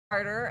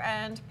Carter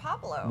and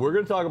Pablo. We're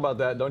going to talk about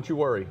that. Don't you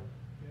worry.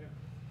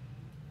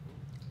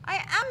 I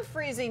am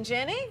freezing,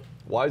 Jenny.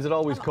 Why is it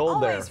always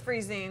cold there? Always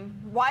freezing.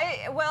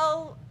 Why?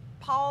 Well,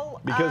 Paul.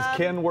 Because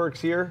Ken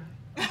works here.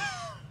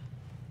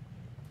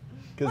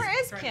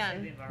 Where is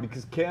Ken?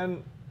 Because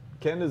Ken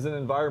is an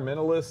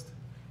environmentalist,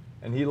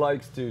 and he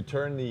likes to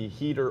turn the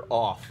heater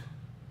off,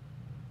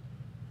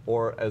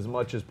 or as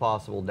much as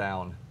possible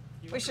down.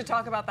 We should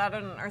talk about that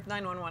in an Earth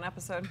 911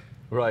 episode.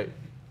 Right.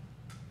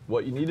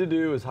 What you need to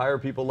do is hire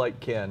people like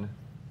Ken,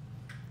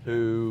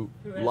 who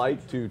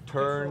like to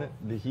turn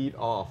the heat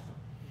off.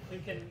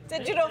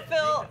 Digital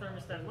Phil. Make the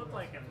thermostat look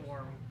like it's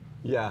warm.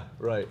 Yeah,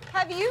 right.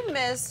 Have you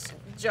missed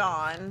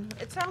John?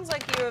 It sounds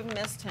like you have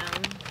missed him.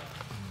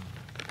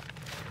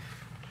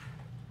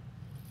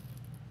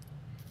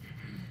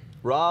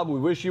 Rob, we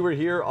wish you were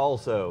here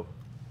also.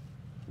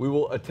 We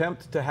will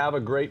attempt to have a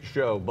great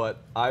show,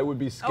 but I would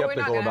be skeptical about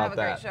that. We're not going to have a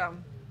great show.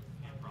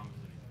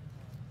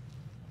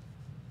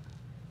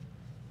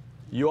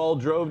 You all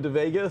drove to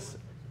Vegas?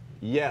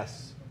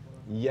 Yes.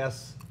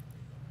 Yes.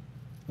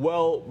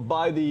 Well,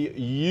 by the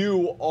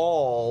you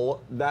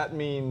all, that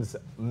means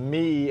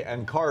me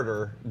and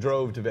Carter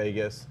drove to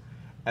Vegas,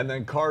 and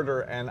then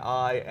Carter and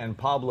I and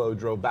Pablo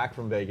drove back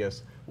from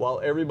Vegas, while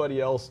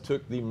everybody else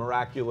took the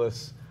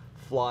miraculous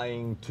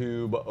Flying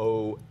Tube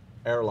O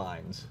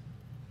Airlines.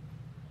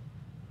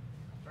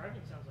 Driving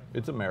sounds like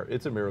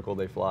It's a miracle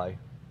they fly.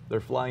 They're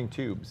flying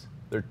tubes.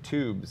 They're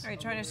tubes. Are you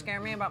trying to scare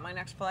me about my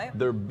next flight?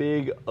 They're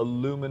big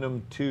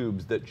aluminum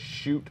tubes that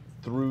shoot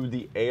through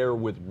the air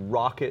with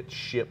rocket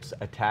ships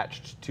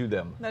attached to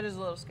them. That is a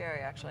little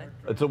scary, actually.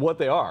 That's what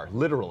they are,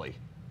 literally.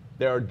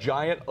 They are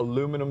giant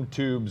aluminum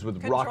tubes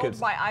with rockets. Controlled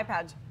by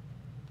iPads.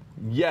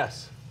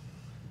 Yes.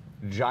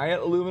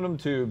 Giant aluminum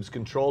tubes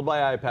controlled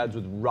by iPads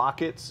with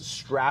rockets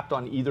strapped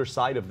on either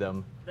side of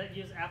them. that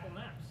use Apple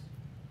Maps.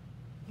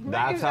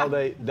 That's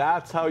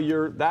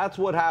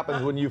what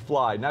happens when you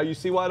fly. Now you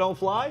see why I don't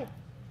fly?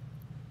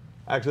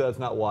 Actually, that's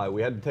not why.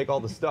 We had to take all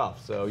the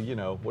stuff, so, you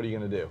know, what are you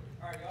going to do?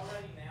 All right, y'all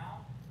ready now?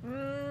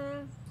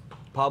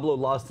 Pablo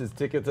lost his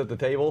tickets at the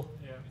table.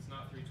 Yeah, it's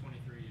not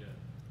 3:23 yet.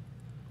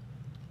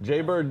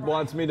 Jaybird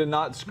wants me to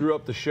not screw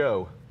up the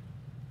show.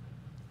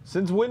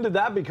 Since when did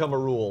that become a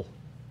rule?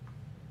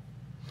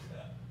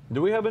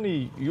 Do we have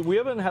any? We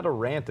haven't had a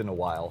rant in a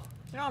while.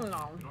 No. We don't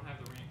have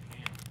the rant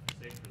cam.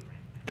 Save for the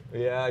rant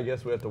cam. Yeah, I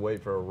guess we have to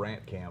wait for a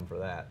rant cam for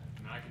that.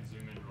 I mean, I can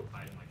zoom in real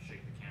tight and like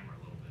shake the camera a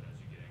little bit as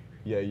you get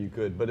angry. Yeah, you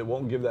could, but it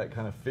won't give that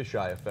kind of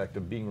fisheye effect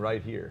of being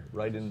right here,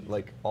 right in,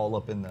 like all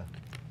up in the,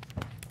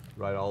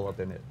 right all up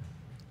in it.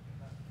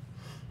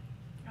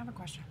 I have a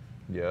question.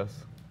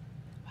 Yes.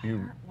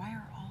 Why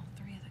are all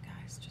three of the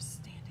guys just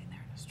standing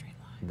there in a straight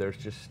line? They're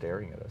just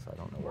staring at us. I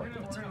don't know why.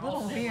 It's a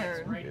little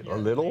weird. A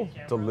little?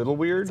 It's a little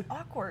weird.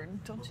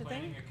 Awkward, don't you think?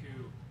 Planning a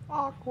coup.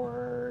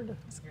 Awkward.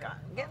 It's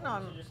getting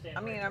on.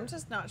 I mean, I'm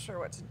just not sure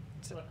what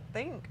to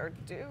think or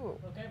do.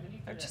 Okay, we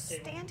need They're that just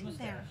table with standing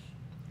there.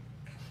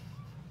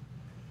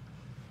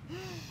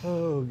 mustache.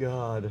 Oh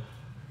God.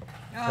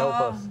 Help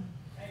us.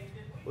 Hey,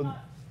 did we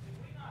not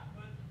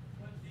put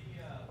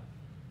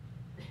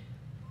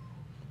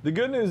The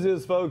good news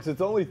is, folks,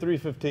 it's only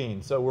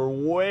 3:15, so we're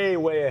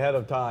way ahead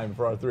of time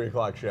for our 3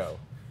 o'clock show.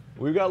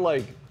 We've got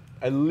like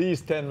at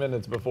least 10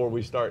 minutes before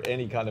we start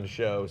any kind of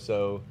show,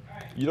 so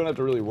you don't have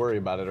to really worry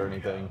about it or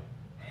anything.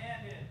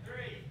 And in 3.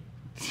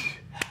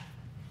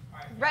 All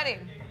right, Ready. you're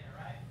digging it,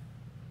 right?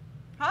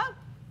 Huh?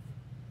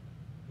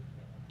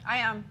 I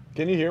am.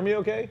 Can you hear me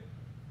okay?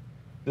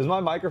 Does my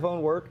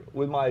microphone work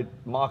with my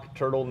mock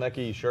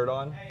turtlenecky shirt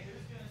on? Hey, who's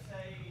going to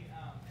say, and it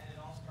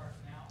all starts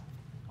now?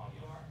 You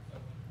are. So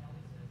when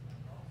Kelly says,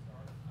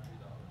 and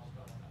it all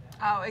starts,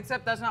 Oh,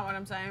 except that's not what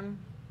I'm saying.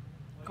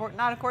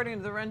 Not according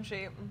to the run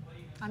sheet.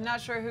 I'm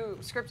not sure who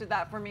scripted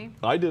that for me.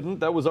 I didn't.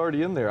 That was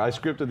already in there. I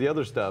scripted the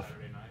other stuff.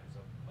 Saturday night, so.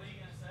 what are you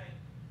going to say?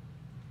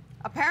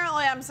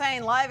 Apparently, I'm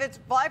saying live. It's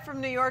live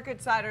from New York.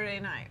 It's Saturday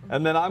night.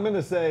 And then I'm going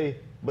to say,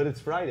 but it's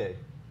Friday.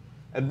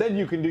 And then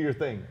you can do your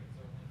thing.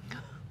 And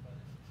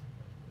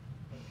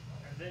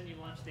then you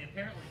launch the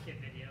apparently kid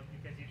video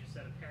because you just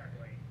said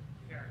apparently.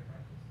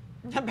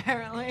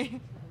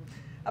 Apparently.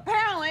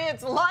 Apparently,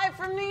 it's live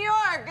from New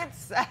York. It's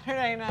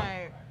Saturday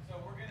night. So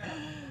we're going to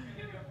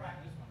do a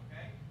practice one,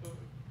 okay?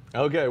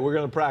 Okay, we're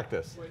going to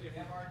practice. We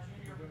have our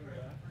junior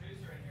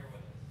producer in here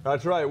with us.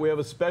 That's right. We have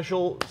a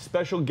special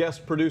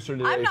guest producer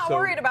today. I'm not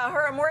worried about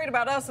her. I'm worried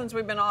about us since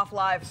we've been off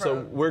live for So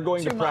we're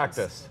going 2 to months.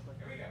 practice.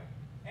 Here we go.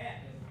 And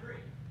in 3,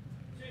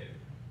 2.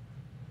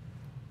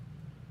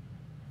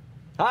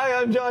 Hi,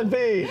 I'm John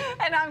P.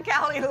 And I'm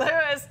Callie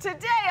Lewis.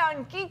 Today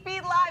on Geek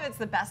Beat Live, it's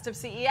the best of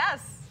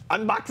CES.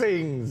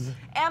 Unboxings.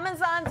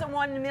 Amazon's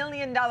 $1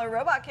 million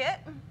robot kit.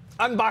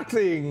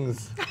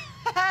 Unboxings.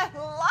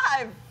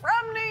 Live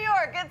from New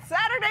York. It's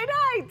Saturday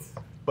night.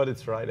 But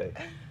it's Friday.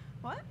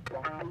 What?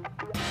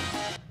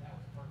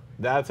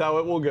 That's how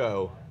it will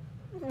go.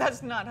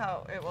 That's not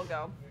how it will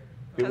go.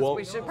 It Because won't.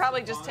 we should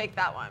probably just take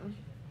that one.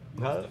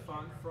 Huh?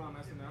 Stefan from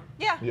SNL.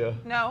 Yeah. Yeah.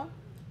 No.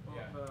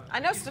 But I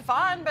know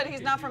Stefan, but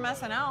he's not from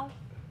SNL.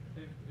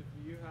 if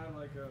you had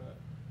like a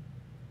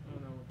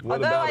What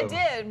Although about I him?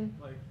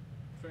 did. Like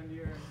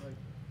trendier,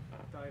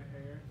 like dyed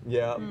hair.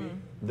 Yeah. Hmm.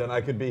 Then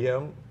I could be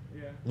him.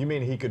 Yeah. You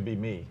mean he could be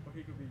me? Or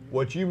he could be you.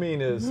 What you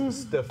mean is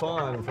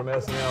Stefan from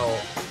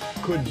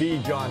SNL could be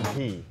John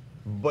P,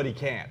 but he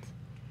can't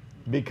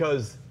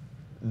because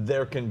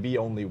there can be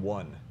only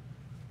one.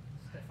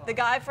 The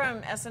guy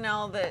from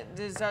SNL that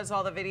does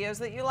all the videos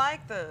that you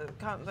like, the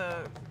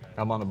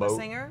I'm on a boat.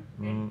 singer.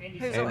 Andy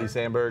Who's Andy it?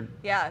 Samberg.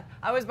 Yeah,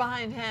 I was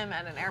behind him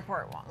at an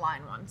airport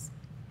line once.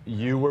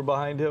 You were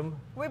behind him?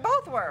 We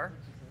both were,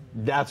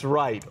 That's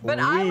right. but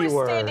we I was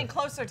were. standing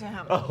closer to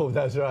him. Oh,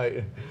 that's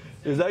right.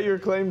 Is that your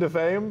claim to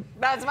fame?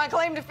 That's my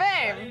claim to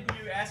fame. Didn't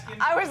you ask him?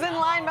 I was in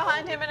line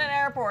behind him at an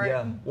airport.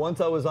 Yeah.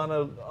 Once I was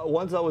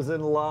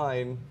in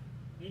line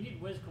You need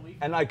Wiz Khalifa.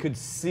 and I could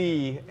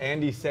see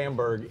Andy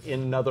Samberg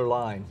in another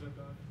line.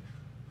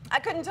 I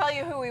couldn't tell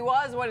you who he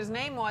was, what his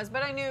name was,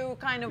 but I knew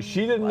kind of.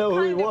 She didn't know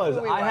who he kind of was.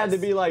 who he I had to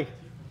was. be like,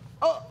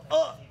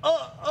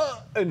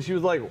 and she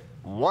was like,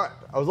 what?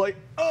 I was like,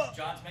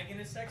 John's making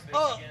his sex face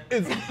again.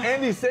 it's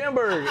Andy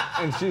Samberg.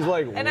 And she's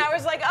like, And I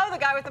was like, oh, the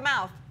guy with the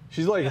mouth.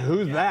 she's like,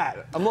 who's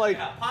that? I'm like,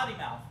 Yeah, potty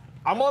mouth.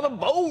 I'm on a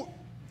boat.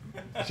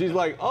 She's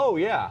like, oh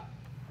yeah.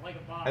 Like a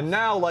boss. And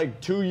now, like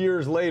 2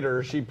 years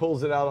later, she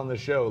pulls it out on the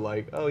show,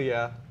 like, oh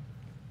yeah,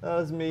 that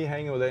was me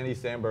hanging with Andy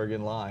Samberg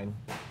in line.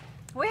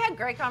 We had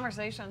great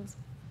conversations.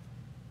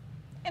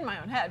 In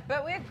my own head,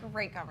 but we had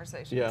great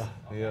conversations. Yeah,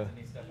 All yeah, kinds of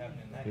neat stuff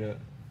happening in that.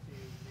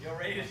 yeah. Y'all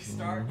ready to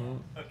start?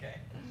 Okay.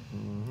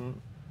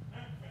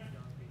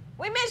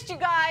 We missed you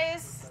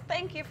guys.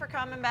 Thank you for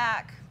coming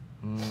back.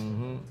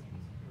 Mm-hmm.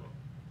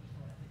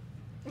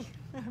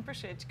 I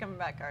appreciate you coming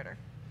back, Carter.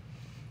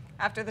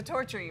 After the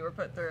torture you were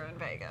put through in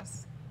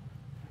Vegas.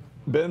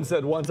 Ben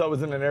said once I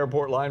was in an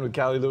airport line with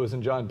Callie Lewis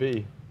and John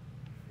P.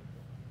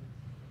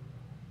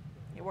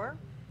 You were?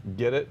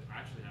 Get it? I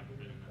actually haven't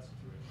been in that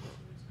situation, so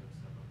it's good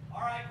stuff.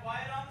 All right,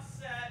 quiet on the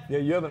set. Yeah,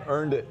 you haven't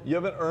earned it. You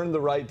haven't earned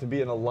the right to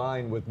be in a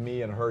line with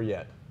me and her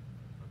yet.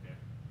 Okay.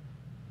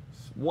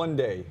 One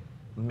day,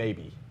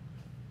 maybe.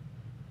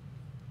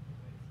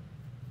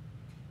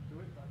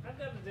 I've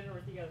done the dinner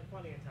with you guys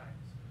plenty of times.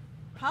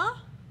 Huh?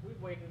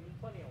 We've waited in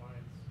plenty of lines.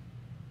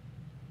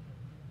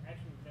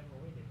 Actually, we've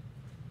never waited.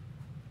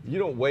 You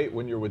don't wait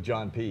when you're with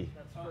John P.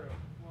 That's true. You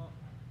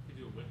could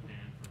do a whip pan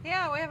from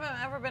Yeah, we haven't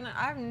ever been.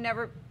 I've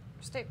never.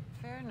 State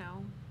Fair,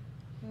 no.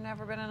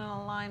 Never been in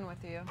a line with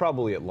you.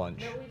 Probably at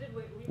lunch. No, we did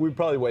wait. We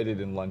probably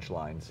waited in lunch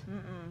lines.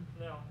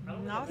 No, I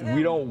don't Not think with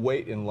We him. don't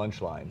wait in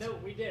lunch lines. No,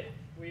 we did.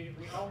 We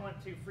all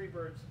went to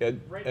Freebird's.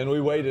 And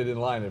we waited in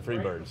line at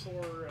Freebird's.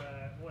 Right before,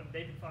 when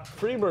David Foster.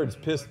 Freebird's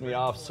pissed me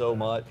off so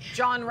much.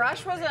 John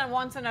Rush was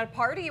once in a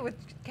party with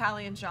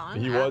Callie and John.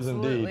 He was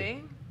indeed.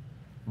 Absolutely.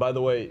 By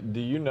the way, do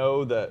you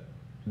know that?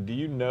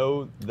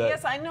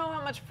 Yes, I know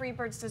how much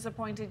Freebird's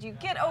disappointed you.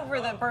 Get over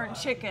the burnt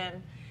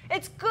chicken.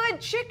 It's good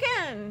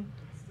chicken.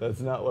 That's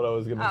not what I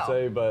was gonna Oh.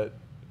 say, but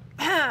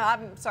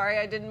I'm sorry,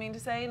 I didn't mean to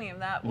say any of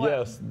that. What?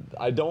 yes,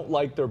 I don't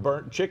like their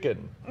burnt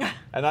chicken.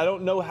 And I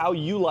don't know how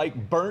you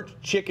like burnt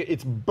chicken.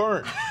 It's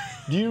burnt.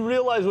 Do you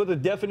realize what the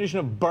definition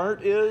of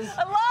burnt is?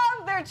 I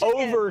love their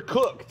chicken.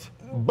 Overcooked.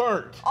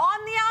 Burnt.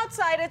 On the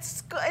outside,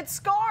 it's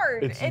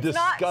scarred. It's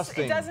not.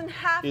 disgusting. It doesn't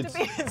have to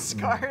be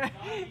scarred.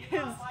 You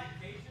not like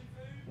Cajun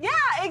food? Yeah,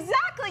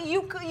 exactly.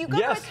 You go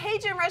Yes. to a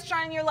Cajun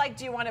restaurant and you're like,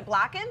 do you want it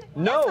blackened?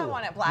 No. Yes, I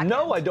want it blackened.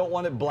 No, I don't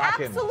want it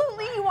blackened.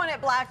 Absolutely, you want it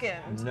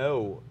blackened.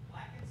 No.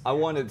 I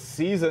want it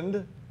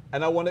seasoned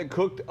and I want it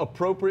cooked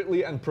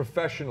appropriately and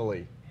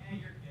professionally.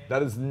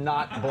 That is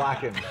not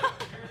blackened.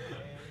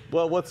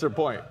 Well, what's their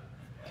point?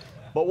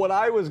 But what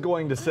I was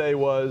going to say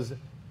was,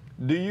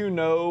 do you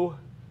know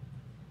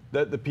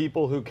that the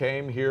people who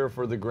came here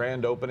for the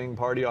grand opening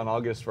party on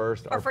August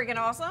 1st Are freaking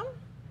awesome.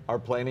 are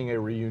planning a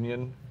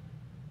reunion?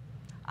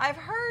 I've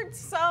heard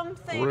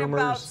something Rumors.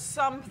 about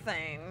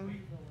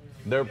something.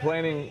 They're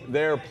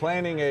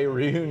planning a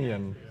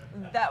reunion.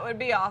 That would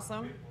be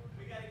awesome.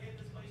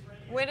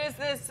 When is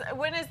this?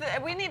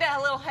 We need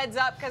a little heads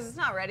up because it's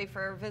not ready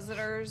for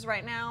visitors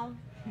right now.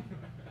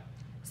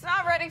 It's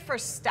not ready for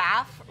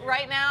staff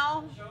right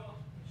now. Show them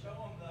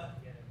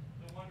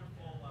the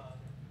wonderful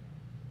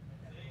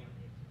thing.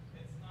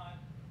 It's not.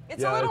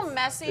 It's a little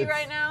messy it's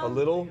right now. A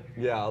little?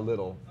 Yeah, a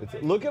little.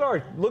 Look at our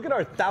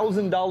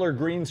 $1,000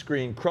 green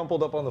screen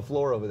crumpled up on the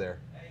floor over there.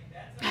 Hey,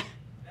 that's a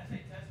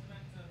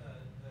testament to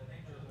the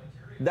nature of the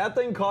material. That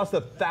thing cost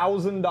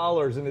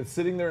 $1,000 and it's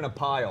sitting there in a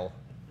pile.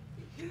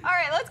 All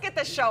right, let's get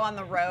this show on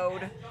the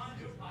road.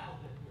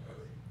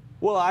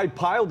 Well, I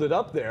piled it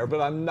up there,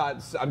 but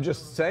I'm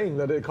just saying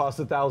that it cost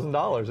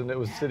 $1,000 and it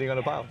was sitting on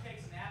a pile.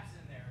 Takes naps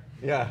in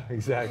there. Yeah,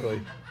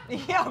 exactly.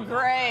 Yeah,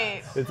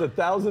 great. It's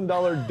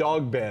 $1,000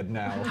 dog bed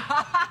now.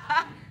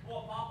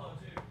 Well, Pablo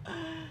too.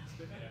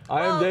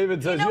 I am Well,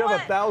 David says, you know you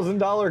have what?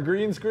 $1,000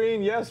 green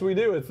screen? Yes, we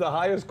do. It's the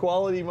highest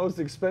quality, most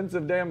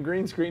expensive damn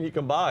green screen you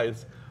can buy.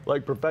 It's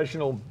like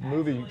professional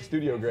movie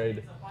studio grade.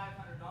 It's a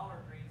 $500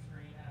 green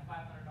screen and a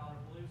 $500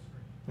 blue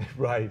screen.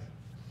 Right.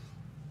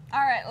 All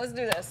right, let's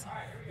do this. All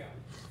right, here we go.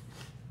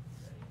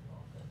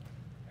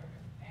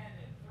 Ready? And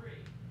in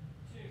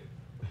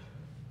 3,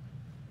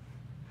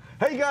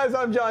 Hey guys,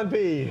 I'm John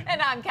P.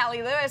 And I'm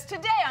Callie Lewis.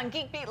 Today on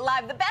Geek Beat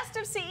Live, the best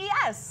of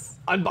CES.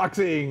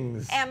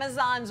 Unboxings.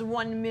 Amazon's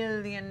 $1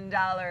 million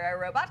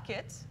robot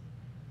kit.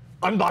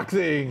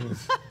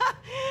 Unboxings.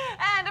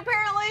 And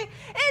apparently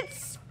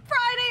it's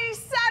Friday,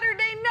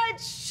 Saturday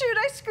night. Shoot,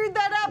 I screwed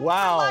that up.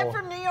 Wow. We're live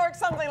from New York,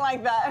 something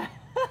like that.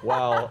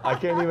 Wow, I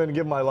can't even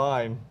give my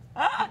line.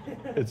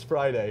 It's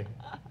Friday.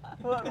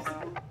 Whoops.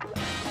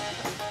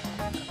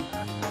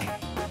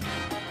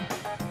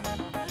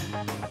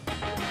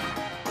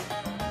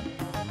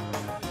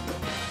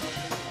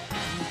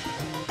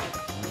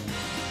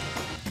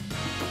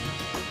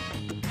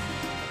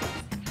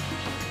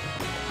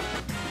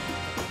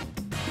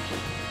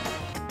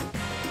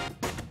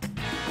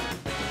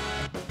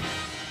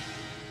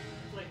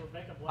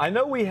 I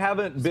know we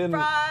haven't been.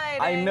 Friday,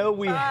 I know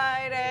we.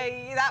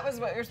 Friday. That was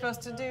what you're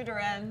supposed to do,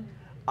 Duran.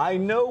 I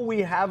know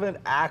we haven't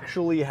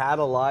actually had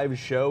a live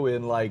show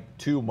in like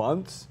 2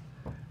 months,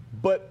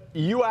 but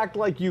you act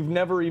like you've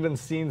never even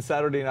seen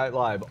Saturday Night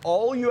Live.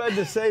 All you had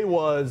to say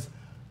was,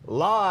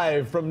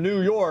 live from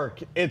New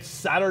York, it's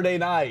Saturday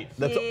night.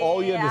 That's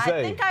all you had to say.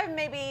 I think I've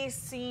maybe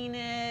seen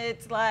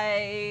it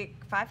like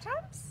 5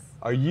 times.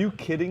 Are you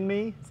kidding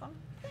me? Something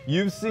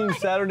You've seen like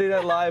Saturday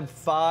Night Live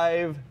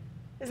 5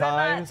 Is that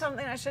not times?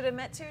 something I should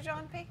admit to,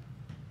 John P?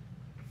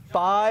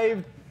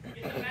 5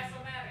 Get the Mesomatic.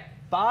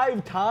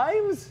 5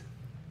 times?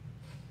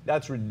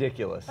 That's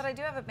ridiculous. But I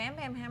do have a Bam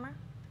Bam hammer.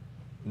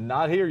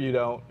 Not here, you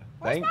don't.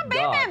 Where's Thank my Bam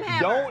God. Bam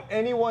hammer? Don't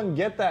anyone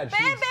get that.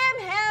 Bam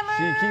Bam hammer!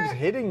 She keeps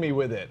hitting me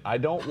with it. I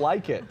don't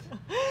like it.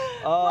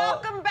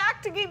 Welcome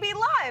back to Geek Beat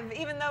Live,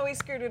 even though we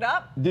screwed it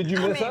up. Did you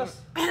miss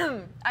us?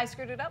 I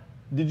screwed it up.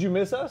 Did you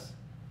miss us?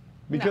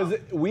 Because No,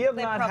 we have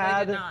they not probably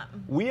had did not.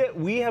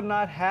 we have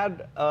not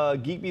had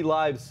Geek Beat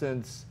Live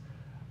since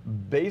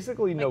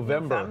basically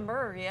November.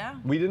 November, yeah.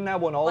 We didn't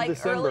have one all Like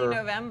December. early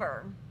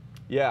November.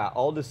 Yeah,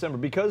 all December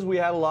because we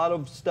had a lot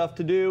of stuff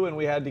to do and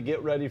we had to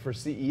get ready for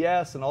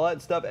CES and all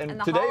that stuff. And, And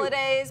the today,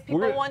 holidays, people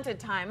we're- wanted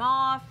time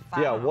off.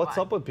 I Yeah, don't know what's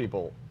why. up with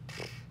people?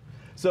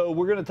 So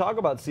we're going to talk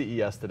about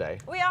CES today.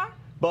 We are.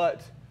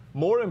 But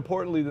more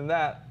importantly than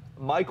that,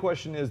 my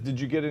question is, did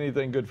you get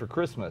anything good for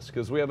Christmas?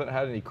 Because we haven't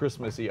had any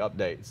Christmassy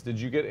updates. Did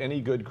you get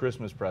any good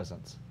Christmas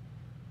presents?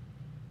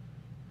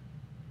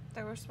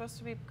 There were supposed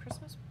to be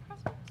Christmas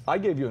presents. I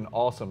gave you an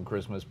awesome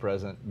Christmas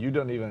present. You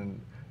don't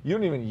even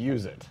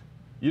use it.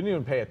 You didn't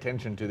even pay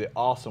attention to the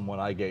awesome one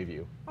I gave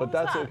you. What But was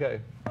that's that?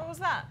 okay. What was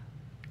that?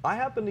 I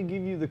happen to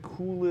give you the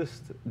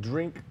coolest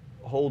drink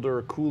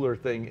holder cooler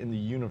thing in the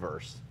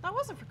universe. That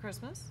wasn't for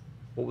Christmas.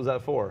 What was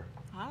that for?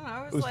 I don't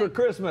know. It was for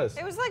Christmas.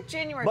 It was like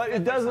January 5th But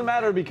it or doesn't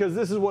matter something. because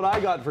this is what I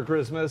got for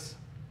Christmas.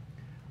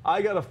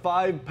 I got a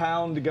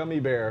 5-pound gummy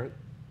bear.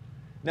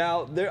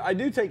 Now, I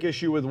do take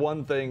issue with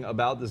one thing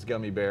about this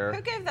gummy bear.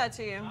 Who gave that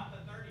to you?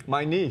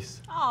 My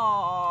niece.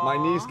 Aww. My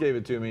niece gave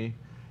it to me.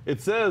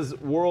 It says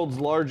world's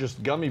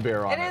largest gummy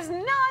bear on it. It is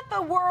not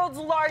the world's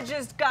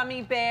largest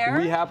gummy bear.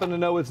 We happen to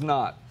know it's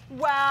not.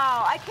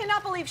 Wow, I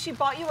cannot believe she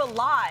bought you a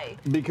lie.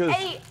 Because-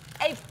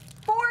 a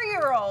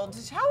 4-year-old,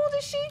 how old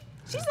is she?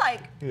 She's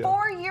like Yeah.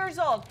 4 years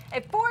old.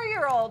 A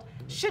 4-year-old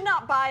should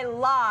not buy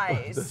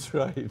lies. That's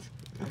right.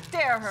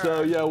 Dare her.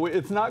 So yeah,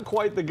 it's not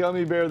quite the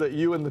gummy bear that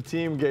you and the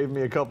team gave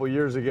me a couple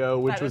years ago,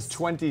 which That was is-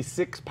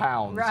 26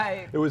 pounds.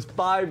 Right. It was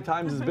 5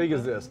 times as big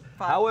as this.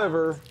 5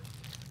 However,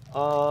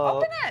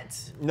 Open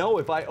it. no,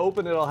 if I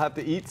open it, I'll have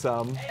to eat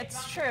some.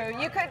 It's true.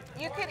 You could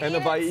And eat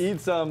if I it.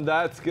 eat some,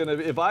 that's gonna.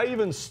 If I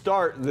even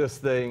start this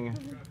thing,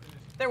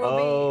 There will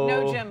be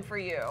no Oh, gym for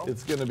you.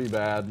 it's gonna be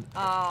bad.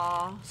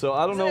 Aw. So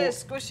I don't Is know. it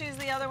as squishy as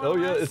the other one Oh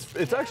yeah, was?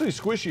 it's actually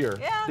squishier.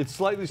 Yeah, It's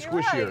slightly you're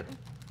squishier. right.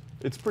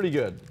 It's pretty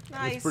good.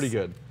 Nice. It's pretty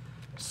good.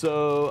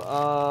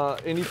 So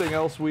anything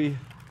else we?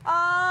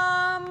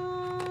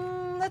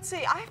 Let's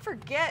see. I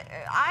forget.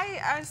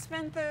 I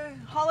spent the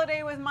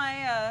holiday with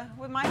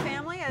my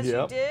family as you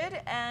Yep.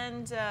 did,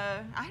 and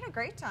I had a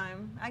great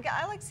time.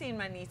 I like seeing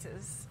my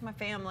nieces, my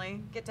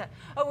family get to.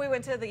 Oh, we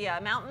went to the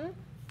mountain,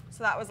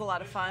 so that was a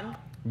lot of fun.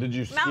 Did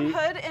you ski? Mount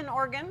Hood in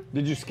Oregon.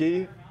 Did you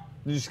ski?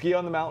 Did you ski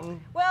on the mountain?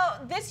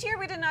 Well, this year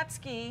we did not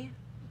ski.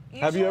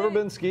 Have you ever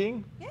Usually- been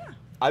skiing? Yeah,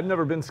 I've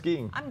never been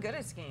skiing. I'm good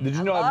at skiing. Did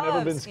you I know I've never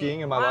love been skiing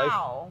in my life?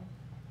 Wow,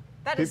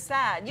 that is Peop-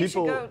 sad. You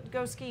people- should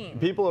go skiing.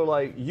 People are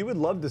like, you would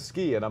love to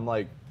ski, and I'm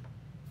like,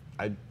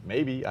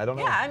 maybe, I don't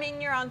know. Yeah, I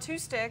mean you're on 2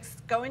 sticks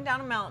going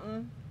down a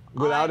mountain.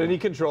 Without on- any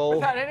control,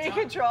 Without any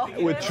control.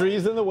 with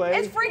trees in the way.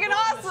 It's freaking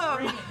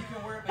awesome. You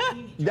can wear a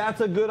bikini.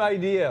 That's a good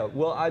idea.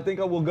 Well, I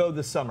think I will go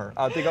this summer.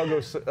 I think I'll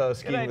go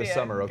skiing this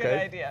summer. Okay. Good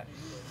idea.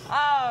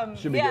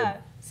 Should be yeah.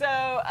 good. So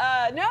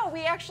no,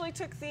 we actually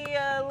took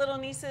the little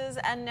nieces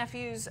and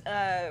nephews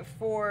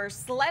for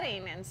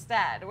sledding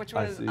instead, which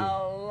I was see. a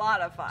lot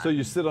of fun. So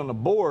you sit on a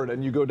board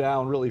and you go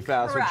down really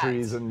fast Correct. with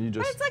trees, and you But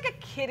just. it's like a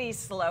kiddie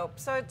slope,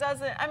 so it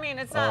doesn't. I mean,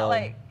 it's not Oh.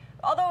 like.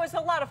 Although it's a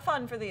lot of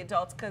fun for the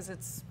adults because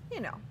it's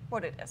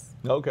what it is.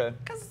 Okay.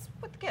 Because it's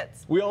with the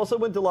kids. We also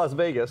went to Las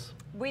Vegas.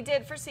 We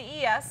did for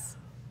CES.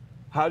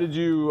 How did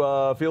you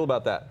feel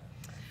about that?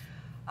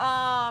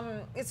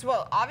 It's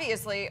well,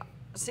 obviously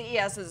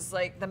CES is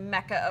like the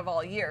mecca of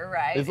all year,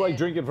 right? It's like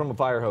drinking from a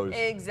fire hose.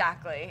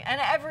 Exactly. And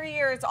every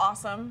year it's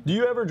awesome. Do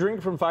you ever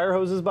drink from fire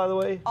hoses, by the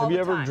way? All Have you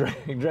the ever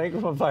time. drank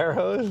from a fire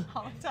hose?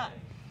 All the time.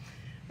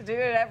 I do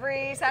it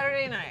every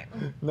Saturday night.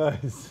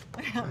 Nice.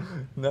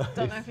 Nice.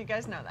 Don't know if you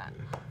guys know that.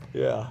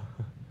 Yeah.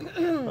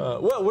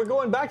 Well, we're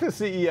going back to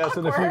CES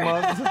in a few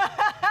months.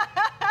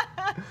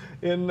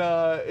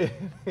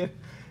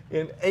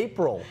 In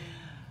April.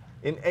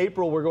 In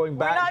April, we're going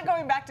back. We're not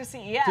going back to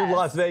CES. to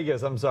Las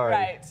Vegas. I'm sorry.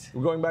 Right.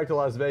 We're going back to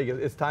Las Vegas.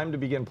 It's time to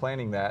begin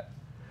planning that.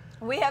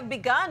 We have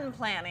begun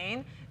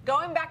planning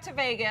going back to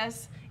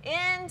Vegas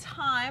in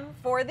time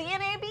for the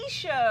NAB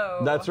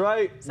show. That's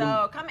right.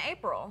 So come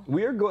April.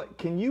 We are going.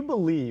 Can you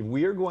believe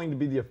we are going to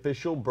be the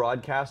official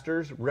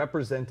broadcasters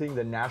representing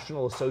the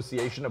National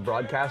Association of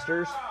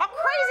Broadcasters? How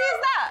crazy is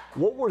that?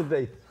 What were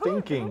they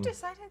thinking? Who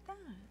decided that?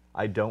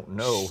 I don't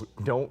know.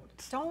 Don't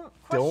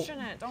question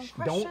it. Don't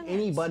question Don't it.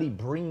 anybody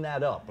bring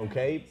that up,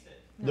 okay?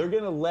 They're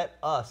gonna let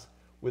us,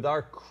 with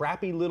our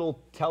crappy little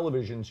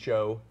television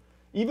show,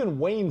 even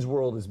Wayne's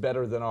World is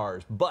better than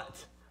ours,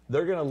 but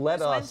they're gonna let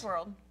Where's us. Wayne's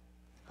World?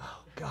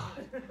 Oh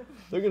God,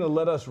 they're gonna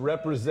let us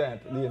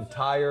represent the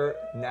entire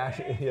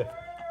national. Yeah.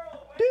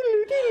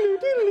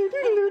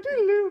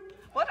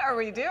 What are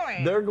we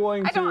doing? They're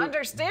going I don't to-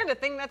 understand a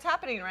thing that's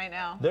happening right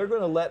now. They're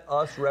gonna let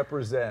us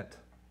represent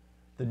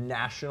the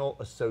National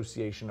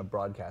Association of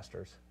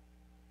Broadcasters.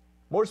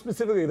 More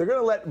specifically, they're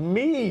gonna let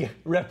me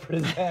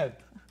represent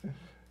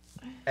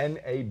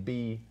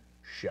NAB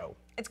show.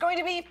 It's going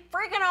to be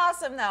freaking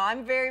awesome, though.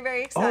 I'm very,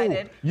 very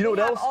excited. you know what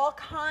we have else? all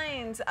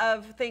kinds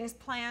of things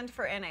planned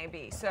for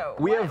NAB. So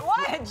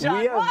What,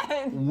 John?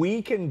 What?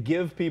 we can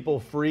give people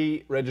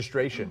free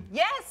registration.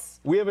 Yes.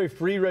 We have a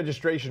free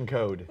registration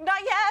code.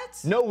 Not yet.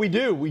 No, we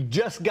do. We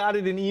just got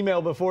it in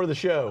email before the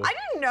show. I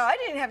didn't know. I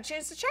didn't have a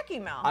chance to check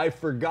email. I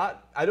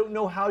forgot. I don't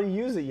know how to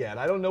use it yet.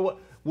 I don't know what.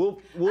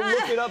 We'll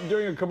look it up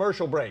during a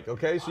commercial break.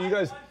 Okay, so you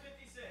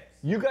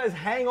guys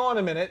hang on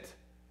a minute.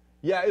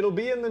 Yeah, it'll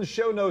be in the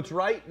show notes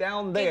right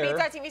down there.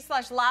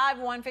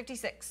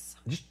 GeekBeat.tv/live156.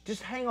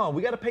 Just hang on.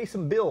 We got to pay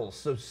some bills.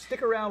 So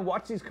stick around,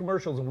 watch these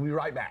commercials, and we'll be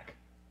right back.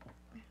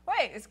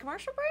 Wait, is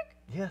commercial break?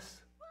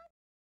 Yes.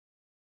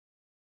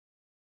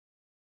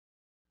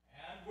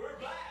 And we're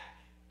back.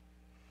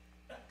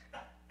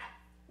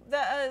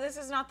 This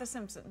is not The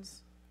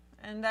Simpsons,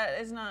 and that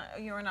is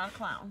not. You are not a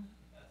clown.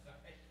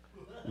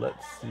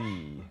 Let's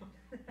see.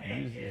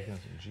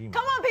 Gmail.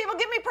 Come on, people,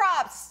 give me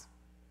props.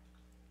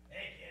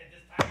 Hey kid,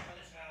 this time for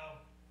the show.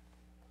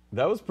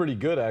 That was pretty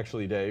good,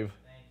 actually, Dave.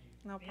 Thank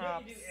you. No You know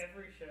props. you do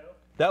every show?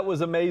 That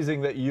was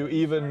amazing that you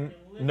even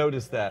You lift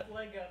noticed your that.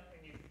 left leg up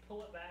and you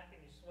pull it back and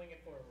you swing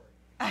it forward.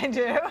 I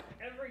do.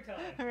 Every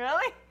time.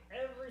 Really?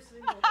 Every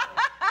single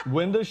time.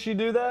 When does she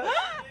do that?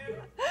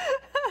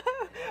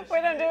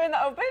 When I'm doing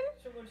the open?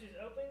 So when she's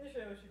opening the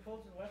show, she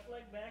pulls her left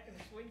leg back and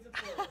swings it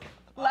forward.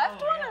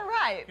 Left one or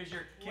right? Because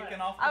you're kicking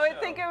off the I would show.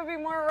 think it would be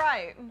more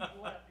right.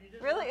 Left. You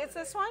just Really? left It's it.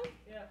 this one?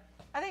 Yeah.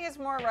 I think it's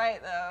more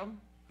right, though.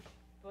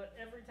 But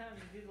every time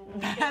you do the little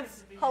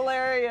That's dance,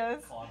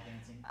 hilarious. Clog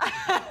dancing.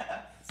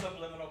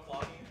 Subliminal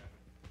clogging.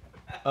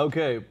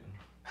 Okay.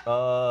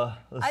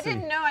 Let's I see.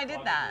 didn't know I did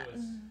that.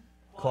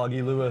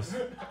 Cloggy Lewis.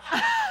 And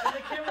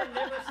the camera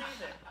never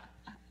sees it.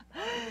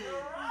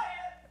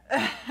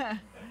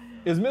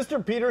 Is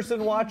Mr.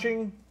 Peterson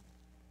watching?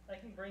 I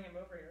can bring him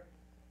over here.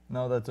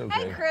 No, that's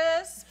okay. Hey,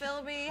 Chris,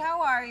 Philby,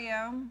 how are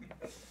you?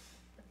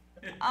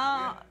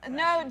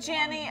 No,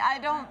 Jenny, I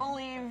don't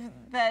believe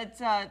that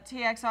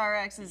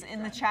TXRX is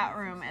in the chat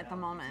room at the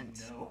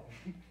moment. No.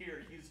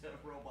 Here, use a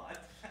robot.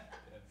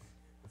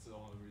 That's the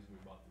only reason we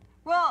bought them.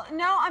 Well,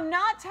 no, I'm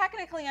not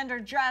technically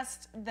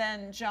underdressed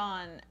than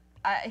John.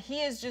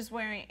 He is just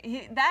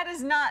wearing, that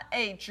is not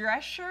a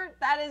dress shirt,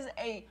 that is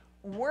a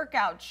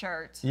workout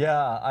shirt.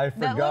 Yeah, I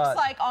That forgot. looks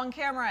like on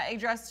camera a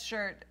dress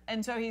shirt,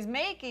 and so he's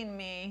making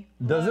me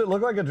Does it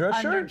look like a dress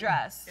shirt?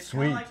 underdressed. It's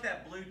Sweet. kind of like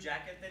that blue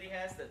jacket that he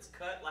has that's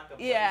cut like a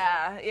blazer.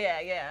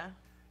 Yeah.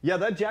 Yeah,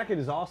 that jacket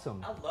is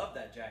awesome. I love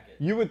that jacket.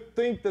 You would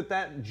think that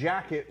that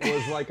jacket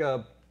was like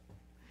a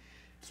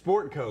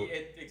sport coat,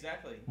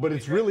 Exactly. but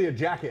it's really a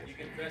jacket. You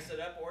can dress it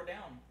up or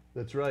down.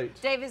 That's right.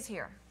 Dave is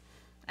here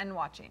and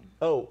watching.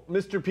 Oh,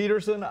 Mr.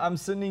 Peterson, I'm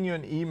sending you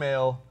an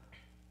email.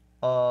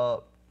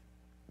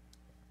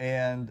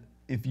 And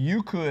if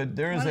you could,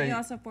 there is Why don't you a.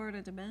 also forward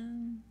it to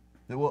Ben?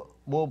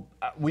 Well,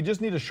 we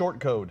just need a short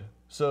code.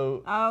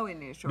 So Oh, we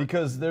need a short.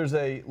 because there's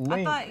a I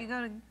link. thought you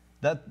gotta.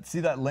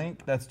 See that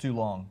link? That's too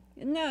long.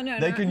 No.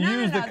 They can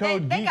use the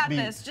code They got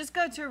GeekBeat. this. Just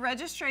go to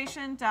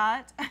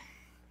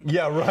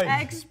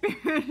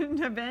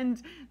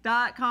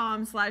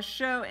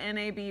registration.experimentevent.com/show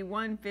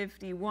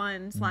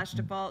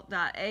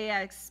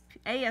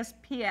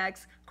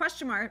NAB151/default.aspx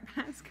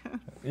passcode.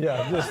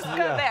 Yeah, just go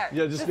there.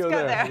 Yeah, just go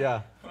there.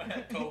 Yeah.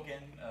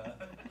 Token.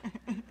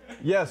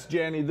 Yes,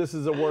 Janny, this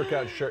is a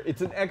workout shirt.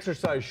 It's an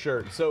exercise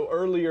shirt. So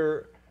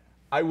earlier,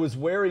 I was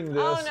wearing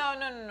this. Oh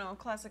no!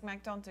 Classic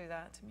Mac, don't do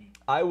that to me.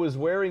 I was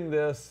wearing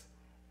this,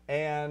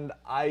 and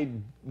I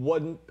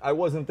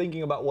wasn't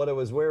thinking about what I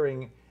was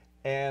wearing,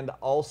 And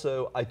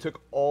also, I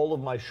took all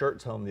of my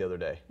shirts home the other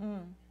day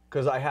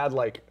because I had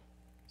like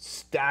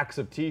stacks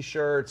of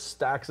t-shirts,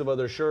 stacks of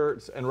other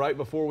shirts, and right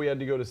before we had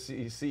to go to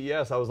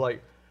CES, I was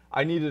like,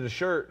 I needed a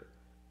shirt,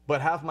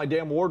 but half my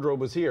damn wardrobe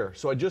was here.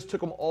 So I just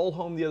took them all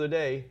home the other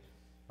day,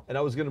 and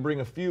I was gonna bring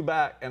a few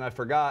back, and I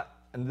forgot,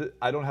 and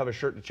I don't have a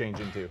shirt to change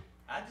into.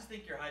 I just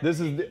think you're hiding.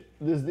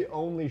 This is the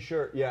only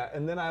shirt, yeah.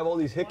 And then I have all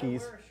these hickeys.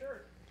 Why wear a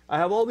shirt? I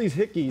have all these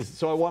hickeys,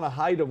 so I want to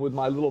hide them with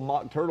my little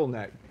mock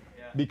turtleneck.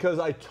 Yeah. Because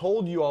I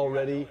told you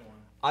already,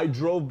 I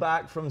drove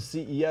back from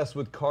CES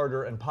with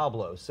Carter and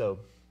Pablo. So.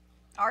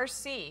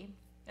 RC.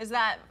 Is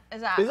that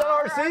Is that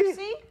our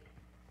RC?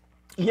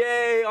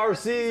 Yay,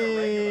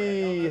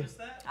 RC! Notice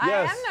that? I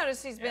Yes. have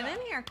noticed he's been in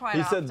here quite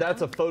He often. said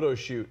that's a photo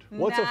shoot.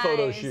 What's a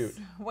photo Nice. shoot?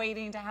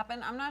 Waiting to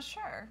happen. I'm not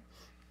sure.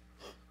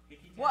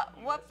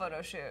 What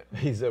photo shoot?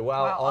 He said,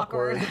 wow, Wow,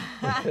 awkward.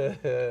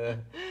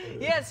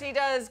 Yes, he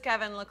does,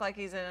 Kevin, look like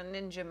he's in a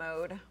ninja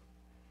mode.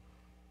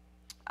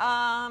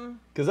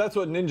 Because that's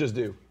what ninjas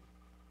do.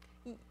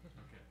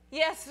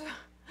 Yes,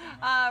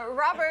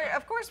 Robert,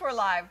 of course we're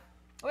live.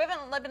 We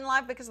haven't been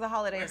live because of the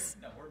holidays.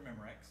 No, we're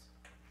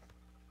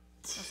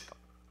Memorex.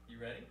 You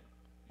ready?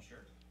 You sure?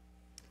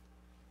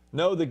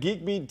 No, the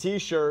Geek Beat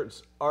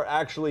t-shirts are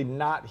actually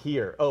not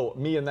here. Oh,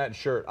 me in that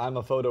shirt. I'm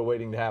a photo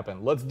waiting to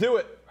happen. Let's do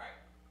it. All right.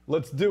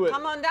 Let's do it.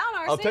 Come on down,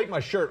 RC. I'll take my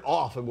shirt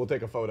off and we'll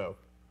take a photo. All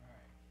right.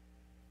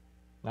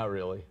 Not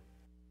really.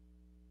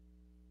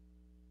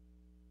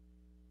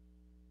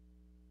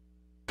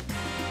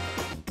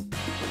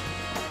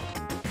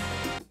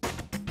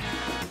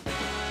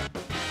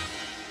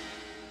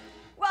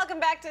 Welcome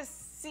back to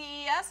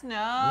CES. No.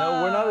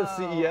 No, we're not at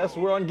CES.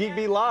 We're on Geek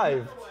Beat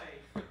Live.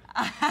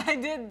 I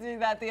did do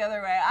that the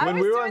other way. I When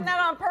was we were doing on- that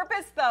on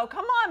purpose, though.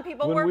 Come on,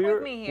 people, work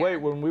with me here. Wait,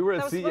 when we were That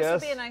at was CES,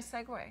 supposed to be a nice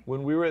segue.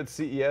 when we were at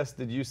CES,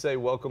 did you say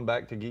welcome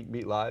back to Geek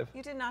Beat Live?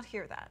 You did not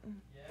hear that.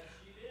 Yes,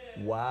 you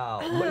did.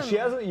 Wow. But she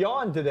hasn't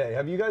yawned today.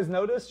 Have you guys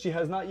noticed? She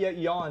has not yet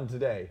yawned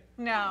today.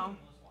 No.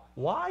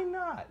 Why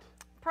not?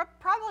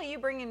 Probably you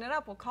bringing it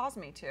up will cause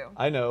me to.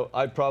 I know.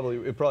 It probably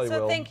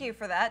So will. thank you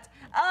for that.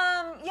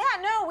 Yeah,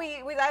 no,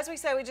 we as we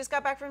said, we just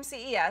got back from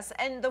CES,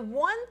 and the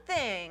one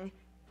thing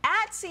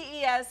at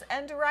CES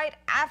and right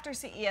after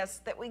CES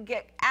that we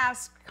get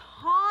asked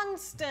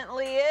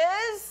constantly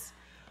is,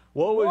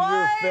 What was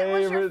your was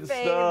favorite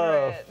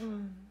stuff?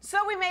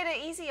 So we made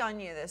it easy on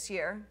you this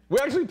year. We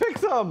actually picked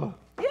some.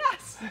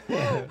 Yes,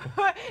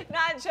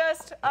 not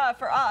just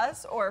for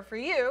us or for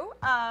you,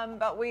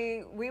 but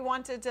we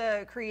wanted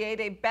to create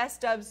a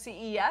best of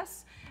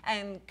CES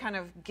and kind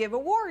of give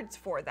awards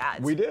for that.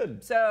 We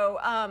did. So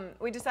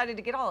we decided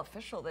to get all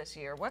official this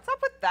year. What's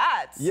up with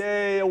that?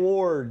 Yay,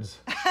 awards.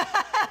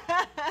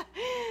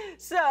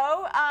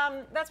 So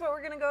that's what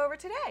we're going to go over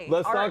today.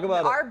 Let's talk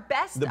about our it.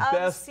 best The of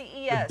best,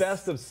 CES. The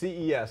best of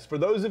CES. For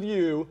those of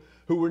you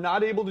who were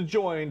not able to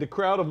join the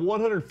crowd of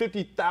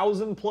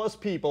 150,000 plus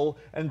people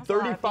and That's a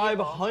lot of people.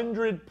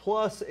 3,500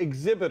 plus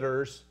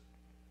exhibitors,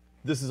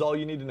 this is all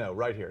you need to know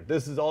right here.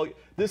 This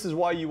is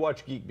why you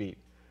watch Geek Beat.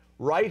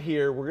 Right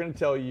here, we're going to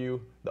tell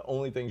you the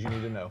only things you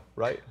need to know,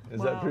 right?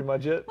 Is that pretty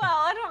much it? Well,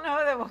 I don't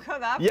know that we'll go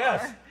that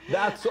Yes, far.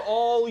 that's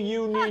all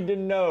you need to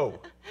know,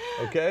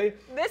 okay?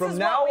 This From is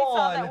now what we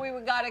saw on, that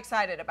we got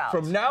excited about.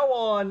 From now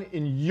on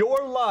in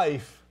your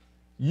life,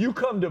 you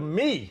come to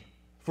me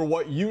for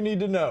what you need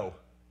to know,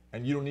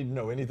 and you don't need to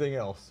know anything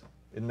else.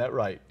 Isn't that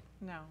right?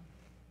 No.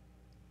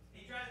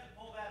 He tries to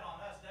pull that on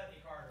us, doesn't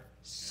he, Carter?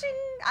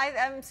 Shing.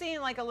 I'm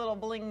seeing like a little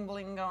bling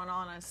bling going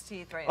on his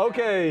teeth right now.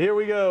 Okay, here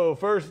we go.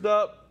 First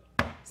up,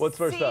 what's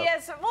first up?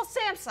 CES, well,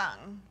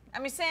 Samsung. I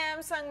mean,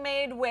 Samsung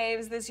made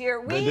waves this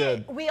year. They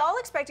did. We all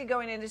expected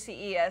going into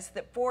CES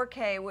that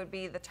 4K would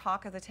be the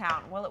talk of the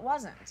town. Well, it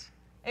wasn't.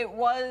 It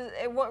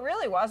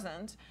really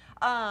wasn't.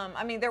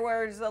 I mean, there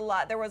was a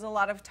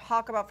lot of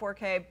talk about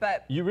 4K,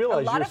 but You a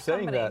realize lot you're of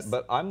saying companies, that,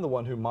 but I'm the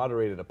one who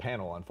moderated a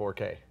panel on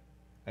 4K.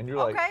 And you're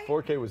Okay. like,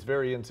 4K was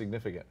very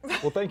insignificant.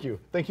 Well, thank you.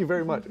 Thank you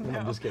very much. No,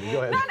 I'm just kidding.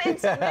 Go ahead. not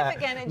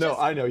insignificant. It No, just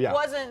I know, yeah.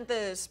 wasn't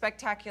the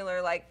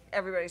spectacular like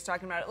everybody's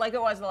talking about it, like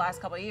it was the last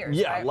couple of years.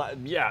 Yeah, right?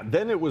 yeah.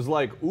 Then it was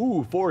like,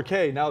 ooh,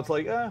 4K. Now it's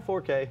like,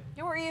 4K.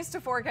 Yeah, we're used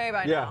to 4K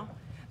by Yeah. now.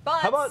 But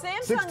How about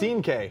Samsung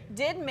 16K?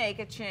 did make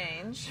a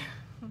change.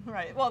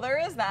 Right. Well,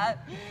 there is that.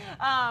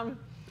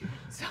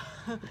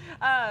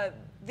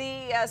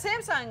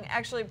 Samsung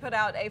actually put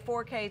out a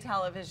 4K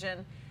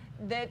television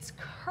that's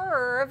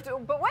curved.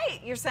 But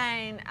wait, you're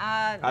saying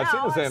I've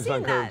seen the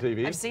Samsung curved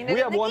TV. I've seen it. We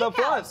in have the one Geek up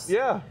front. House.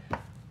 Yeah.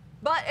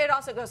 But it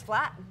also goes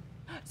flat.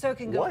 So it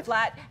can go What?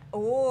 flat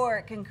or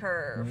it can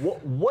curve.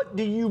 What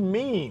do you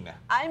mean?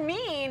 I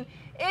mean,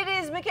 it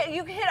is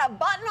you hit a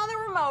button on the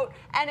remote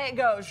and it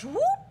goes whoop,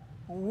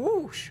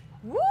 whoosh,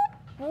 whoop,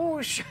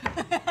 whoosh.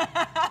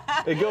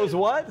 It goes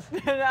what?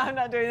 No, I'm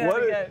not doing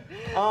that again.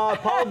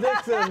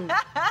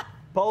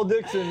 Paul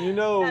Dixon, you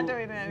know, Not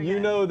doing that you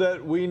again. know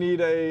that we need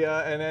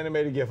an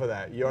animated GIF of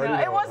that. You already No,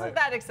 know it wasn't right?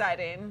 that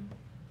exciting.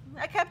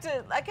 I kept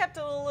it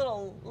a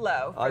little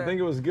low. I think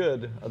it was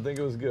good. I think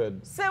it was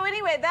good. So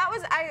anyway, that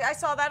was I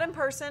saw that in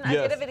person. I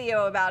did a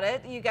video about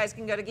it. You guys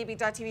can go to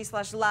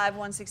geekbeat.tv/live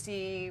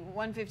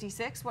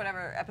 156,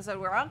 whatever episode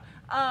we're on.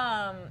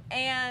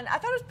 And I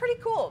thought it was pretty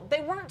cool.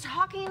 They weren't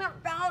talking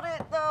about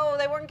it though.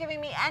 They weren't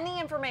giving me any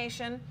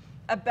information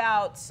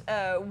about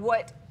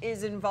what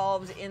is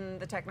involved in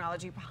the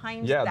technology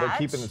behind that. Yeah, they're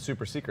keeping it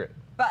super secret.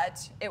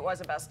 But it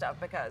was a best of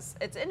because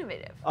it's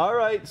innovative. All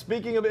right,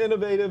 speaking of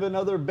innovative and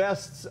other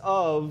bests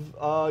of,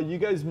 you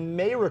guys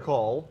may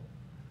recall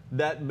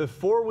that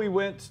before we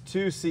went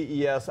to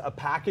CES, a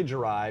package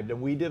arrived and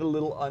we did a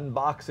little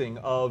unboxing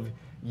of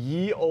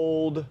ye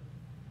old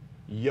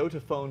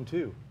Yotaphone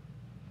 2.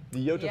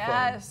 The Yotaphone.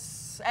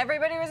 Yes,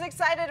 everybody was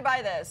excited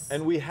by this.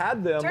 And we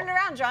had them. Turn it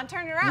around, John,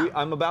 turn it around.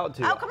 I'm about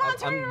to. Oh, come on,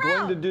 turn it around. I'm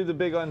going to do the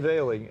big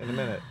unveiling in a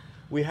minute.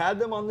 We had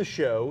them on the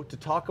show to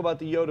talk about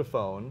the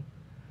Yotaphone,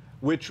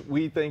 which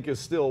we think is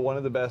still one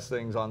of the best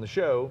things on the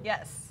show.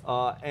 Yes.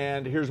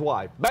 And here's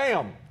why.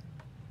 Bam!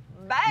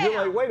 Bam!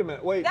 You're like, wait a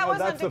minute, wait. That no,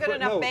 wasn't that's a good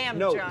enough no, bam,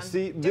 no, John.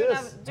 see, Do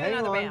this, hang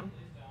another on. bam.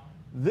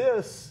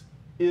 This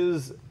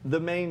is the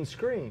main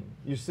screen,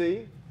 you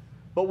see?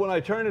 But when I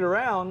turn it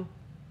around,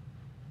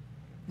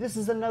 this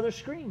is another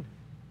screen.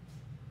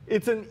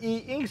 It's an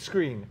e-ink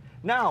screen.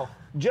 Now,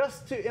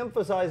 just to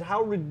emphasize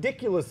how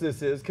ridiculous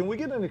this is, can we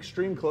get an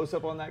extreme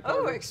close-up on that? Oh,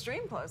 Carter?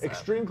 extreme close-up.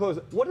 Extreme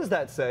close-up. What does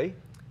that say?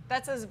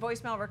 That says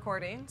voicemail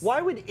recordings.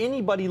 Why would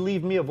anybody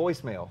leave me a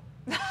voicemail?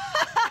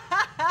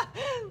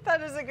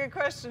 That is a good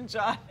question,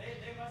 John.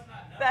 They must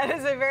not know. That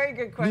is a very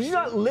good question. Did you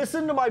not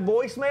listen to my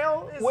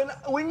voicemail?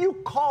 When you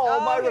call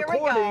Oh, my here recording,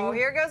 we go.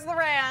 Here goes the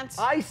rant.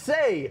 I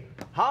say,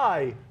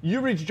 hi, you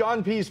reached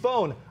John P's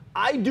phone.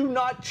 I do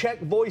not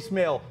check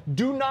voicemail.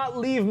 Do not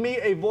leave me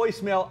a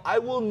voicemail. I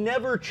will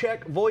never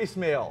check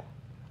voicemail.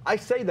 I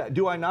say that,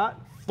 do I not?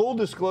 Full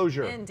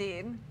disclosure.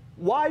 Indeed.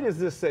 Why does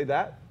this say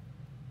that?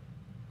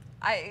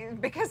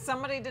 Because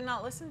somebody did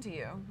not listen to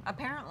you,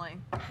 apparently.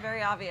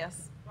 Very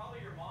obvious. Probably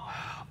your mom.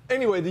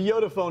 Anyway, the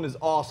Yotaphone is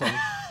awesome.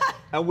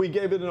 And we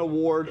gave it an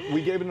award.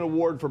 We gave it an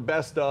award for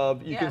best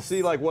of. You can Yes.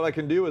 see, like, what I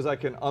can do is I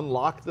can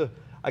unlock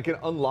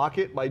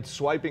it by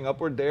swiping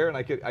upward there, and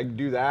I can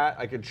do that.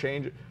 I can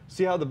change it.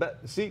 See how the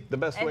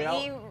best way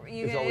out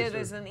is always It through.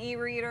 is an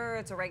e-reader.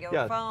 It's a regular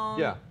Yeah, phone.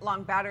 yeah.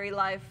 Long battery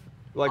life.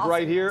 Like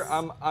right here,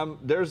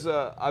 Awesomeness.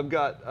 I've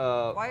got.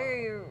 Why are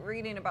you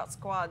reading about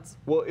squads?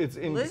 Well, it's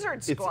in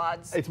Lizard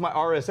squads. It's my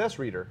RSS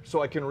reader,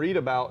 so I can read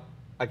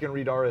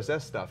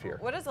RSS stuff here.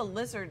 What is a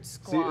lizard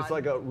squad? See, it's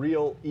like a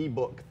real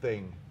ebook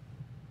thing.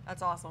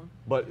 That's awesome.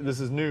 But this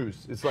is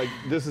news. It's like,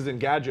 this is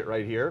Engadget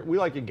right here. We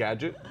like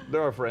Engadget.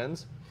 They're our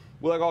friends.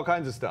 We like all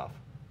kinds of stuff.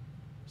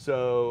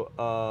 So,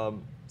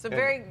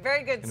 very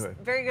good, anyway.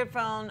 very good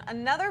phone.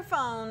 Another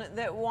phone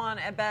that won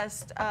a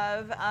best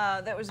of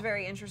that was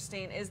very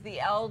interesting is the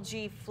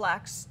LG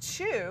Flex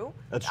 2.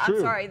 That's I'm true.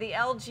 sorry, the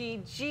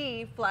LG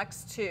G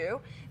Flex 2.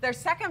 Their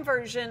second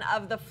version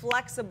of the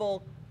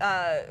flexible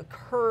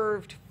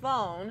curved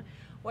phone,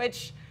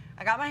 which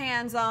I got my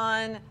hands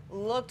on,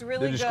 looked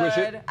really Did you good.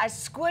 squish it? I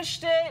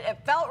squished it. It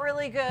felt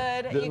really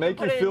good. Did it make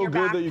can put you it in feel your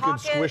good back that you can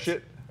pocket. squish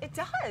it? It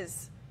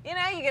does. You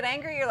know, you get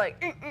angry, you're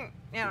like,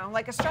 you know,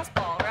 like a stress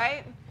ball,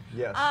 right?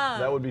 yes,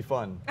 that would be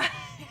fun.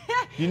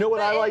 You know what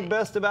But I like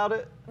best about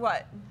it?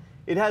 What?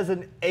 It has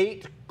an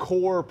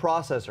 8-core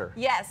processor.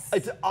 Yes.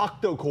 It's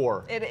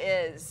octo-core. It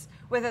is.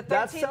 With a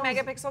That 13 sounds-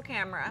 megapixel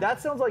camera.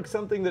 That sounds like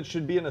something that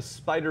should be in a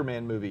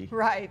Spider-Man movie.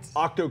 Right.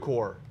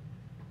 Octo-core.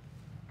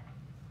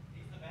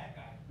 He's the bad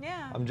guy.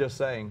 Yeah. I'm just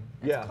saying.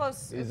 It's yeah.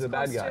 close. He's it's a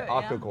bad close guy. to it, yeah.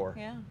 Octo-core.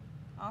 Yeah.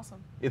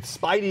 Awesome. It's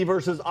Spidey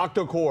versus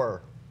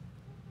Octo-core.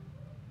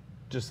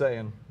 Just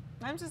saying.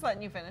 I'm just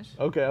letting you finish.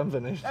 Okay, I'm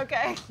finished.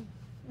 Okay.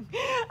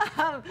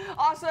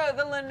 Also,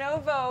 the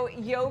Lenovo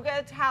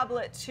Yoga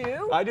Tablet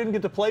 2. I didn't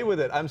get to play with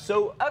it. I'm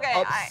so Okay,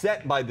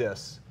 upset by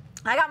this.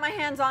 I got my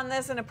hands on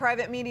this in a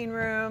private meeting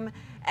room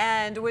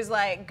and was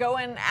like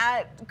going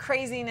at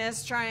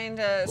craziness trying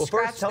to Well,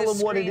 scratch first tell the them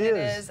what it screen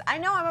is. I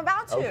know, I'm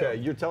about to. Okay,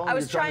 you're telling I me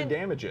was you're trying to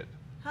damage it.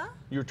 Huh?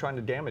 You were trying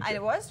to damage it. I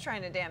was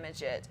trying to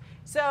damage it.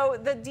 So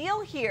the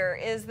deal here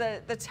is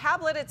the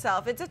tablet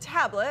itself. It's a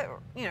tablet,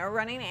 you know,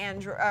 running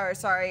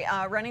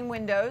running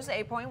Windows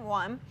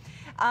 8.1,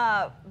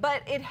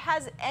 but it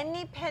has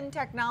AnyPen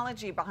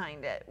technology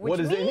behind it, which What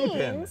is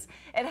AnyPen? means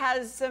it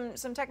has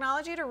some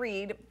technology to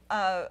read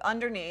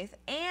underneath,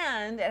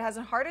 and it has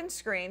a hardened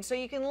screen, so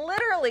you can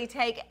literally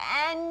take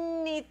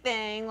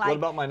anything like What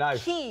about my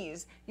knife?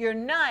 keys, your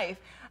knife,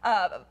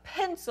 a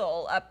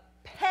pencil, a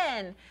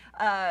pen.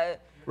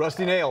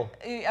 Rusty nail.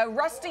 A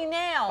rusty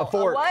nail. A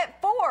fork. A what?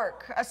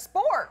 Fork. A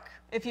spork,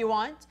 if you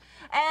want.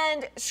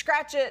 And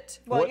scratch it.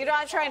 Well, What- you're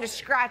not trying to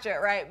scratch it,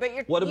 right? But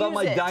you're What about use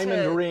my it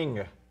diamond to-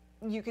 ring?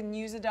 You can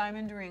use a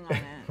diamond ring on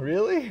it.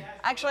 Really?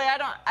 Actually, I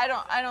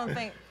don't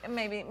think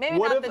maybe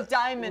What not if the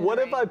diamond What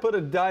ring. if I put a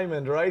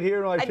diamond right here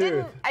in my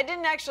tooth? I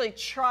didn't actually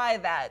try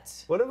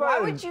that. What if Why I-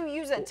 would you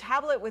use a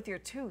tablet with your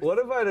tooth? What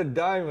if I had a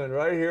diamond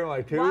right here in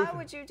my tooth? Why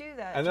would you do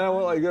that? And then I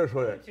went like this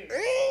with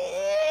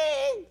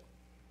it.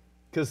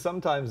 Because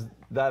sometimes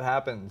that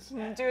happens.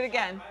 Do it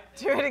again.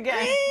 Do it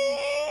again.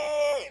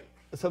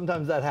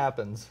 Sometimes that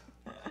happens.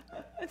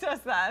 It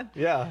does that.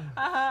 Yeah.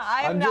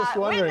 I have I'm just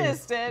not wondering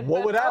witnessed it. what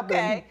but would happen.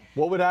 Okay.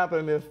 What would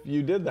happen if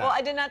you did that? Well,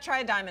 I did not try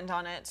a diamond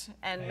on it,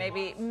 and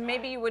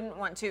maybe you wouldn't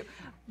want to.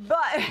 But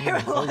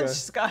launch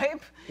Skype.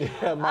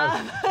 Yeah,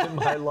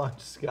 my launch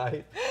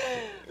Skype.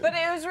 But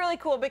it was really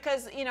cool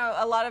because, you know,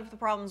 a lot of the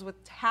problems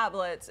with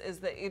tablets is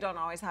that you don't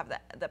always have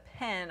the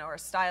pen or a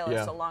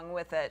stylus along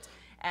with it.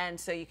 And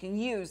so you can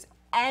use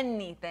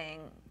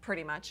anything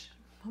pretty much,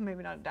 well,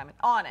 maybe not a diamond,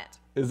 on it.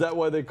 Is that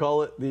why they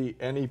call it the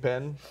Any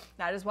Pen?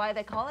 That is why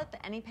they call it the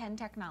AnyPen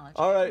technology.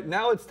 All right,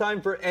 now it's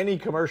time for any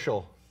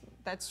commercial.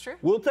 That's true.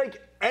 We'll take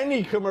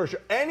any commercial,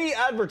 any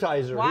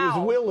advertiser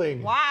who's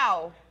willing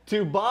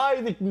to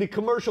buy the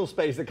commercial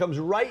space that comes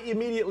right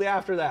immediately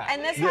after that.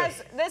 And this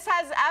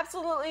has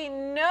absolutely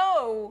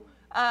no.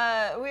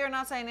 We are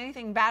not saying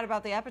anything bad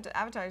about the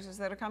appetizers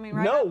that are coming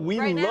right No, up, we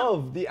right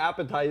love the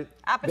appetizer.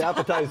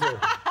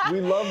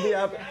 We love the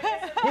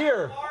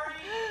appetizer.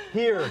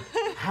 Here,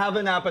 have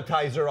an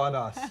appetizer on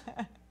us.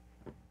 That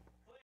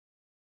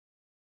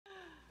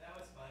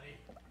was funny.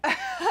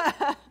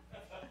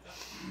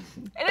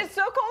 It is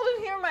so cold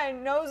in here, my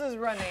nose is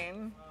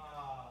running.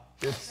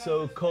 It's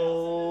so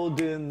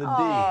cold in the D.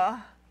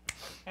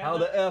 How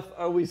the F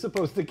are we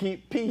supposed to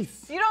keep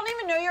peace? You don't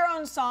even know your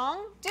own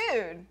song?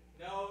 Dude.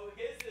 No,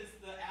 his is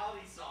the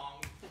Audi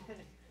song.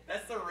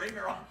 That's the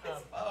ringer on his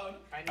phone.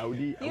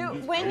 Audi.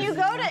 When you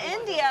go to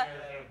India,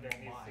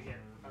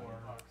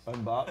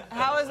 Unbox.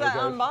 how is that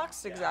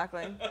unboxed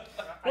exactly?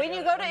 When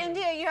you go to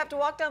India, you have to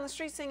walk down the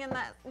street singing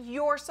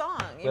your song.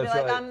 You'd be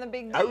like, I'm the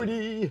big D.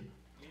 Audi.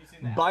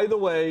 By the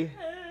way,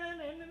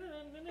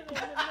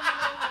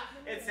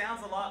 It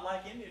sounds a lot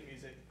like Indian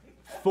music.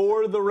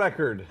 for the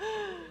record,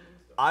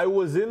 I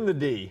was in the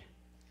D.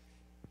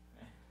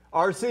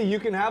 RC, you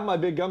can have my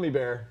big gummy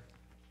bear,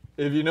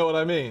 if you know what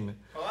I mean.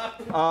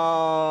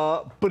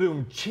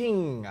 Ba-doom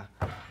ching.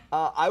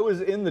 I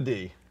was in the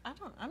D.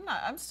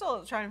 I'm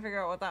still trying to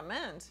figure out what that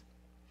meant.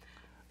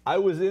 I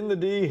was in the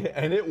D,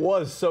 and it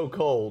was so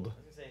cold.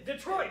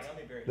 Detroit.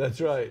 That's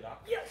right.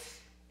 Yes.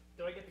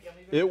 Do I get the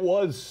gummy bear? It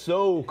was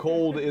so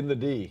cold in the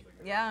D.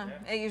 Yeah,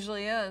 it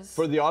usually is.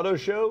 For the auto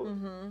show,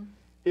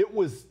 it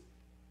was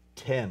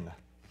 10.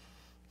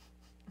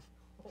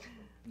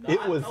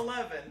 It was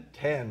 11.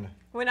 10.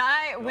 When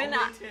I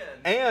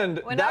And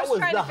when that I was was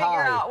trying the to figure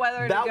high. out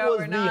whether to That go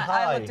was or the not, I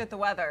high. looked at the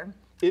weather.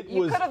 It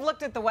You was could have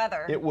looked at the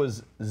weather. It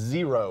was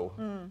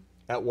 0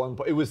 at one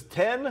point. It was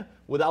 10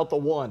 without the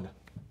 1.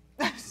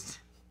 Nice.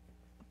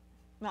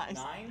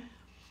 9?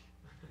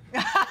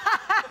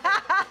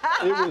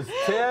 It was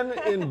 10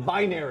 in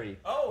binary.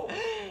 Oh,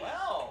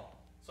 well.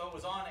 So it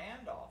was on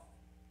and off.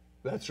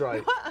 That's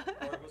right.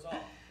 Or it was off.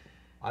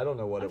 I don't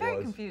know what I'm it very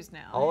was. confused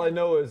now. All I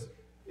know is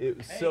it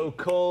was so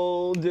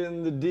cold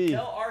in the D.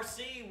 Tell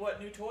RC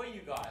what new toy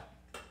you got.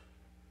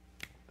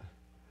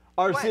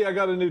 RC, What? I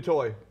got a new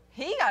toy.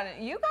 He got it.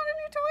 You got a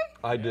new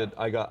toy? I did.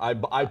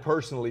 I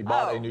personally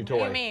bought a new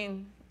toy.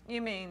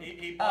 You mean?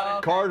 He bought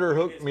it. Carter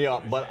hooked me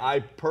up, but I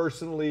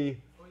personally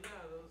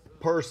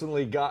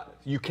got.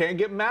 You can't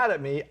get mad at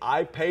me.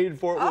 I paid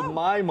for it with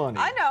my money.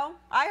 I know.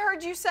 I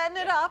heard you setting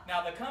it up.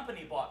 Now the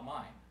company bought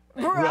mine.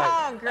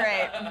 Oh,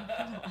 great.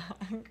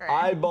 Great.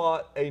 I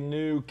bought a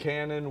new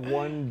Canon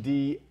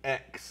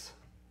 1DX.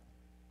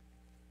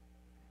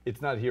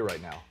 It's not here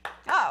right now.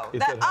 Oh,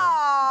 It's at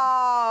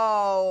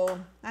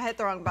home. I hit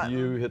the wrong button.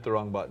 You hit the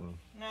wrong button.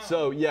 No.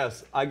 So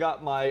yes, I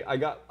got a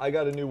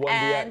new 1DX.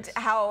 And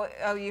how?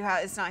 Oh,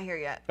 it's not here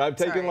yet. I've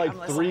taken Sorry, like I'm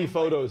 3 listening.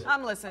 photos.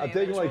 I'm listening. I've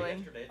taken like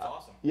Yesterday, it's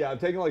awesome. yeah, I've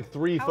taken like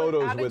 3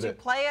 photos how did with you it.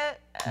 play it?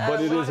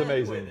 But it is With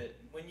amazing. it.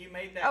 When you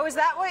made that. Oh, is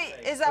that what?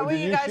 Is that what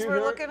Did you guys shoot were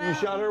her? looking at?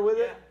 You shot her with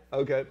it?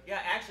 Okay. Yeah,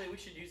 actually, we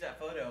should use that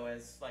photo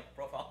as like a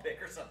profile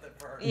pic or something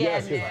for her. Yeah,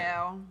 Yes, 'cause-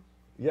 no.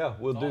 Yeah,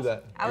 we'll do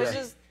that. I was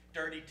Yeah. just.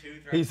 Dirty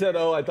tooth. Right He said,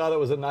 there. "Oh, I thought it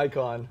was a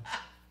Nikon."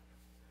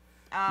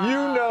 You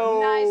know.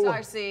 Nice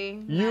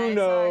RC. You Nice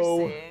know.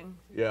 RC.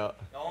 Yeah.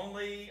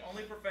 Only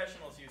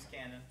professionals use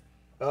Canon.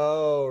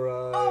 All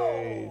right.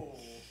 Oh.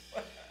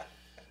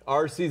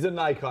 RC's a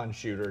Nikon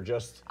shooter,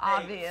 just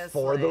Obviously.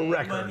 for the But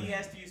record. he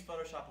has to use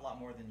Photoshop a lot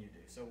more than you do,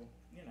 so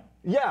you know.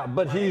 Yeah,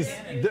 but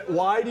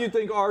why do you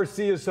think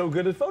RC is so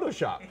good at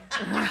Photoshop?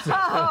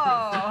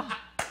 Oh.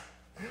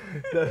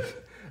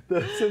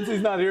 Since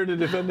he's not here to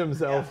defend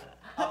himself.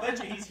 I'll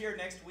bet you he's here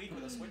next week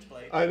with a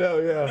switchblade. I know,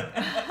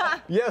 yeah.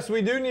 Yes,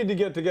 we do need to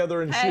get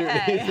together and shoot.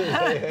 Hey. He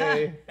says,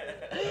 hey.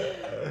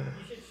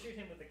 You should shoot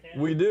him with the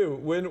camera. We do.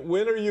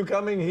 When are you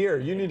coming here?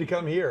 You need to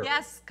come here.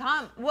 Yes,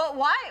 come. Well,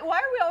 why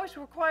are we always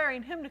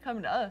requiring him to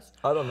come to us?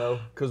 I don't know,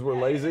 because we're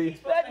lazy.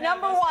 But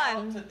number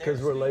one.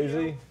 'Cause we're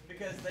lazy?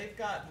 Because they've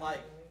got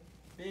like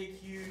big,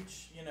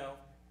 huge,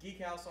 Geek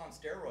House on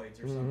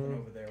steroids or something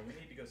over there. We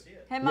need to go see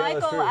it. Hey, that's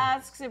Michael true.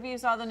 asks if you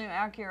saw the new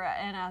Acura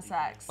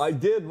NSX. I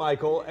did,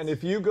 Michael, and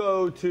if you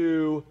go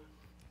to,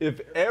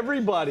 if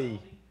everybody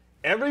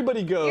goes.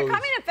 You're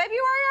coming in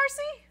February, RC?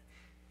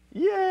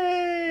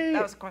 Yay!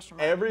 That was a question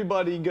mark.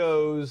 Everybody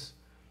goes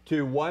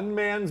to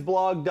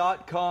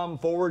onemansblog.com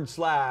 /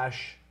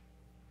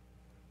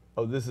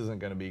 oh, this isn't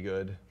going to be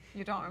good.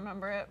 You don't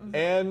remember it?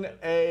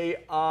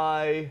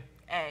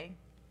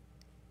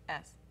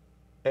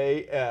 NAIAS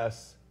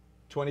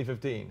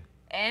 2015.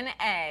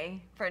 NA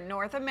for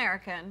North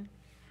American,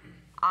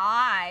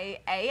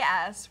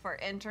 IAS for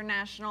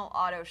International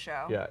Auto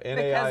Show. Yeah, Because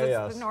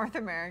NAIAS. it's the North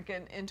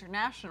American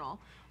International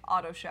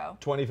Auto Show.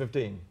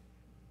 2015.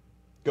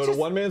 Go Just-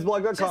 to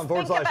onemansblog.com just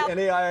think / about-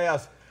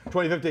 NAIAS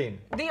 2015.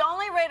 The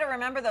only way to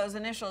remember those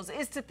initials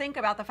is to think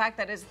about the fact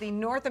that it's the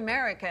North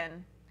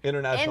American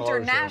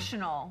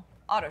International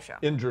Auto Show.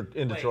 in Wait,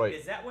 Detroit.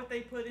 is that what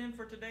they put in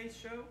for today's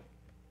show?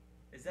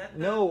 Is that the...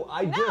 No,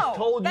 I just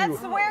told you.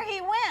 that's where he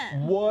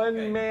went.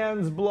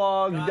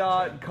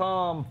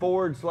 Onemansblog.com /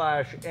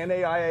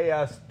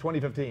 NAIAS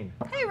 2015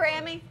 Hey,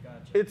 Rami.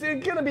 It's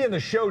going to be in the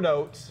show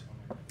notes,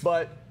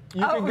 but you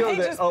can go he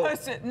there. just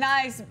posted.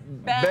 Nice,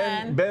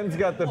 Ben. Ben's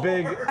got the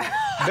big.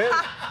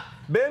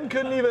 Ben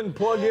couldn't even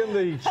plug in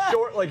the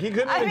short, like he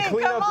couldn't I even mean,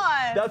 clean come up.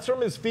 on. That's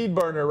from his feed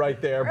burner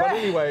right there. But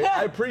anyway,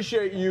 I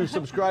appreciate you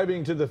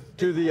subscribing to the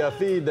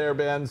feed there,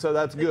 Ben. So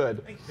that's good.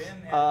 I think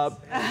Ben has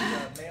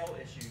mail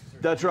issues. Or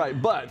That's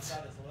right.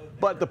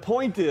 But the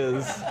point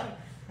is,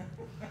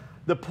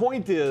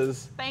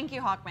 Thank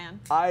you, Hawkman.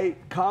 I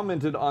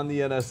commented on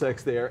the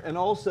NSX there, and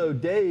also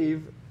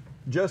Dave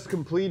just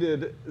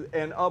completed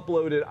and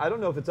uploaded. I don't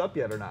know if it's up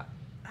yet or not.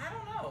 I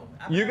don't know.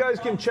 You guys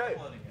can check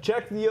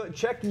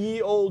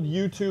ye old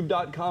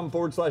youtube.com /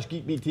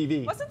 GeekBeat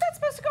TV. Wasn't that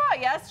supposed to go out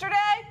yesterday?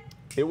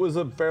 It was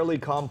a fairly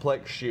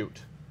complex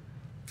shoot.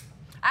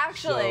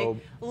 Actually, So-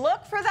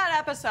 look for that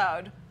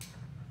episode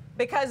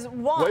because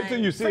one. Wait till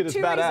you see for it, it's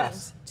two badass.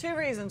 reasons. Two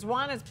reasons.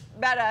 One is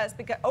badass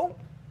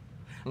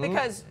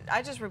because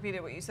I just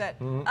repeated what you said.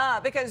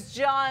 Because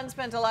John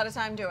spent a lot of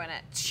time doing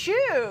it.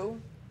 Two,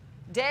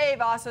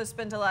 Dave also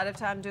spent a lot of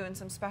time doing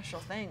some special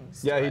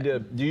things. Yeah, to he it.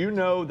 did. Do you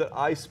know that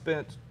I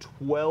spent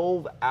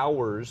 12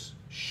 hours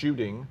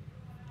shooting?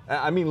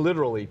 I mean,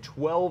 literally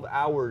 12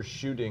 hours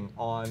shooting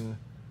on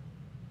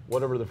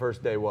whatever the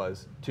first day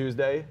was,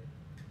 Tuesday,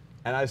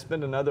 and I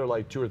spent another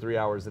like 2 or 3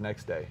 hours the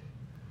next day.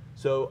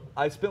 So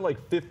I spent like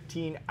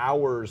 15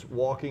 hours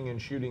walking and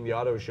shooting the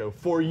auto show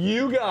for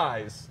you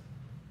guys,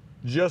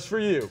 just for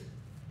you.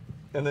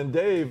 And then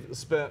Dave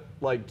spent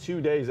like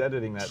 2 days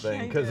editing that thing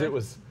Yeah, he because did.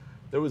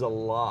 there was a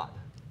lot.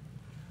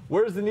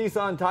 Where's the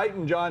Nissan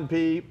Titan, John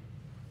P?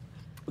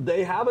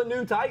 They have a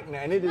new Titan,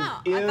 and it is No,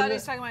 in. I thought he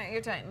was talking about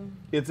your Titan.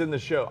 It's in the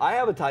show. I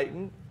have a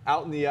Titan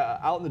out in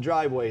the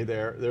driveway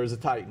there. There's a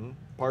Titan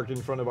parked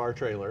in front of our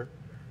trailer.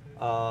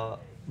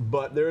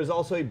 But there is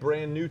also a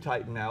brand new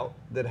Titan out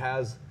that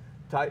has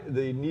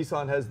the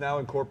Nissan has now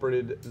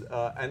incorporated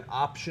an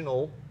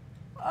optional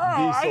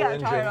I diesel got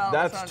engine. tired all of a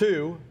That's sudden.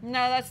 2. No,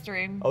 that's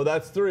 3. Oh,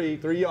 that's 3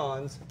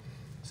 yawns.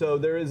 So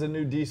there is a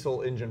new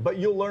diesel engine. But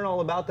you'll learn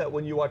all about that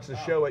when you watch the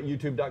show at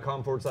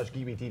youtube.com /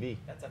 GeekBeat TV.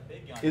 That's a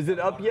big yawn. Is it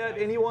up yet,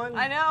 anyone?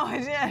 I know, I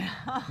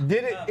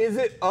did. Is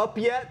it up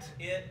yet?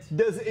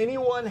 Does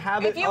anyone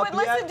have If it you up would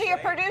listen yet? to your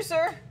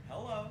producer.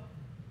 Hello.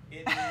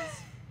 It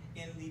is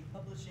in the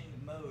publishing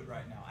mode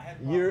right now. I had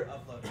a You're-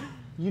 problem uploading.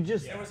 You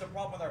just There was a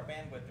problem with our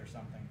bandwidth or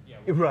something.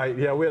 right.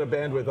 Yeah, we had a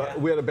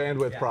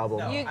bandwidth problem.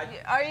 No. You,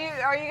 are you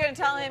going to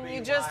tell him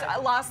you just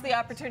lost the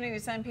opportunity to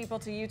send people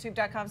to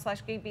youtube.com /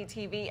 GeekBeat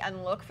TV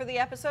and look for the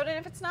episode? And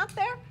if it's not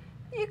there,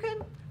 you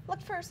can look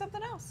for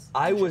something else.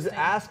 I was Interesting.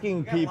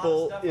 asking got a lot of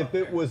people stuff if up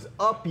it there. was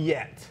up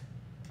yet.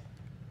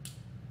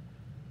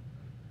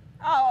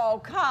 Oh,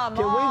 come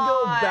Can on. we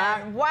go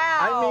back? Wow.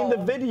 I mean the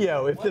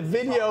video. If the What's he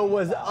video talking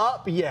was about?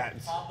 up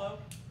yet. Pablo?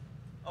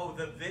 Oh,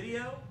 the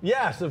video?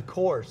 Yes, of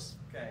course.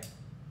 Okay. I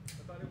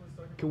thought it was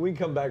talking Can we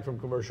come back from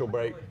commercial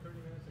break? like 30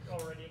 minutes ago.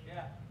 Already.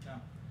 Yeah. No.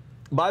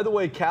 By the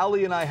way,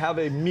 Callie and I have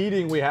a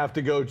meeting we have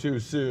to go to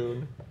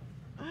soon.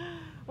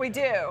 We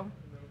do.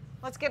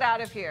 Let's get out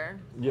of here.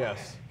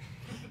 Yes.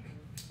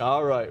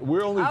 All right.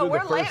 We're only Oh, through the we're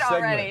first late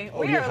segment. already. Oh,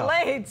 We yeah. are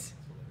late.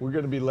 We're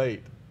going to be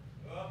late.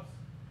 So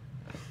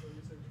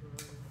you said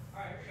Troy.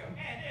 All right, here we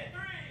go. And in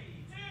 3,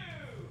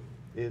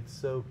 2. It's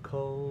so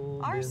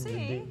cold. in the RC?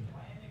 deep.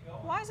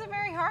 Why is it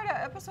very hard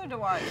episode to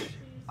watch?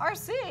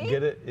 RC?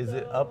 Get it? Is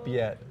it up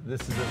yet? This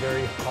is a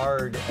very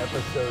hard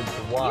episode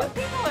to You watch.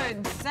 people are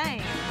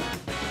insane. John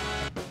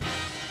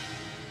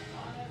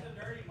has a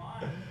dirty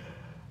mind.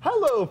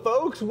 Hello,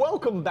 folks.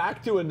 Welcome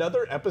back to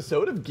another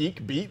episode of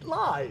Geek Beat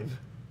Live.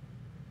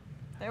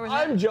 There was,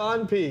 I'm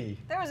John P.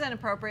 there was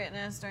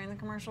inappropriateness during the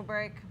commercial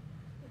break.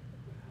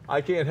 I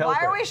can't help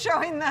Why it. are we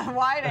showing the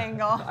wide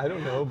angle? I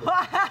don't know.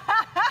 But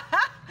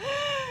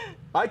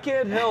I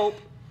can't help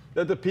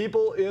that the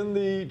people in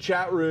the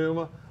chat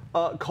room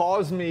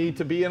cause me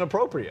to be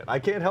inappropriate. I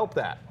can't help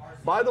that.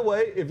 By the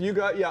way, if you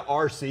got,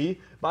 RC.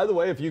 By the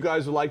way, if you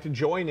guys would like to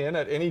join in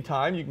at any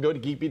time, you can go to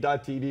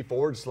geekbeat.tv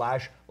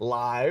 /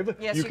 live.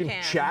 Yes, you you can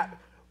can. chat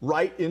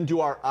right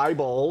into our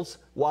eyeballs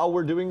while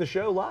we're doing the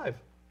show live.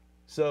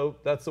 So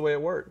that's the way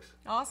it works.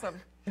 Awesome.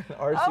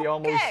 RC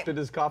almost Okay. spit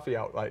his coffee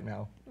out right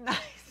now. Nice.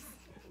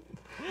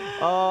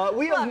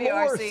 We have Love you,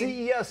 more RC.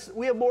 CES.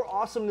 We have more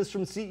awesomeness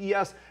from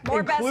CES,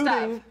 More best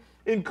including stuff.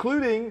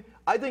 including,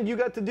 I think you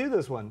got to do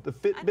this one, the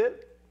Fitbit.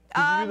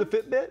 Did you do the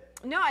Fitbit?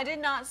 No, I did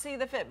not see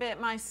the Fitbit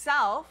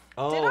myself.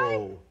 Did I?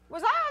 Oh.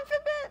 Was I on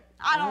Fitbit?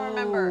 I don't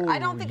remember. I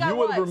don't think I was. You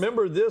would have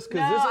remembered this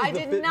because No, this is I the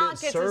did Fitbit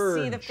not get Surge.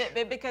 to see the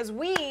Fitbit because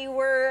we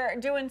were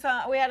doing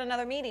we had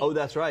another meeting. Oh,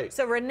 that's right.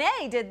 So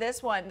Renee did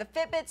this one, the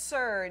Fitbit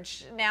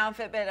Surge. Now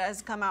Fitbit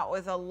has come out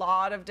with a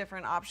lot of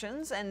different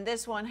options, and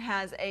this one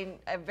has a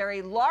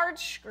very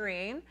large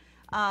screen,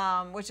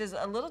 which is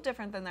a little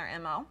different than their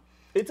MO.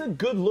 It's a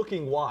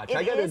good-looking watch.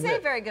 I It gotta is admit.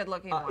 a very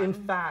good-looking one. In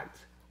fact,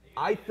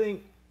 I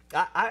think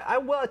I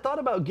thought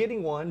about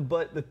getting one,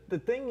 but the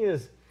thing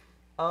is,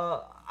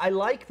 I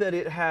like that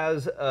it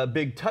has a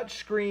big touch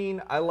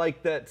screen. I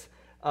like that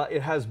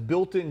it has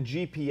built-in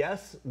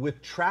GPS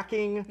with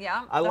tracking.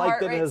 Yeah, I the like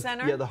heart that rate it has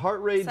sensor. the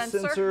heart rate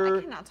sensor.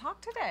 I cannot talk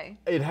today.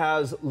 It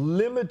has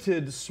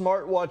limited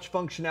smartwatch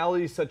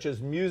functionality such as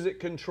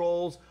music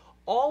controls.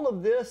 All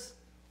of this,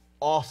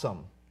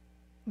 awesome.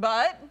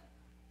 But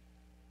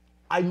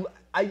I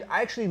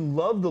actually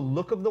love the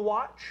look of the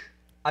watch.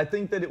 I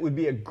think that it would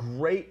be a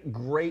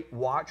great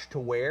watch to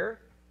wear.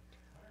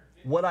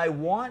 What I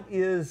want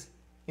is,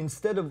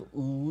 instead of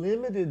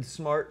limited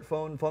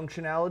smartphone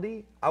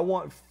functionality, I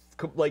want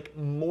like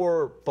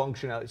more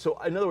functionality. So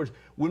in other words,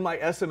 when my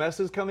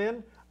SMSs come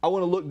in, I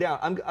want to look down.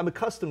 I'm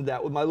accustomed to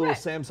that with my little Right.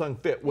 Samsung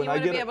Fit. you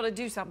want to be able to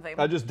do something.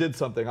 I just did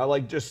something. I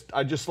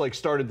just like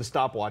started the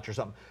stopwatch or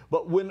something.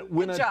 But when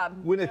Good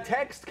job. a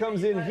text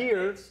comes in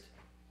here,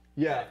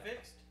 yeah, Got it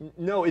fixed?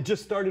 no, it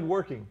just started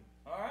working.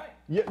 All right.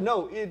 Yeah,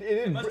 no,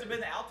 It must have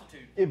been the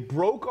altitude. it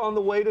broke on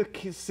the way to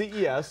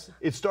CES.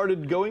 It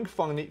started going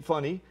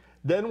funny.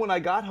 Then when I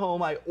got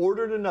home, I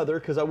ordered another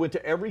because I went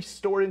to every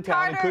store in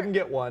town and Carter, couldn't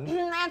get one.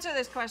 Answer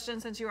this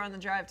question since you were on the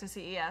drive to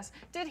CES.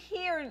 Did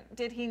he or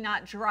did he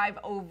not drive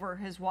over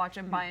his watch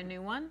and buy a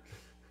new one?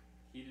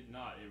 He did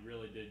not. It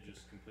really did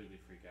just completely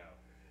freak out.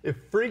 It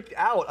freaked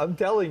out, I'm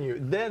telling you.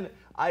 Then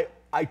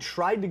I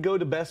tried to go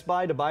to Best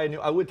Buy to buy a new.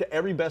 I went to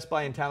every Best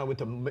Buy in town. I went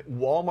to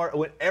Walmart. I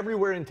went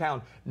everywhere in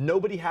town.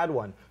 Nobody had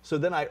one. So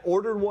then I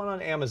ordered one on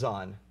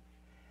Amazon.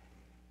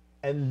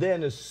 And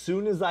then as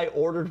soon as I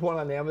ordered one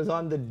on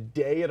Amazon, the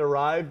day it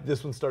arrived,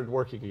 this one started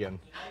working again.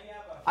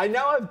 I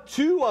now have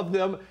two of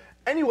them.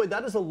 Anyway,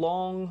 that is a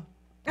long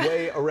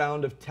way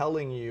around of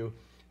telling you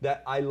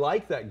that I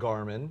like that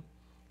Garmin.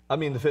 I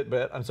mean the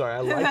Fitbit. I'm sorry, I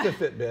like the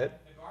Fitbit.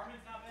 The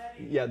Garmin's not bad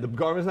either. Yeah, the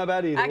Garmin's not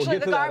bad either. Actually, we'll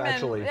get the to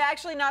Garmin, that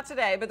actually. not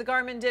today, but the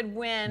Garmin did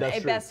win That's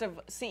a true. Best of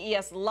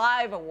CES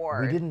Live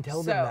award. We didn't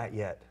tell them So- that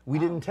yet. We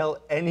didn't tell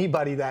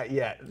anybody that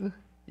yet.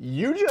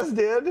 You just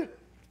did.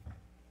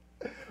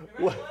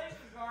 Congratulations,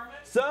 Garmin.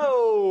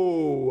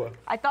 So,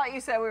 I thought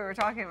you said we were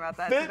talking about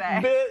that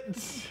today.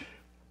 Fitbit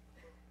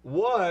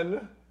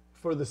won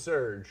for the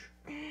Surge,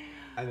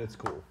 and it's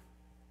cool.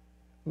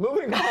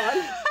 Moving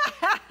on.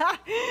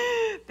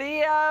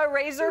 The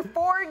Razer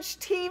Forge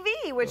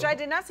TV, which I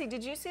did not see.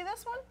 Did you see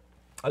this one?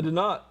 I did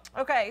not.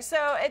 Okay,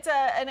 so it's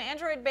an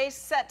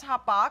Android-based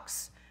set-top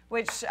box,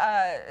 which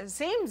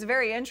seems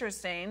very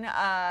interesting.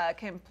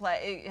 Can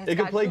play. It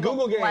can play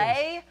Google games.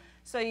 Play,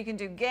 so you can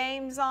do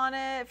games on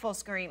it.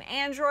 Full-screen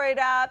Android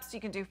apps.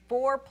 You can do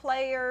 4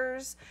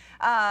 players.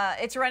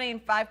 It's running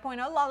 5.0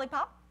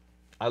 Lollipop.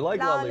 I like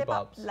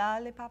lollipops.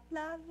 Lollipop,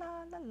 la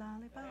la la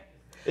lollipop.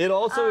 It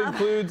also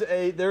includes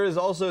there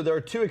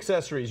are 2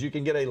 accessories. You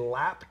can get a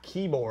lap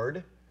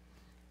keyboard,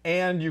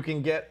 and you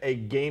can get a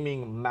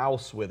gaming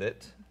mouse with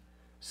it.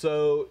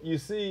 So you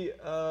see,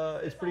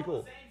 it's pretty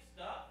cool. Same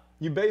stuff.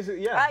 You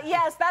basically, yeah.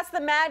 Yes, that's the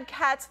Mad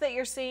Cats that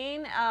you're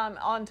seeing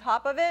on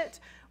top of it,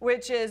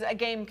 which is a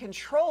game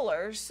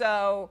controller.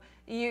 So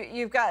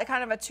you've got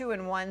kind of a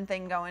 2-in-1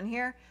 thing going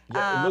here.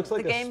 Yeah, it looks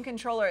like the game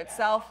controller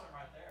itself.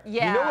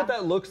 Yeah. You know what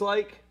that looks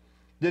like?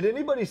 Did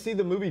anybody see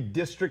the movie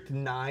District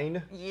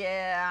 9?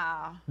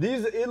 Yeah.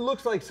 It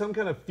looks like some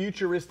kind of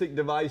futuristic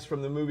device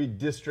from the movie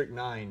District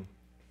 9.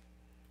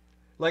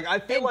 Like I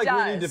feel like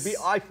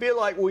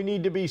we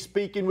need to be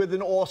speaking with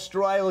an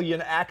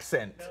Australian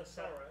accent No,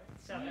 South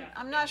Africa.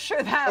 I'm not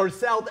sure that. or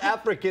South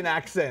African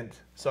accent.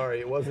 Sorry,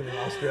 it wasn't in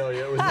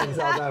Australia. It was in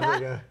South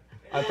Africa.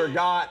 I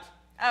forgot.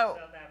 Oh.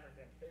 South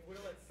African. Hey, we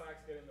don't let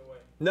facts get in the way.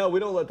 No, we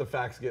don't let the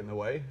facts get in the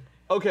way.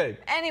 Okay.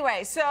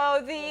 Anyway,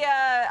 so the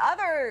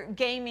other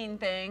gaming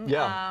thing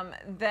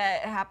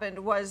that happened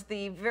was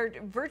the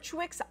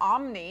Virtuix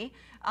Omni.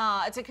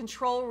 It's a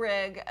control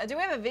rig. Do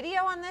we have a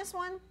video on this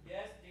one?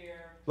 Yes,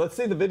 dear. Let's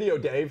see the video,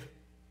 Dave.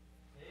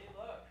 Hey,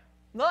 look.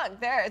 Look,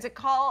 there. It's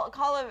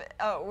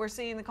a we're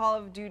seeing the Call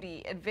of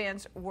Duty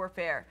Advanced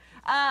Warfare.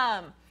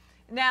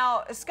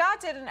 Now,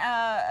 Scott did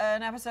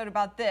an episode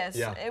about this.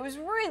 Yeah. It was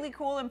really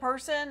cool in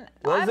person.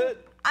 Was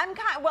it? I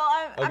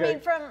Okay. mean,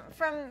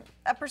 from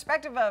a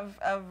perspective of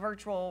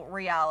virtual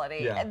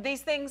reality, Yeah.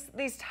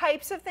 these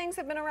types of things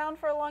have been around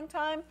for a long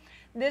time.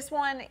 This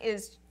one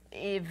is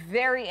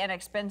very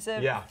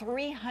inexpensive. Yeah.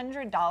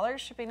 $300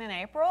 shipping in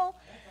April.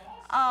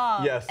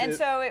 Yes, And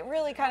so it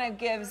really kind of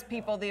gives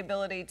people the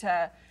ability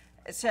to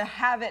to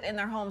have it in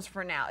their homes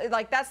for now.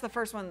 Like that's the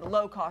first one,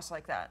 low cost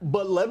like that.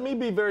 But let me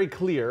be very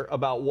clear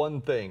about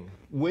one thing.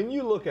 When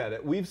you look at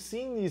it, we've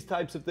seen these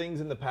types of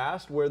things in the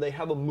past where they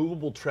have a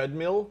movable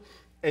treadmill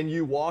and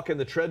you walk and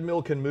the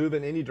treadmill can move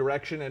in any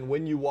direction, and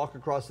when you walk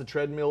across the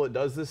treadmill it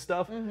does this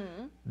stuff.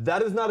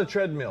 That is not a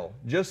treadmill.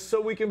 Just so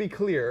we can be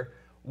clear,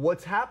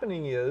 what's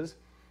happening is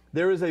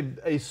there is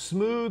a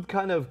smooth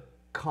kind of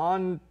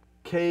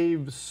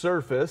concave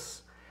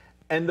surface,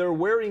 and they're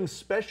wearing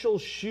special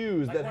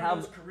shoes Like that one have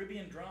of those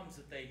Caribbean drums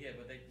that they hit,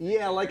 but they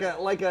yeah, like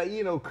a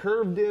you know,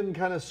 curved in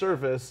kind of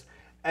surface,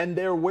 and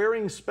they're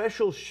wearing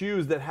special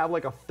shoes that have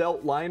like a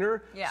felt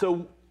liner. Yeah.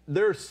 So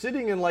they're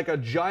sitting in like a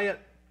giant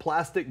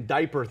plastic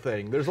diaper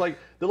thing. They're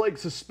like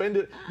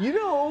suspended. You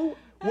know,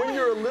 when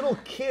you're a little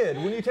kid,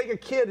 when you take a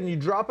kid and you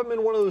drop them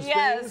in one of those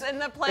Yes, things, in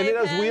the and it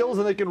playpen. has wheels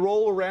and they can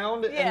roll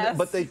around, Yes,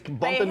 but they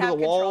bump they into the have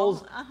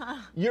walls. control.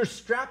 You're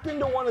strapped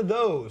into one of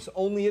those,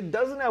 only it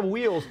doesn't have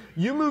wheels.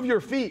 You move your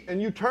feet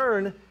and you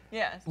turn,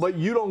 Yes. but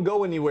you don't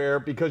go anywhere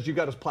because you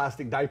got a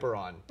plastic diaper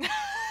on.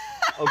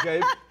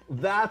 Okay?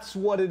 That's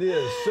what it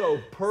is. So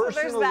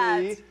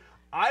personally, that.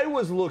 I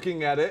was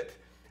looking at it,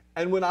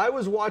 and when I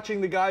was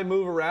watching the guy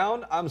move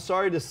around, I'm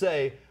sorry to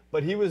say,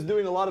 but he was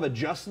doing a lot of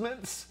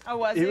adjustments. Oh,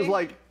 was He was he?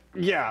 like,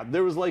 yeah,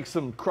 there was like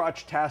some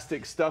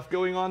crotch-tastic stuff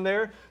going on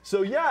there.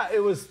 So yeah, it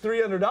was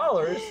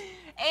 $300.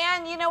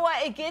 And you know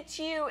what? It gets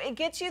you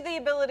the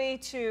ability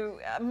to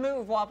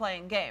move while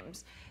playing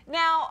games.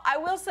 Now, I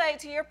will say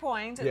to your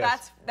point,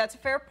 Yes. that's a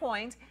fair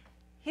point.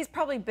 He's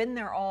probably been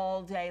there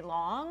all day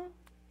long.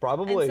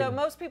 Probably. And so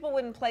most people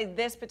wouldn't play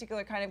this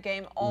particular kind of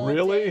game all day.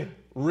 Really?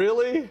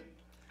 Really?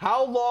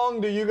 How long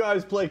do you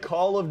guys play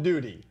Call of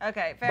Duty?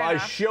 Okay, fair By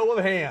enough. show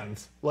of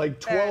hands.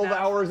 Like Fair 12 enough.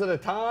 hours at a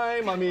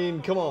time? I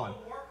mean, come on.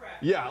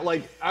 Yeah,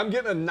 like I'm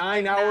getting a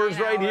 9 hours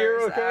 9 right here,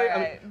 hours, okay? all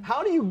I mean, right.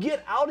 how do you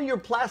get out of your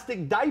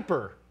plastic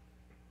diaper?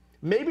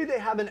 Maybe they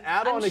have an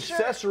add-on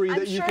accessory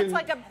that you can. it's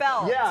like a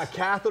belt. Yeah, a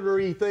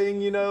cathetery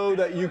thing, you know,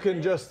 that you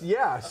can just,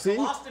 yeah, see?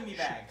 colostomy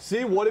bag.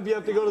 See, what if you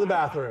have to go to the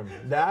bathroom?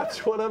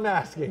 That's what I'm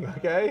asking,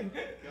 okay?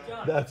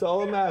 John, That's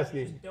all I'm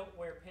asking. don't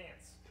wear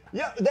pants.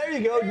 Yeah, there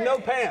you go, no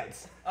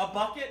pants. A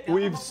bucket. Down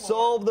on We've the floor.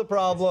 solved the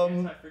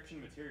problem. Anti-friction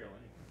material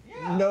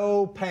anyway. Yeah.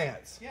 No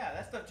pants. Yeah,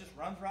 that stuff just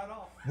runs right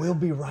off. We'll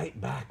be right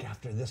back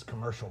after this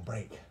commercial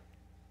break.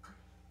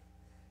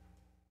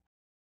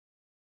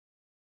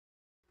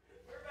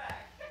 We're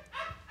back.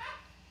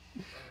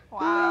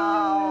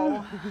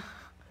 Wow.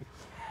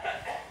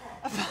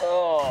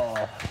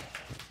 Oh.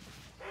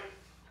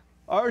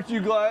 Aren't you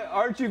glad?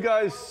 Aren't you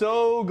guys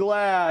so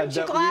glad Aren't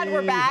you that glad we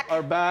we're back?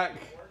 are back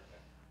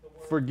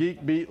for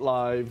Geek Beat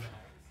Live?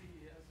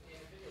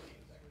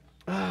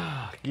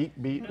 Geek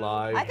Beat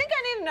Live. I think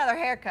I need another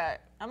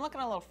haircut. I'm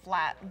looking a little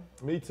flat.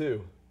 Me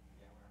too.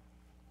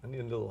 I need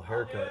a little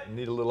haircut. I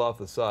need a little off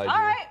the side. All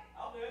here. right.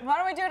 I'll do it. Why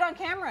don't we do it on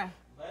camera?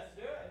 Let's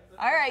do it.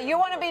 All right. You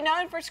want to be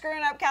known for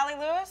screwing up Callie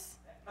Lewis?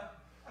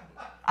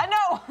 I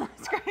know.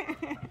 It's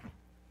great.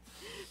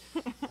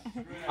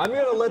 I'm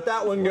gonna let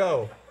that one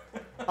go.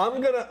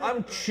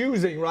 I'm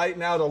choosing right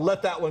now to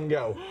let that one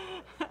go.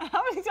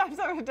 How many times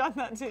have I done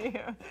that to you?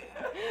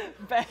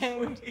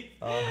 Bang.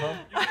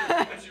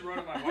 That you wrote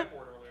on my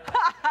whiteboard earlier.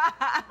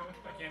 I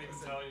can't even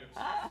tell you.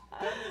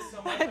 Done this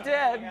so much, I I'm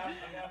did. coming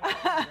out with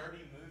a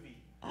dirty movie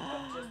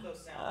of just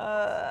those sounds.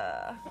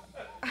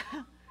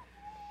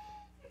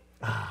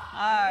 All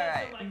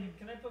right.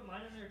 Can I put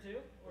mine in there too?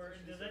 Or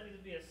does that need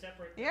to be a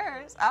separate?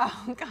 Yours?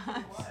 Oh,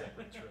 God.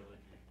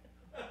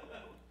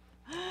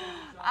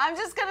 I'm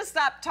just going to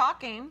stop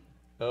talking.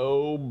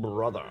 Oh,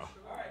 brother.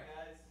 All right,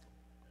 guys.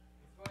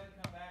 Let's go ahead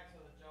and come back so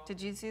that y'all. Did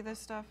you see this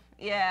stuff?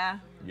 Yeah.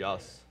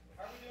 Yes.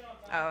 How are we doing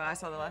on time? Oh, I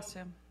saw the last two.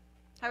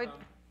 How we,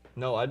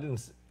 No, I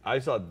didn't. I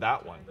saw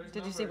that one.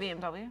 did you see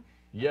BMW?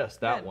 Yes,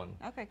 that Good. one.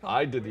 Okay, cool.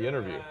 I did the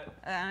interview.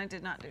 I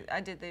did not do. I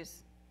did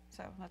these,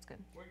 so that's good.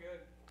 We're good.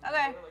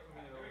 Okay. We're like a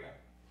minute over.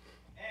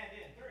 And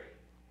in 3,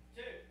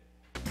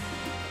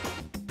 2.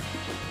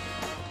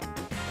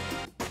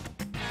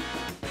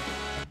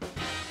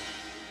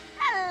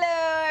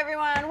 Hello,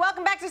 everyone.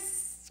 Welcome back to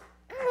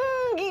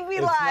Geek Beat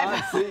It's Live.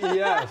 not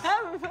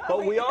CES,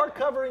 but we are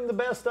covering the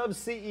best of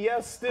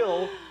CES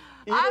still.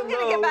 I'm even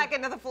going to get though- back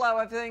into the flow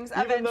of things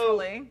Even though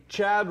eventually.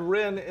 Chad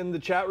Wren in the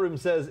chat room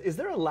says, "Is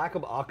there a lack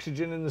of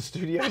oxygen in the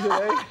studio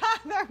today?"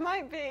 There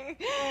might be.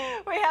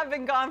 We have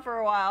been gone for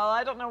a while.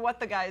 I don't know what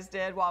the guys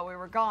did while we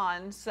were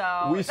gone,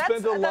 so We that's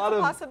spent a lot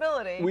of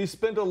possibility. We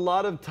spent a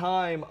lot of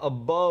time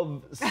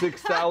above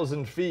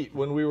 6,000 feet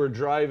when we were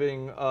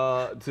driving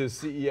to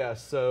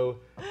CES, so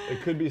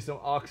it could be some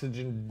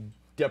oxygen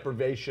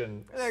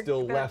deprivation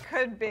still there left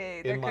could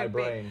be. There in my could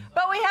brain. Be.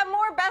 But we have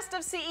more best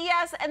of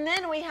CES, and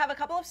then we have a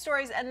couple of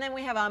stories, and then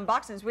we have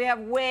unboxings. We have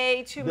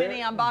way too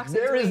many unboxings.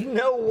 There is We-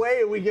 no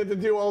way we get to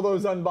do all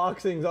those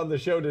unboxings on the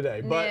show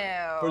today. But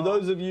No. for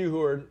those of you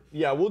who are,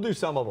 yeah, we'll do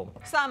some of them.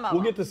 Some of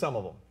We'll them. get to some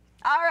of them.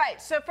 All right,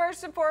 so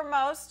first and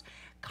foremost,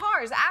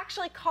 cars.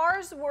 Actually,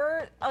 cars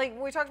were, like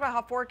we talked about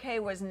how 4K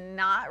was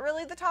not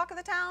really the talk of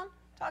the town.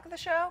 talk of the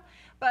show,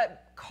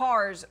 but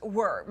cars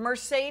were.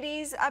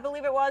 Mercedes, I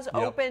believe it was,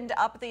 opened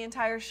up the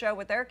entire show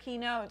with their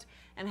keynote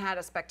and had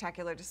a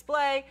spectacular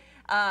display.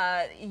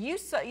 You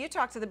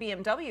talked to the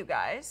BMW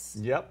guys.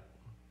 Yep.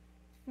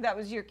 That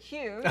was your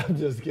cue I'm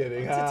just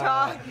kidding. to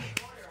talk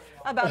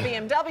about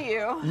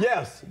BMW.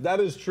 Yes, that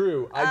is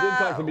true. I did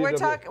talk to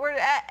BMW. We're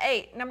at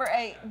 8, number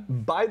 8.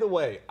 By the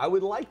way, I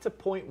would like to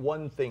point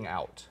one thing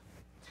out.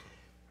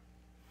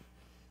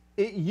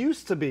 It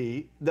used to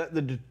be that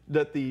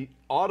the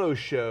auto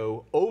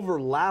show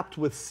overlapped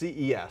with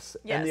CES,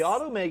 and the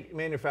auto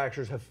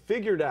manufacturers have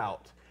figured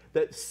out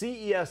that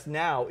CES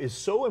now is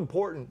so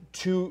important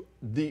to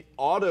the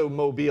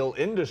automobile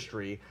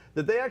industry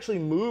that they actually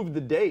moved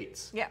the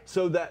dates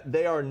so that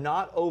they are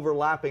not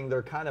overlapping,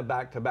 they're kind of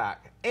back to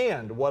back.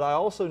 And what I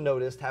also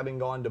noticed, having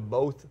gone to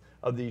both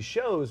of these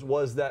shows,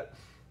 was that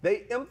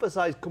they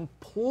emphasize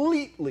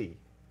completely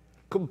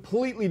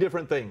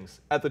different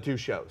things at the two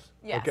shows.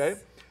 Yes. Okay?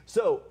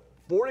 So,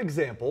 for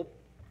example,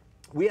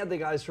 we had the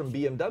guys from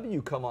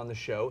BMW come on the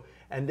show,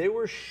 and they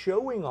were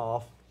showing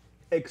off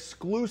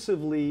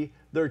exclusively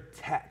their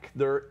tech,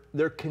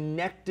 their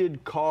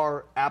connected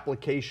car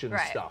application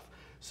stuff.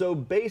 So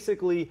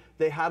basically,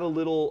 they had a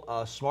little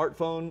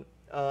smartphone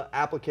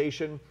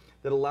application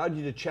that allowed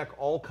you to check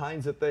all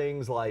kinds of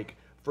things, like,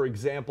 for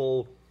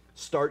example,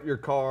 start your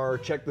car,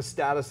 check the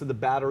status of the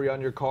battery on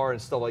your car, and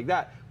stuff like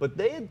that. But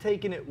they had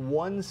taken it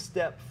one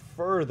step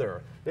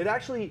further.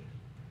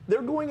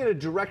 They're going in a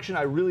direction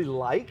I really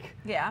like.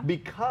 Yeah.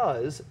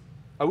 Because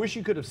I wish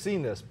you could have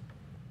seen this.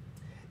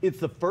 It's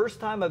the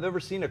first time I've ever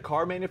seen a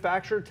car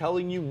manufacturer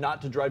telling you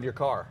not to drive your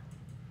car.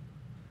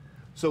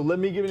 So let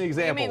me give you an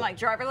example. You mean like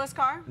driverless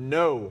car?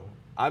 No.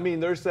 I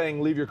mean, they're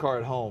saying leave your car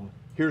at home.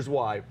 Here's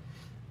why.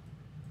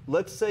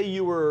 Let's say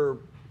you were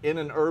in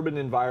an urban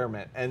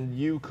environment and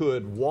you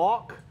could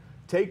walk,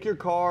 take your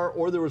car,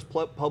 or there was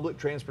public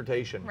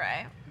transportation.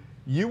 Right.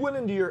 You went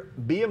into your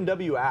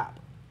BMW app,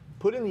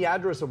 put in the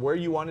address of where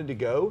you wanted to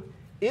go,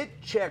 it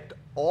checked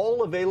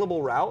all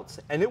available routes,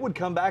 and it would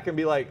come back and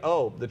be like,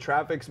 oh, the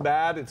traffic's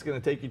bad, it's gonna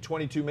take you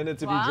 22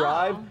 minutes if you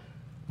drive.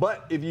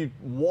 But if you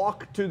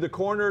walk to the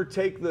corner,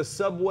 take the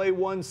subway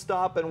one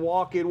stop and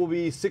walk, it will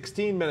be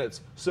 16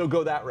 minutes, so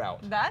go that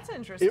route. That's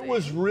interesting. It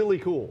was really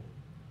cool.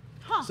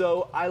 Huh.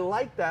 So I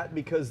like that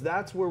because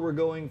that's where we're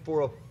going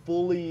for a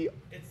fully...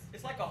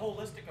 It's like a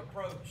holistic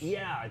approach.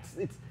 Yeah,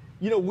 it's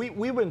you know,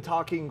 we've been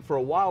talking for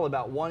a while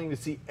about wanting to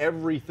see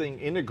everything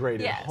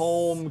integrated. Yes.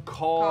 Home,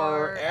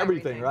 car,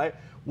 everything, right?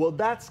 Well,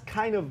 that's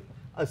kind of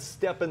a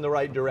step in the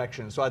right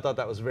direction. So I thought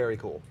that was very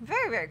cool.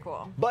 Very, very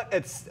cool. But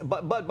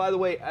by the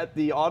way, at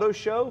the auto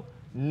show,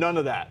 none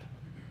of that.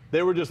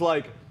 They were just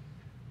like,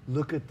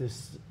 look at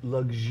this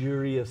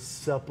luxurious,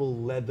 supple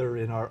leather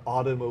in our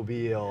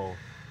automobile.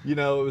 You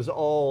know, it was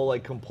all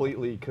like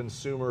completely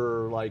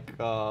consumer, like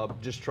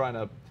just trying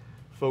to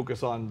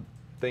focus on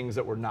things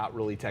that were not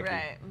really techy.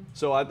 Right.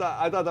 So I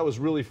thought that was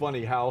really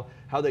funny how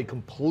they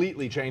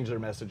completely changed their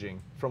messaging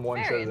from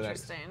one show to the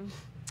next. Very interesting.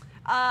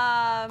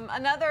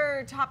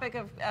 Another topic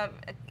of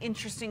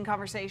interesting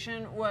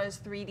conversation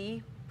was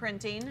 3D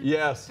printing.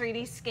 Yes.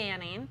 3D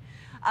scanning.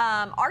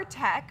 Our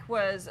tech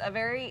was a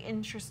very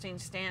interesting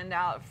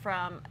standout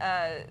from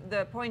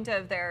the point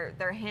of their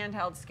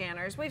handheld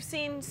scanners. We've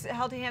seen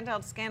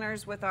handheld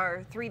scanners with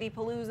our 3D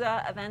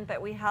Palooza event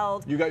that we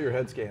held. You got your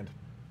head scanned.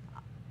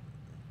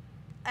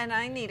 And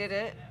I needed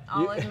it,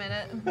 I'll admit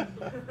it.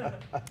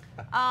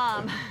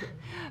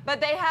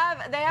 But they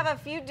have a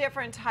few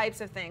different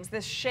types of things.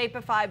 This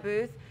Shapeify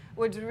booth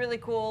was really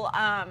cool.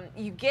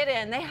 You get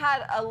in, they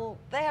had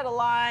a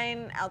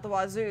line out the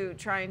wazoo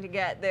trying to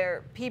get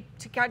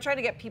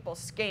people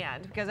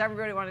scanned because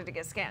everybody wanted to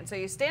get scanned. So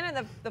you stand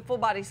in the full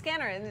body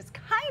scanner, and it's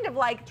kind of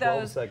like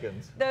 12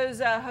 seconds.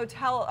 Those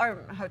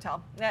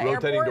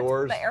Rotating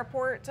doors. The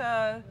airport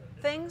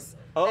things.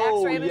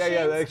 Oh, the X-ray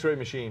yeah, the machines. X-ray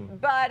machine.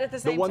 But at the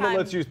same time, the one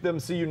that lets them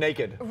see you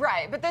naked.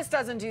 Right, but this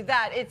doesn't do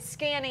that. It's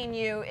scanning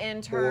you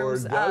in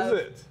terms of... Or does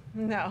it?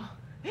 No,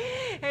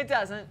 it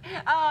doesn't.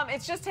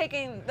 It's just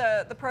taking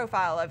the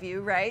profile of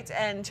you, right,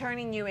 and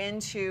turning you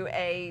into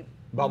a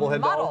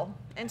bobblehead model. doll?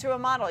 Into a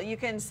model. You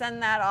can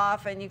send that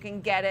off and you can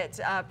get it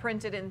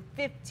printed in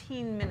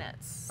 15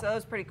 minutes. So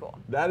it's pretty cool.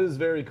 That is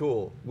very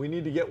cool. We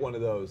need to get one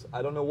of those.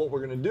 I don't know what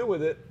we're going to do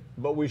with it,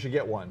 but we should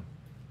get one.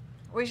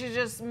 We should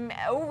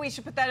we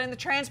should put that in the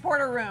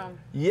transporter room.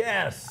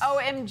 Yes.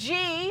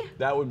 OMG.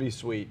 That would be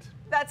sweet.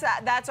 That's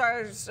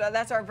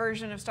our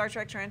version of Star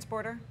Trek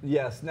transporter.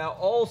 Yes. Now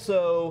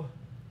also,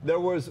 there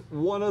was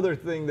one other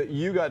thing that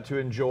you got to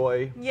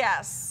enjoy.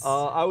 Yes.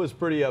 I was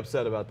pretty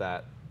upset about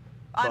that.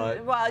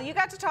 Well, you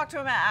got to talk to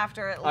him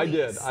after at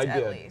least. I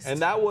did. And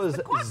that was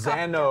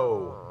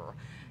Xano.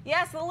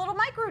 Yes, the little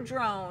micro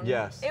drone.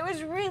 Yes. It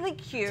was really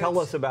cute. Tell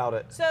us about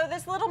it. So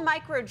this little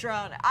micro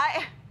drone,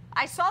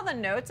 I saw the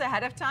notes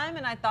ahead of time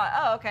and I thought,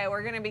 oh, okay,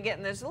 we're going to be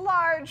getting this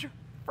large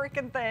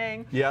freaking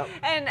thing. Yep.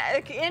 And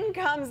in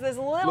comes this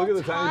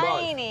little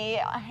tiny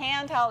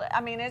handheld,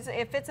 I mean,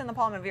 it fits in the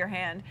palm of your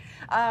hand.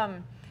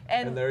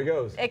 And there he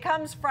goes. It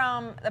comes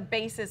from the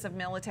basis of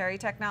military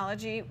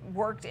technology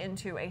worked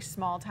into a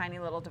small, tiny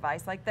little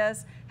device like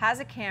this. Has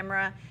a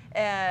camera,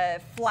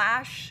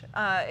 flash,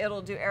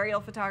 it'll do aerial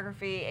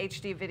photography,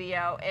 HD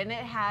video, and it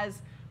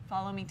has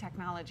follow me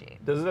technology.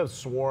 Does it have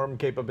swarm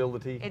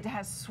capability? It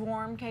has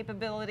swarm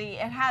capability.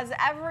 It has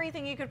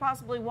everything you could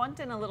possibly want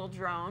in a little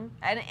drone,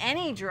 and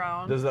any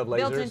drone. Does it have lasers?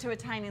 Built into a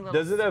tiny little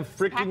Does it have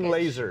freaking package.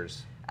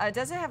 lasers?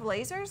 Does it have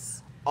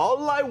lasers?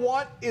 All I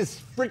want is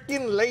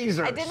freaking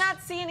lasers. I did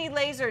not see any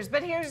lasers,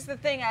 but here's the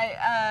thing: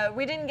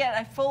 we didn't get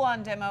a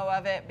full-on demo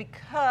of it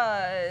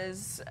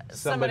because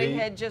somebody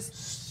had just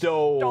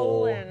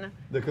stolen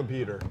the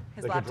computer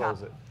his that laptop,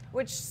 controls it.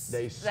 which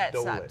They that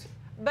stole sucked. it.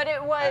 But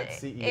it was At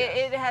CES.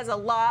 it has a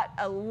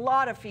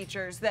lot of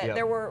features that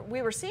Yep.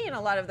 we were seeing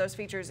a lot of those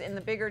features in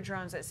the bigger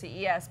drones at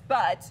CES,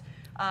 but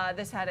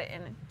this had it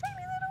in a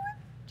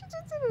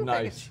tiny little Nice.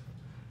 package.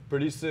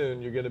 Pretty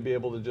soon, you're going to be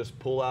able to just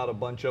pull out a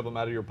bunch of them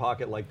out of your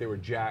pocket like they were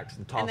jacks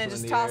and toss And then them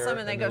in just the toss air. them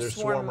and they go then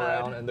swarm mode.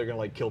 around and they're going to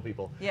like kill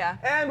people. Yeah.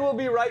 And we'll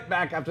be right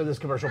back after this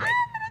commercial break.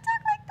 I'm gonna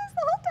talk like this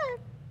the whole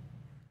time.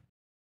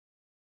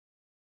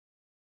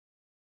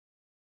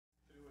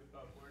 To do with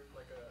work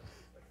like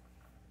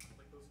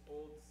those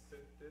old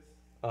sit this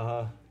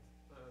Uh-huh.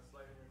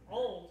 sliding room.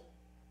 Old?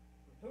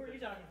 Who are you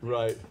talking to?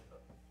 Right.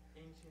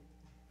 Ancient.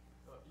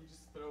 You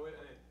just throw it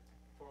and it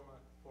forms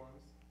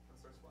and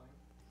starts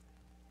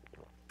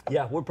flying.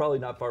 Yeah, we're probably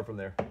not far from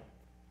there.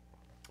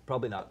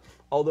 Probably not.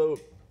 Although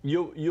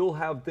you'll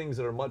have things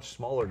that are much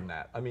smaller than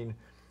that. I mean,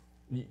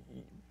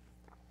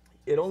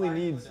 it only Size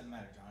needs. doesn't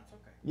matter, John. It's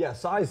okay. Yeah,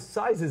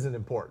 size isn't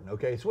important.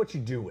 Okay, it's what you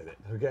do with it.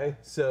 Okay,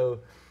 so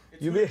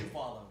It's you'll who be. you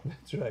follow.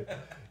 That's right.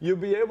 You'll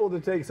be able to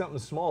take something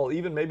small,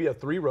 even maybe a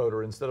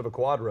 3-rotor instead of a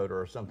quad rotor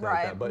or something like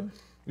Right. that. But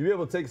you'll be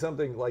able to take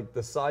something like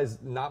the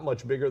size not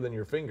much bigger than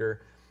your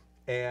finger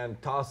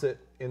and toss it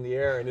in the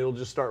air and it'll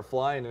just start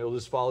flying and it'll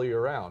just follow you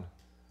around.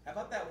 How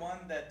about that one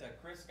that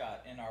Chris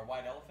got in our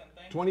white elephant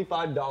thing?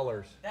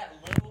 $25. That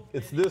little.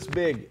 It's bitty- this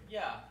big.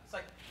 Yeah, it's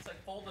like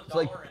fold a It's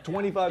dollar. like in half.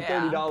 $25,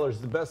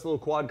 $30. The best little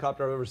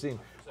quadcopter I've ever seen.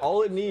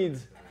 All it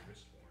needs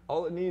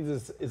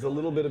is a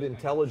little bit of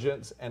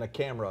intelligence and a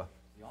camera.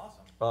 Be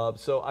awesome.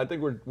 So I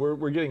think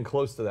we're getting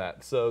close to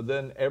that. So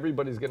then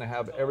everybody's going to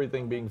have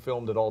everything being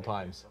filmed at all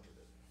times.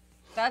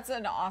 That's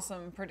an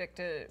awesome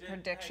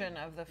prediction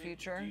of the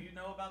future. Do you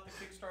know about the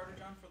Kickstarter,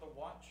 John, for the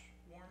watch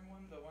worn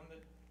one, the one that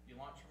you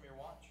launch from your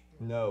watch?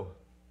 No,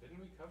 Didn't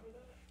we cover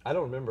that? I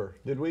don't remember.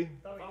 Did we?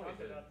 Thought we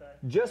talked about that.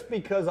 Just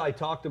because I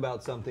talked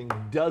about something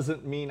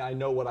doesn't mean I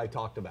know what I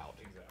talked about.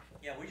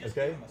 Yeah, we just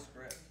Okay. gave him a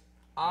script.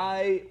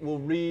 I will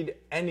read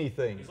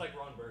anything. He's like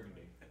Ron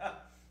Burgundy.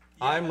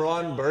 I'm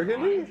Ron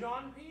Burgundy?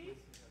 John P?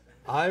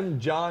 I'm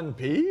John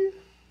P?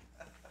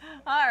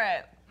 All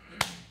right,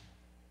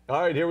 All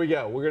right, here we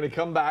go. We're going to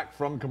come back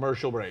from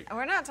commercial break.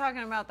 we're not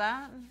talking about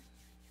that.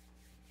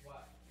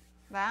 What?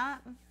 That.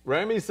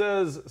 Rami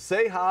says,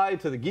 say hi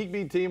to the Geek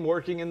Beat team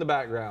working in the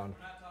background.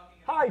 We're not talking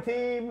Hi, about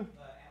team. Amazon.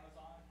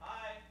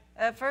 Hi.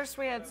 At first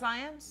we had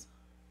science.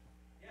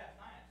 Yeah,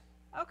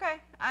 science. Okay,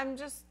 I'm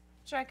just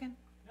checking.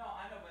 No,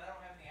 I know, but I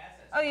don't have any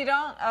assets. Oh, you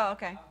don't? Oh,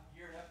 okay. I'm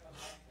geared up on the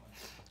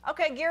next one.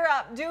 Okay, gear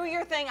up. Do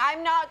your thing.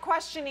 I'm not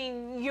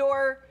questioning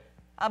your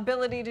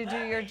ability to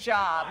do your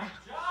job.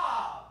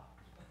 Job.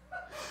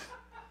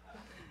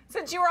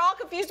 Since you were all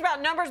confused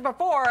about numbers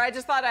before, I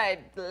just thought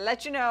I'd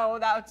let you know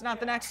that's not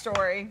the next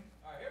story.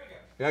 All right, here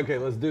we go. Okay,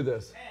 let's do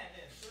this.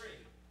 And in 3,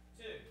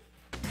 2.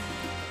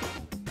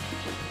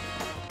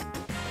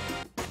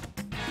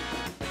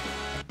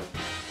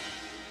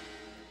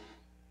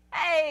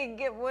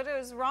 Hey, what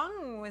is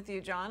wrong with you,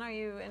 John? Are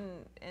you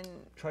in?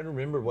 Try to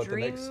remember what the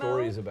Dream next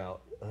story mode? is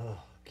about. Ugh,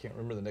 can't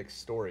remember the next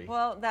story.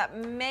 Well, that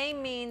may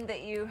mean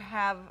that you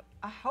have.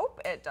 I hope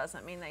it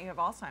doesn't mean that you have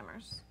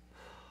Alzheimer's.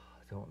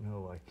 I don't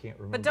know. I can't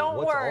remember. don't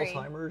What's worry.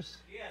 Alzheimer's?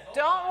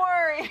 Don't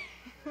worry.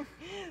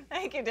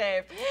 Thank you,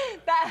 Dave.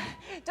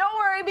 Don't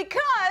worry,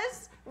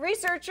 because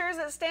researchers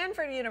at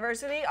Stanford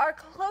University are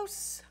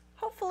close,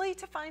 hopefully,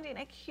 to finding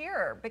a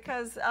cure.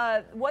 Because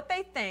what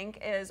they think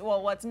is,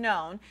 well, what's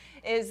known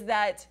is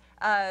that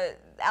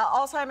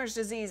Alzheimer's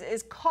disease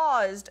is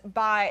caused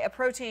by a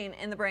protein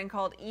in the brain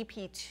called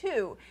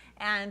EP2,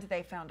 and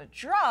they found a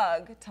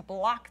drug to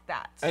block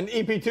that. An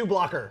EP2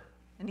 blocker.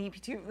 An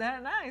EP2,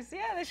 nice.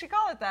 Yeah, they should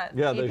call it that.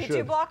 Yeah, they EP2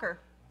 should. blocker.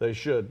 They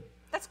should.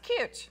 That's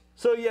cute.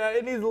 So yeah,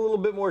 it needs a little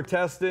bit more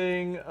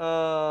testing.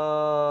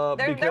 They're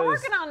because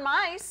working on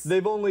mice.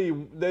 They've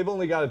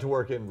only got it to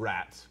work in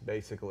rats,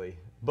 basically.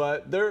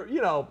 But they're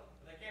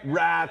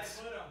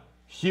rats,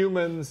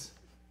 humans.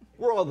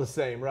 We're all the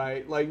same,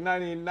 right? Like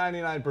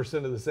 99%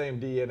 of the same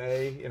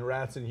DNA in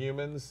rats and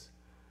humans,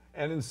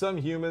 and in some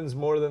humans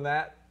more than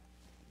that,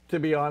 to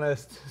be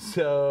honest.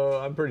 So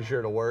I'm pretty sure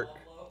it'll work.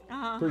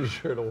 Pretty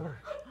sure it'll work.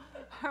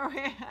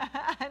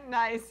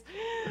 Nice.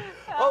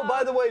 Oh,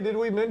 by the way, did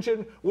we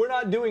mention we're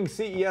not doing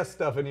CES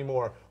stuff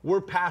anymore?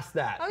 We're past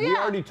that. Oh, We yeah.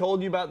 already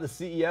told you about the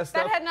CES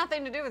stuff. That had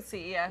nothing to do with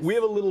CES. We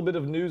have a little bit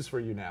of news for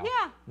you now.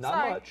 Yeah, Not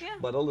sorry, much, yeah.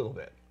 but a little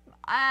bit.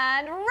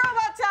 And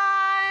robot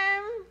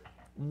time!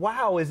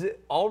 Wow, is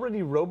it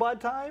already robot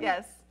time?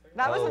 Yes.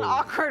 That was an Oh.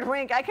 awkward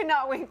wink. I could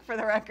not wink for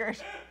the record.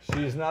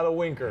 She's not a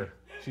winker.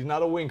 She's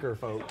not a winker,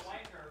 folks.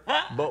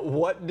 But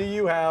what do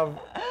you have?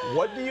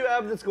 What do you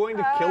have that's going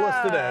to kill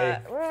us today?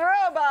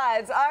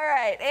 Robots. All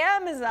right.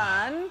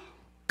 Amazon,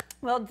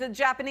 well, the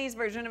Japanese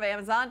version of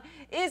Amazon,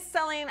 is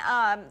selling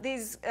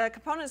these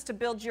components to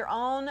build your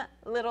own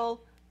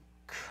little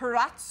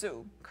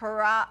karatasu.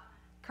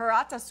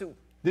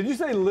 Did you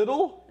say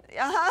little?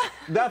 Uh-huh.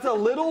 That's a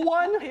little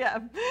one? Yeah.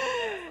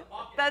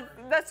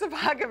 That's the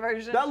pocket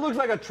version. That looks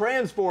like a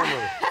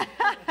transformer.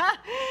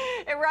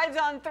 It rides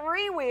on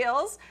 3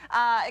 wheels.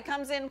 It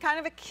comes in kind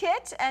of a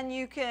kit, and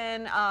you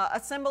can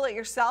assemble it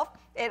yourself.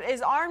 It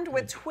is armed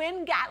with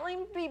twin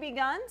Gatling BB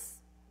guns.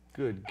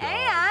 Good God.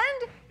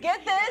 And,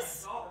 get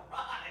this, All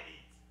right.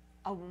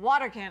 a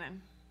water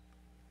cannon.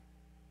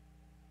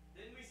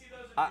 Didn't we see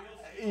those in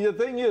real The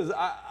thing is,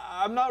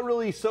 I'm not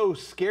really so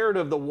scared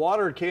of the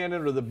water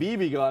cannon or the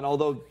BB gun,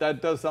 although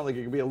that does sound like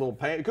it could be a little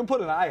pain. It could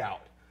put an eye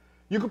out.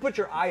 You could put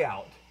your eye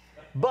out.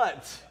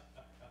 But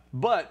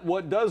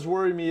what does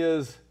worry me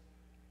is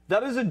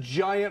that is a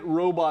giant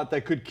robot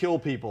that could kill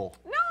people.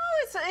 No,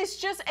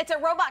 it's a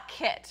robot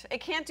kit.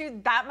 It can't do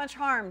that much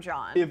harm,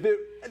 John. If it,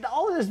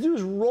 all it has to do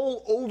is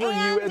roll over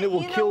you and it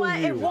will you know kill what?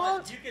 you. It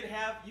won't. You could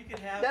have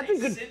That a thing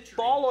could sentry.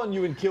 fall on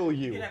you and kill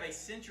You you. could have a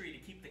sentry to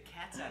keep the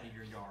cats out of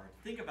your yard.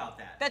 Think about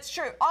that. That's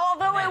true.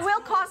 Although it That's will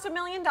cool. cost $1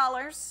 million.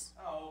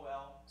 Oh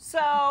well.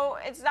 So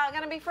it's not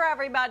going to be for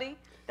everybody.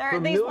 For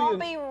These $1 won't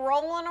million be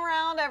rolling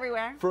around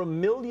everywhere. For $1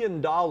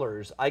 million,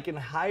 I can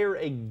hire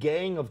a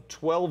gang of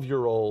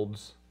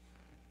 12-year-olds,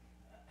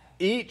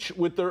 each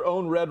with their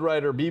own Red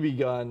Ryder BB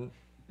gun,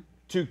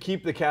 to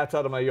keep the cats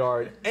out of my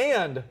yard.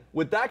 And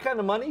with that kind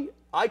of money,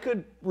 I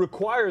could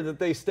require that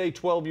they stay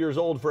 12 years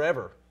old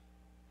forever.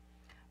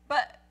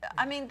 But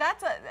I mean,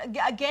 that's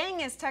a gang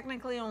is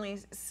technically only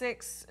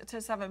 6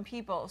 to 7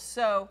 people.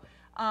 So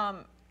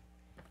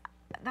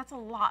that's a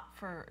lot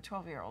for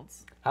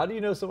 12-year-olds. How do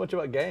you know so much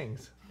about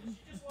gangs? Did you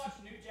just watch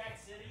New Jack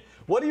City?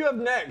 What do you have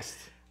next?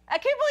 I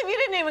can't believe you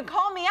didn't even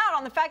call me out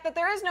on the fact that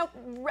there is no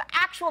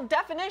actual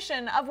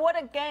definition of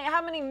what a gang,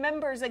 how many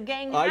members a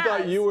gang has. I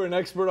thought you were an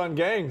expert on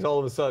gangs all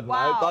of a sudden.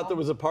 Wow. I thought there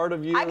was a part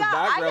of your I got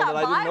background that I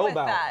didn't by know with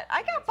about. that.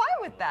 I got by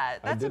with that.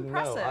 I That's didn't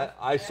impressive. know.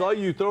 I saw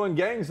you throwing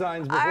gang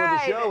signs before the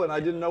right. show, and I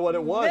didn't know what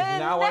it was. Then-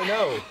 Now I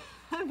know.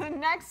 The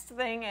next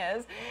thing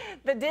is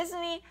the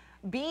Disney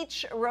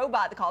Beach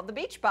robot called the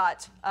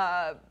BeachBot.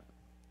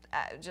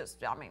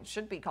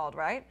 Should be called,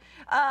 right?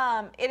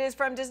 It is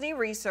from Disney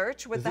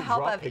Research with Does the it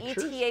help draw of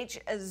pictures?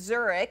 ETH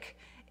Zurich.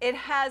 It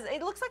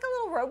looks like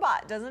a little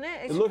robot, doesn't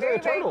it? It's looks very,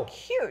 like a turtle. very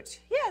cute.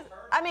 Yeah,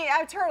 I mean,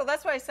 a turtle.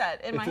 That's what I said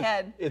in my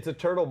head. It's a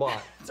turtle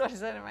bot. That's what I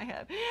said in my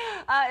head.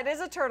 It is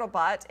a turtle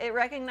bot. It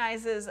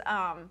recognizes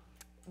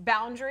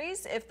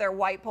boundaries if they're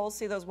white poles.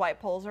 See those white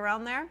poles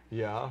around there?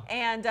 Yeah.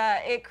 And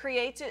it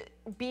creates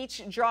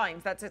beach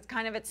drawings. That's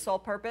kind of its sole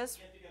purpose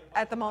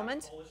at the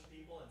moment. Polish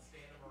people and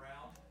stand them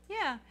around.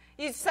 Yeah.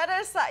 You set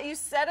it aside, you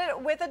set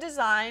it with a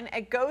design,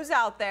 it goes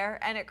out there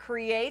and it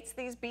creates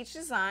these beach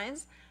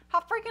designs. How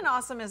freaking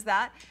awesome is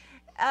that?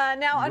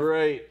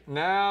 Great.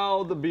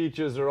 Now the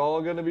beaches are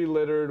all going to be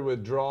littered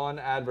with drawn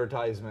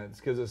advertisements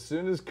because as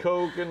soon as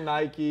Coke and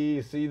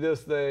Nike see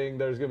this thing,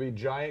 there's going to be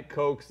giant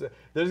Cokes.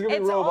 There's going to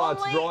be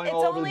robots drawing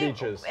all over the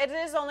beaches. It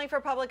is only for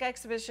public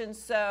exhibitions,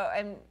 so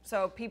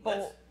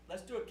people.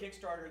 Let's do a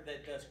Kickstarter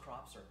that does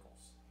crop circles.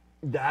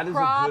 That is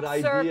Crop a good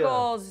idea.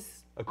 circles.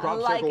 A crop I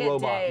like circle it,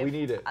 robot. Dave. We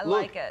need it. I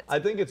Look, like it. I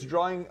think it's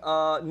drawing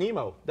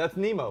Nemo. That's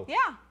Nemo. Yeah,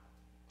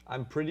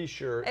 I'm pretty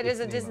sure it it's is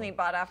a Nemo. Disney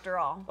bot after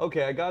all.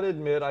 Okay, I gotta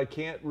admit, I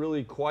can't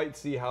really quite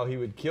see how he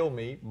would kill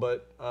me,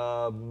 but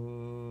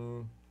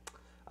I'm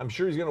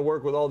sure he's gonna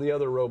work with all the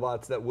other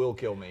robots that will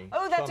kill me.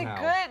 Oh, that's somehow.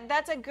 a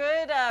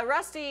good.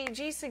 Rusty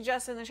G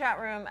suggests in the chat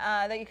room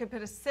that you could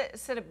put a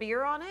sit of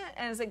beer on it,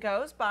 and as it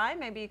goes by,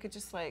 maybe you could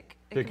just it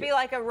Pick could be it.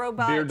 like a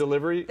robot Beer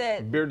delivery?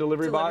 that Beer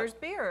delivery bot? delivers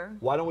beer.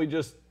 Why don't we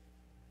just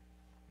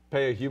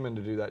pay a human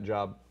to do that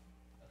job?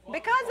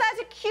 Because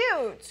that's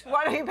cute.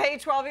 Why don't you pay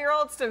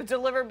 12-year-olds to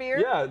deliver beer?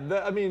 Yeah,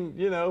 I mean,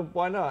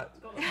 why not?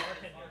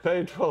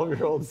 Pay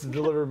 12-year-olds to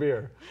deliver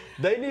beer.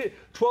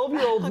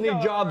 12-year-olds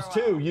need jobs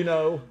too,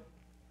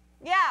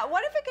 Yeah,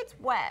 what if it gets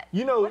wet?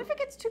 What if it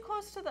gets too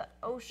close to the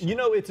ocean?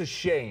 It's a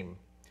shame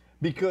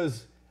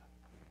because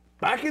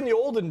back in the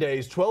olden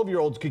days,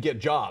 12-year-olds could get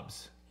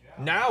jobs.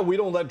 Now we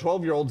don't let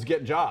 12-year-olds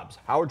get jobs.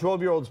 How are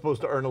 12-year-olds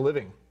supposed to earn a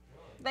living?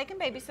 They can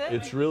babysit.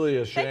 It's really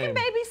a shame. They can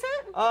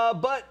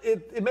babysit. But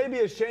it may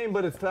be a shame,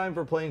 but it's time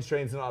for planes,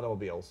 trains, and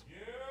automobiles.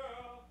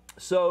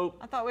 So,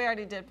 I thought we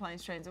already did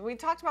planes, trains. We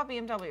talked about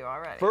BMW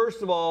already.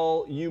 first of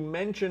all, you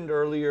mentioned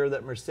earlier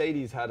that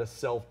Mercedes had a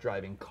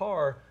self-driving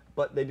car,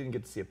 but they didn't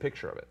get to see a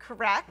picture of it.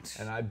 Correct.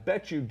 And I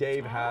bet you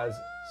Dave has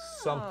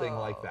something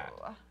like that.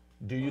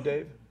 Do you,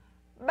 Dave?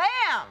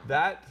 Bam!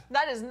 That?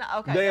 That is not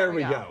okay. There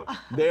we go.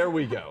 There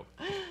we go.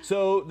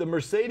 So the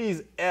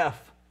Mercedes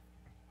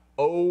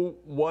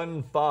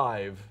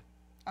F015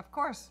 Of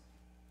course.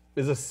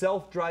 is a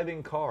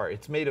self-driving car.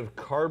 It's made of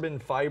carbon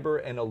fiber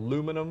and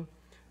aluminum.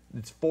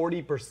 It's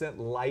 40%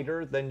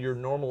 lighter than your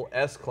normal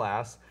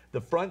S-Class.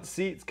 The front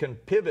seats can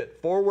pivot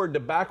forward to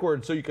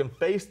backward so you can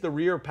face the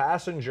rear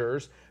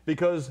passengers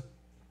because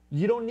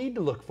you don't need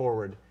to look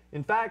forward.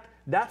 In fact,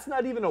 that's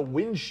not even a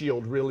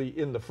windshield really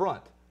in the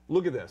front.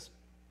 Look at this.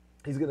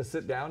 He's gonna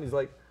sit down. He's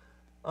like,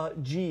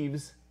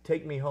 Jeeves,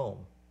 take me home.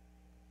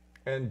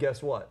 And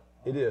guess what?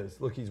 It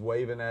is. Look, he's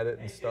waving at it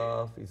and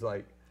stuff. He's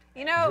like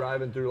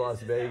driving through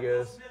Las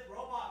Vegas.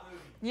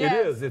 Yes.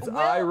 It is. It's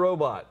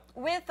iRobot.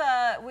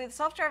 With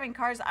self-driving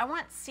cars, I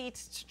want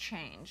seats to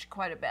change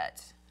quite a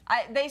bit.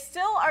 They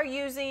still are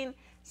using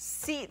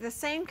the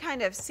same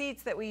kind of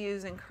seats that we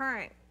use in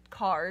current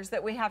cars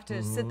that we have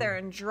to sit there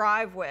and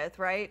drive with,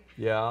 right?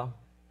 Yeah.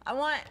 I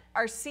want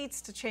our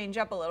seats to change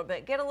up a little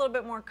bit, get a little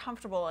bit more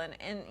comfortable and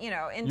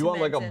intimate. You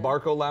want like a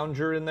Barco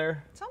lounger in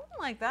there? Something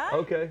like that.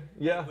 Okay,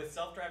 yeah. With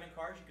self-driving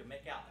cars, you can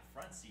make out the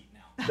front seat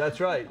now. That's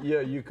right.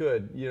 Yeah, you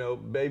could. You know,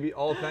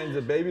 all kinds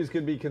of babies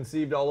could be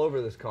conceived all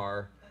over this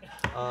car,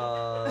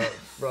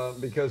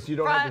 because you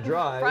don't have to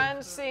drive.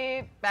 Front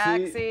seat, back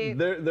seat.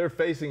 They're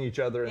facing each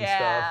other and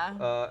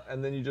stuff,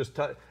 and then you just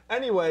touch.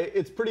 Anyway,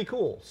 it's pretty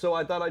cool. So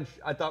I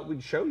thought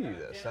we'd show you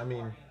this. I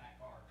mean,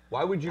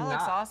 why would you not? That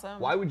looks awesome.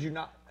 Why would you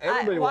not?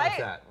 Everybody wants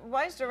that.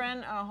 Why is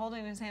Duran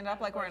holding his hand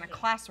up like we're in a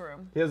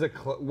classroom? He has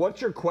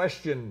what's your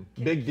question,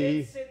 Big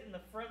D? Can kids sit in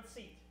the front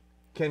seat?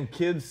 Can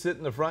kids sit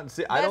in the front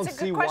seat? I don't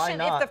see why not. That's a good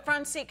question. If the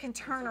front seat can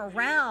turn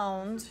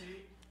around.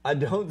 I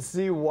don't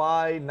see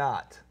why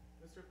not.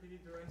 Mr. P.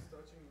 Duran's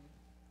touching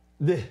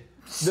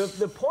me.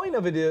 The point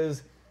of it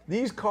is,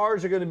 these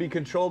cars are going to be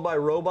controlled by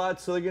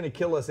robots, so they're going to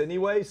kill us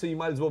anyway, so you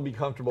might as well be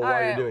comfortable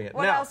while you're doing it.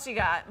 What else you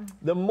got?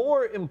 The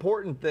more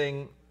important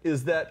thing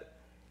is that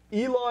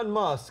Elon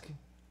Musk,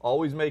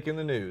 always making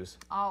the news.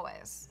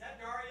 Always. Is that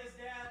Daria's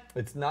dad?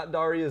 It's not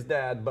Daria's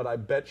dad, but I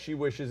bet she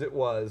wishes it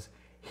was.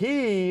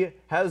 He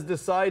has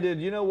decided,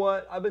 you know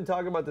what? I've been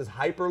talking about this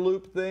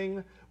Hyperloop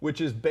thing,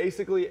 which is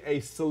basically a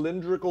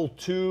cylindrical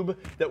tube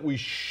that we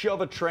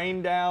shove a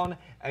train down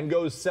and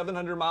goes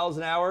 700 miles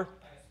an hour.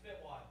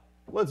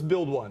 Let's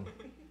build one.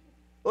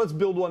 Let's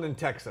build one in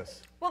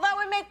Texas. Well, that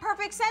would make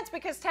perfect sense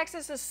because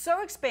Texas is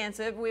so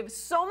expansive. We have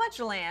so much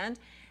land,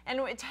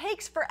 and it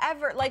takes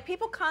forever. Like,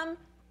 people come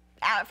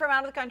from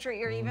out of the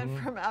country or even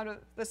from out of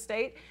the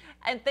state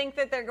and think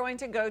that they're going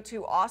to go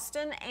to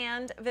Austin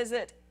and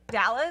visit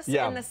Dallas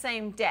in the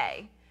same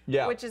day,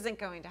 which isn't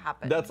going to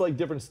happen. That's like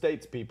different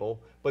states, people.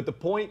 But the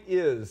point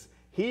is,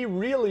 he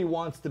really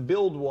wants to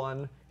build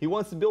one. He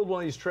wants to build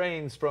one of these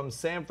trains from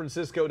San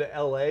Francisco to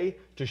LA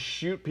to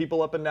shoot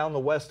people up and down the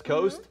West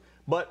Coast.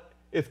 But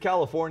it's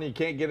California, you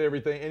can't get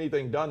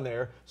anything done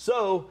there.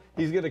 So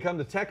he's going to come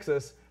to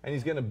Texas and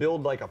he's going to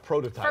build like a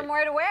prototype. From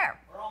where to where?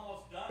 We're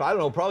almost done. I don't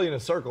know, probably in a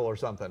circle or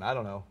something. I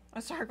don't know.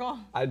 A circle?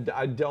 I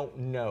don't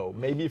know.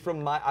 Maybe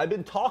from I've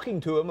been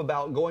talking to him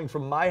about going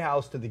from my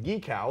house to the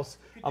Geek House.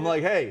 I'm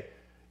like, hey,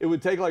 it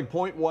would take like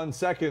 0.1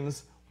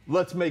 seconds.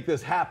 Let's make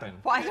this happen.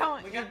 Why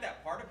don't we got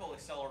that particle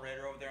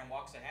accelerator over there in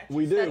Waxahachie?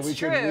 We do. That's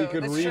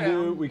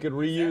true. We could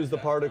reuse the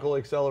particle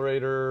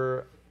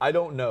accelerator. I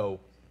don't know.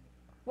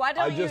 Why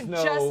don't you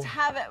just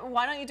have it?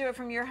 Why don't you do it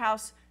from your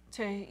house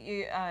to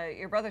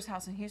your brother's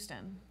house in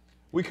Houston?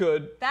 We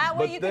could. That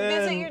way you can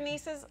visit your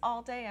nieces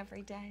all day,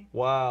 every day.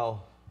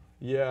 Wow.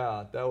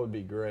 Yeah, that would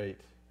be great.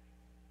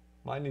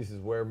 My nieces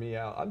wear me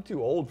out. I'm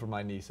too old for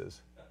my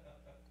nieces,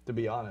 to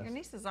be honest. Your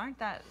nieces aren't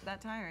that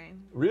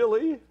tiring.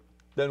 Really?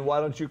 Then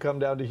why don't you come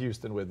down to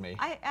Houston with me?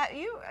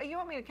 You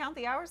want me to count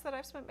the hours that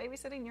I've spent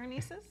babysitting your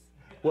nieces?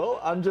 Well,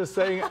 I'm just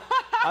saying,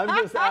 I'm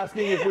just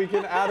asking if we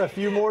can add a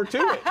few more to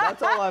it.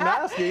 That's all I'm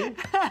asking.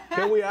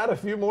 Can we add a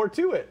few more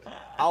to it?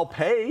 I'll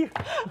pay.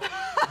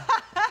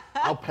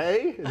 I'll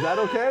pay? Is that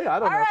okay? I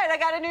don't know. All right, I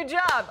got a new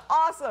job.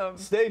 Awesome.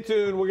 Stay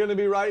tuned. We're going to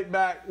be right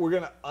back. We're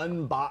going to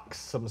unbox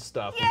some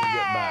stuff when we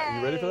get back.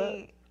 You ready for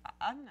that?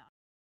 I'm not.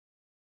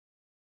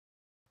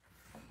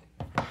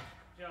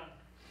 John,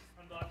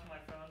 unbox my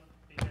phone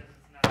because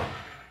it's not going to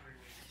be here for 3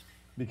 weeks.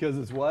 Because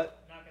it's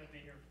what? Not going to be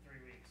here for 3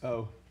 weeks.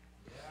 Oh.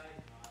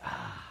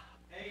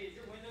 Hey, is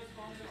your Windows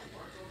phone going to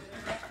work over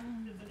there?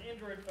 It's an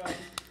Android phone.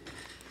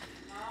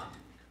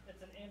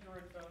 It's an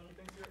Android phone.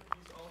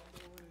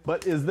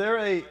 But is there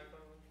a...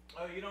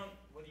 Oh, you don't.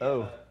 What do you Oh.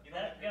 you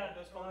don't have That your got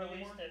Windows phone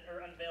released anymore? or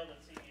unveiled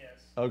at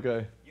CES.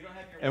 Okay. You don't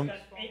have your And-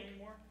 Windows phone Eight-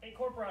 anymore?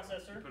 8-core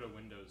processor, Put a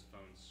Windows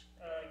phone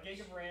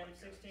gig of RAM,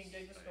 16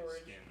 gigs of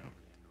storage, scan over the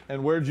Android.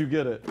 And where'd you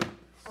get it?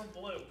 from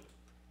Blue.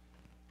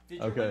 Did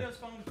your Okay. Windows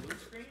phone blue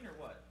screen or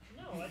what?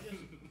 No, I just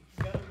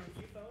got a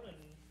review phone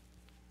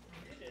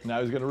and did it.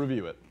 Now he's going to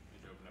review it.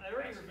 Did you open up I the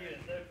already process? reviewed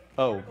it.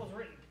 The Oh. article's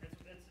written.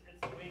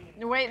 It's waiting.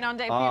 You're waiting on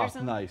Dave Ah,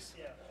 Peterson? nice.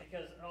 Yeah,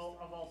 because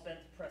of all Ben's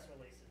press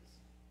releases.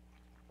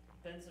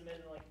 Ben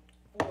submitted like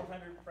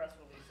 400 press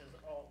releases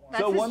all at once.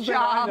 That's So his one thing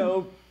I job.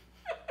 know,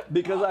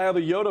 because I have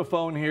a Yoda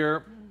phone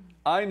here,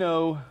 I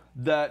know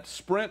that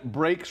Sprint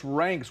breaks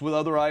ranks with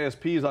other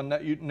ISPs on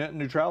net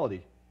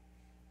neutrality.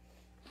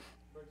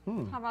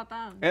 How about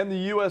that? And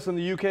the US and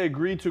the UK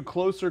agreed to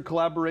closer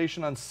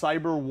collaboration on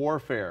cyber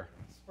warfare.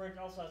 Sprint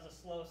also has the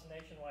slowest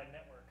nationwide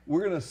network.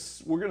 We're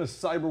gonna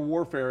cyber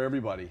warfare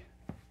everybody,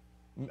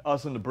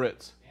 us and the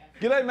Brits.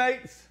 G'day,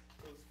 mates.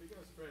 So speaking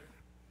of Sprint,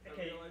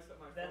 Okay, I realized that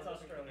my that's phone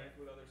doesn't Australia. connect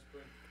with other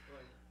Sprint.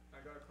 Like, I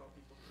gotta call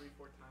people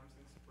 3-4 times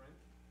in Sprint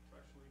to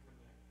actually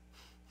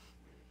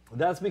connect.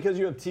 That's because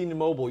you have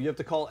T-Mobile. You have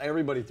to call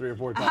everybody 3 or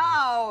 4 times.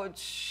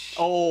 Ouch.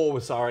 Oh,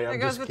 sorry, I'm There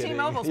goes just the kidding.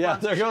 T-Mobile Yeah,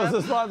 there goes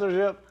the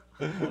sponsorship.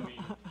 I mean,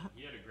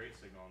 he had a great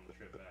signal on the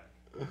trip back.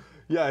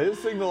 Yeah, his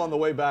signal on the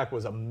way back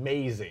was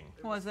amazing.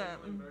 Was it?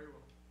 Very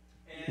well.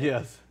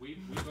 Yes. We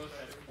both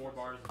had 4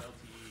 bars of LTE.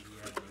 He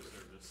had no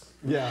service.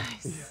 Yeah.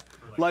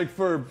 For Like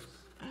for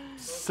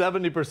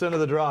 70% of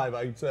the drive,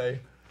 I'd say.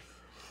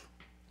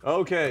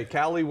 Okay,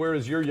 Callie, where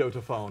is your Yota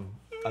phone?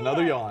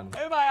 Another yawn.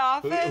 In my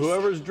office.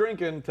 Whoever's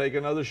drinking, take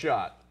another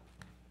shot.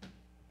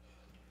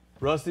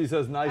 Rusty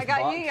says, nice I got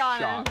box you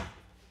yawning. shot.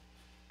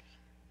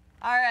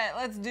 All right,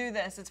 let's do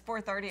this. It's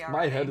 4:30 already.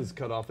 My head is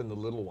cut off in the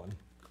little one.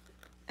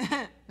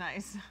 Nice.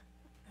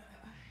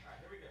 Alright,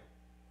 here we go.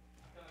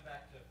 I'm coming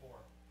back to 4.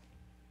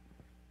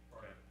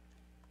 Okay.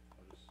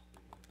 I'll just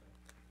leave it like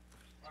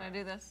that. Should I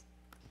do this?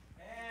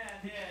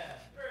 And yeah,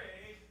 3,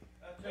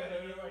 No, but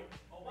you 2, like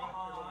hold rock your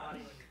whole on. body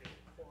when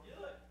you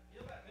do it.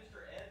 You look like Mr.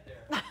 Ed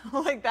there.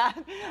 Like that?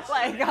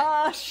 Like,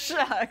 oh,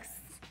 shucks.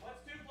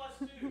 What's 2 plus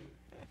 2?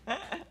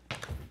 Alright,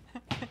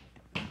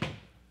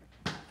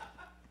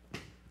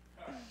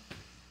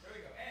 here we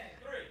go. And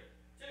 3,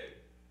 2.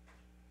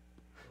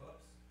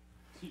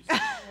 Whoops.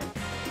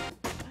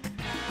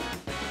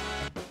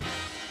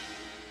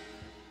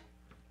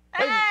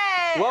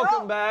 Hey!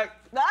 Welcome oh,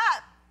 back.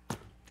 That.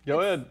 Go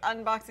ahead.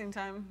 Unboxing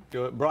time.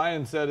 Go ahead.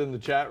 Brian said in the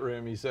chat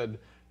room, he said,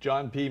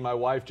 John P., my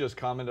wife just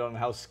commented on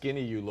how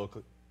skinny you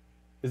look.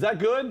 Is that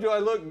good?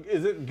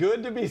 Is it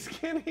good to be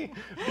skinny?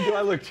 Or do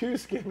I look too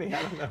skinny?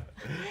 I don't know.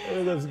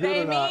 Whether that's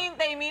good or not.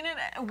 They mean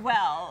it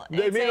well.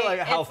 They It's mean it like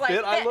how it's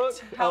fit I look?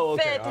 How Oh,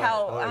 okay. fit, All right.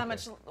 how Oh, okay.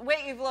 much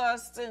weight you've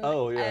lost, and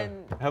Oh, yeah.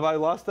 and Have I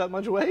lost that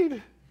much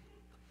weight?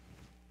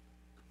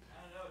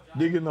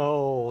 Dig in the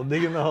hole,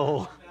 dig in the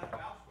hole.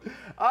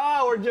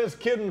 Ah, we're just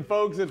kidding,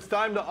 folks. It's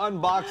time to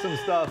unbox some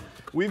stuff.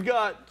 We've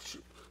got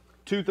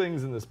 2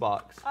 things in this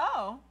box.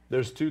 oh,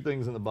 There's 2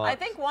 things in the box. I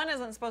think one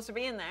isn't supposed to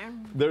be in there.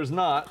 There's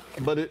not,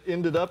 but it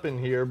ended up in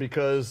here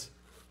because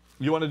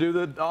you want to do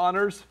the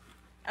honors?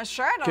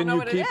 Sure, I don't know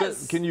what it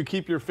is. Can you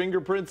keep your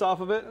fingerprints off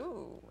of it?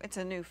 Ooh, it's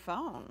a new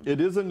phone. It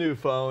is a new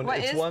phone. What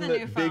It's is one the that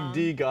new Big phone?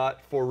 D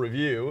got for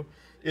review.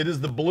 It is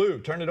the blue.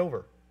 Turn it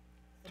over.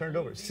 Turn it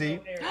over. See?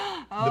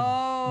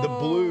 Oh, the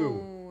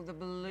blue. The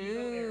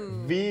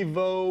blue.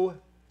 Vivo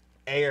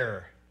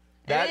Air.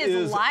 That it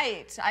is is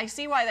light. I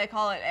see why they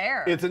call it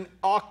Air. It's an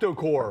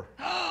octa-core.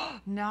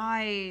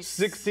 nice.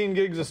 16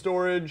 gigs of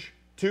storage,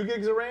 2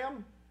 gigs of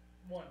RAM,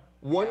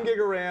 1 gig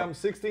of RAM,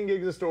 16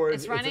 gigs of storage.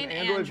 It's running an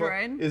Android phone.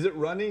 Android. Is it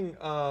running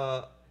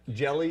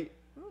Jelly?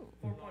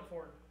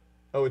 4.4.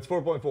 Oh, it's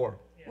 4.4.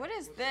 What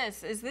is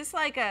this? Is this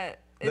like a?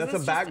 Is That's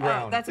this a just-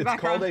 background. oh, that's a It's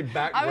background. called a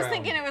background. I was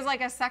thinking it was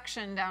like a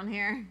section down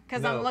here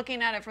because No. I'm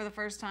looking at it for the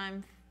first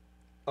time.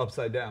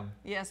 Upside down.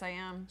 Yes, I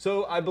am.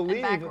 So I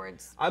believe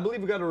backwards. we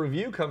got a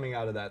review coming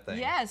out of that thing.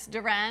 Yes,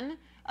 Duran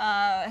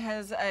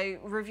has a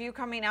review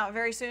coming out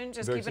very soon.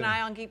 Just Very keep an soon.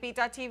 eye on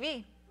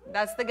GeekBeat.tv.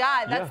 That's the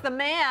guy. That's Yeah. the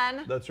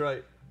man. That's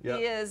right. Yeah.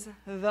 He is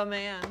the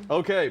man.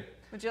 Okay.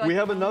 Would you like we the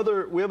have phone?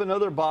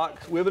 another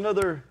box. We have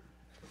another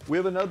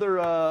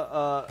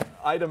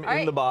item in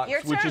right, the box,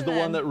 your which is turn the one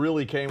then. that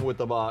really came with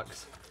the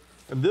box.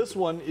 And this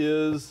one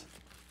is,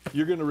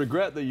 you're going to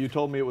regret that you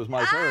told me it was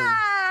my turn.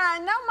 Ah,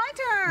 no, my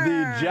turn.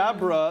 The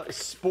Jabra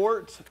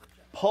Sport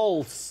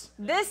Pulse.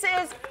 This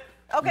is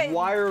okay.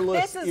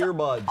 Wireless this is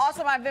earbuds.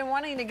 Awesome. I've been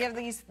wanting to give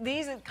these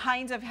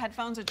kinds of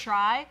headphones a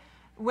try,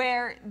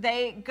 where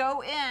they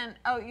go in.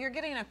 Oh, you're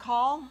getting a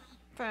call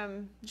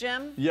from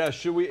Jim. Yeah,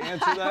 should we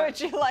answer that? Would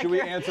you like should we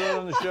your- answer that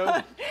on the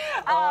show?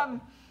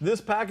 This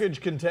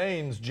package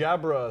contains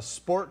Jabra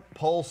Sport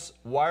Pulse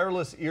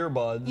wireless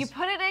earbuds. You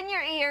put it in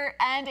your ear,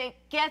 and it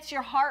gets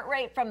your heart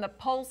rate from the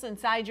pulse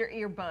inside your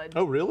earbud.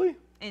 Oh, really?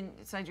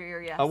 Inside your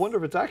ear, yes. I wonder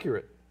if it's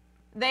accurate.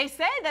 They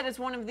say that it's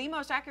one of the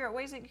most accurate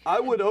ways that you can.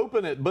 I would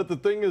open it, but the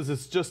thing is,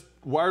 it's just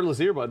wireless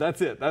earbud. That's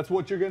it. That's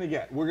what you're going to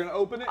get. We're going to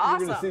open it, and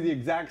you're going to see Awesome. the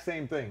exact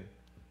same thing.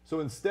 So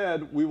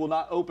instead, we will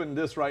not open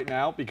this right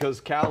now because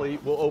Callie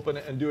will open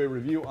it and do a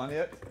review on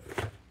it.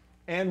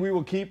 And we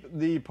will keep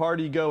the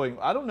party going.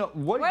 I don't know.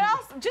 What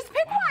else? Just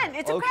pick one.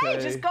 It's okay.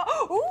 Okay. Just go.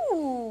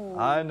 Ooh.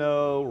 I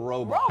know,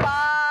 robot.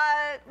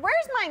 Robot.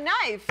 Where's my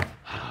knife?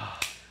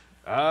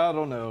 I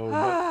don't know.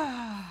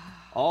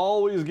 But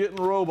always getting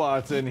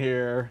robots in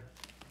here.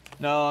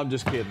 No, I'm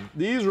just kidding.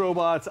 These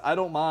robots, I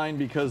don't mind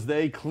because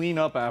they clean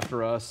up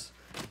after us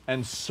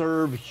and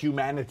serve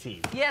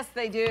humanity. Yes,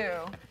 they do.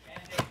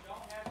 And they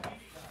don't have BB guns.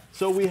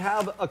 So we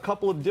have a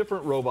couple of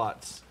different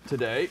robots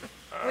today.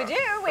 We do.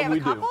 We have a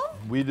couple.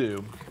 We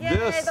do. Yay,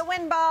 the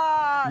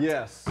Winbot.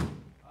 Yes.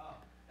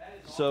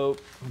 So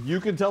you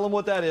can tell them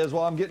what that is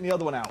while I'm getting the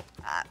other one out.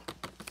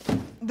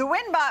 The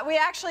Winbot, we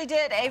actually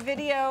did a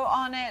video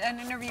on it, an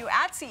interview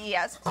at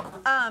CES.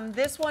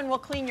 This one will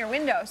clean your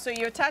window. So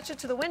you attach it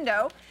to the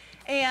window,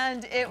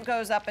 And it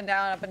goes up and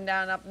down, up and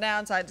down, up and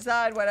down, side to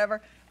side,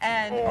 whatever.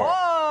 And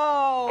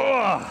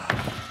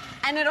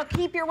and it'll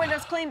keep your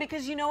windows clean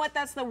because you know what?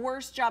 That's the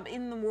worst job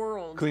in the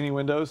world. Cleaning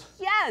windows?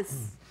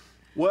 Yes.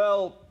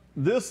 Well,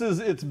 this is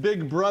its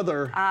big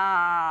brother,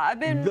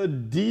 the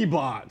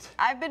D-Bot.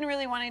 I've been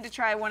really wanting to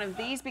try one of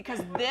these because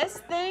this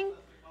thing,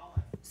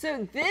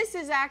 so this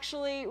is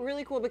actually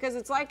really cool because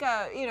it's like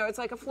a, you know, it's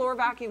like a floor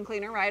vacuum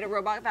cleaner, right? A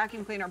robot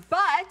vacuum cleaner.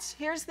 But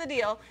here's the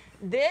deal.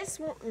 This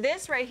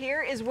right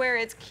here is where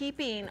it's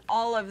keeping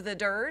all of the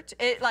dirt.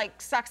 It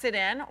like sucks it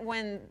in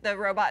when the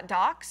robot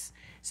docks.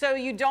 So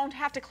you don't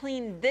have to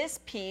clean this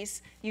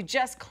piece. You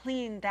just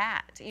clean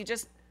that. You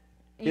just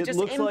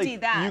looks empty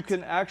like that. you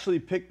can actually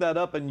pick that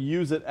up and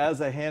use it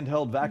as a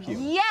handheld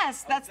vacuum.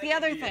 Yes, that's the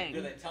other Do thing.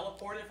 they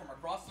teleport it from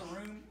across the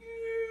room?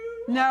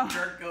 No.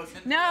 Dirt goes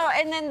in. No,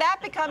 and then that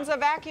becomes a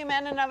vacuum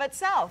in and of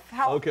itself.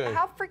 How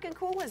freaking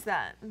cool is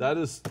that? That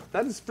is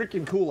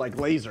freaking cool, like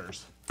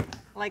lasers.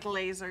 Like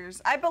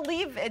lasers. I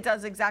believe it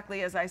does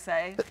exactly as I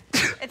say.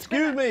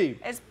 Excuse me.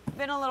 It's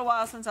been a little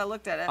while since I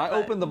looked at it. I but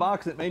opened the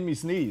box, it made me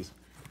sneeze.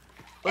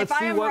 Let's if I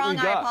see am what wrong, we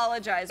got. I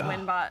apologize,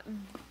 Winbot.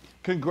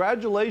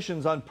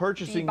 Congratulations on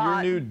purchasing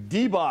D-Bot. your new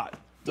D-Bot,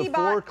 the D-Bot.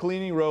 floor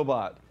cleaning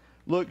robot.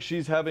 Look,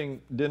 she's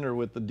having dinner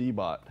with the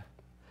D-Bot.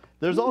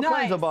 There's all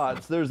kinds of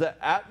bots. There's the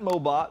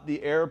Atmobot,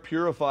 the air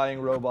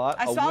purifying robot.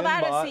 I saw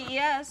that at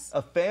CES.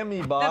 A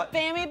FamiBot. The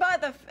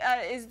FamiBot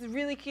is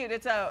really cute.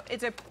 It's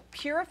a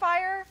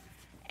purifier,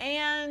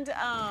 and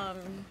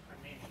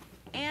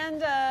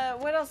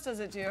what else does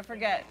it do? I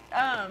forget.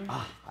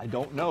 I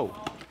don't know.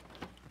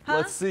 Huh?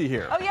 Let's see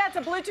here. Oh yeah, it's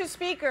a Bluetooth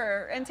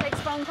speaker and takes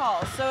phone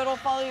calls, so it'll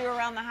follow you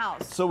around the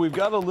house. So we've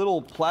got a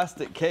little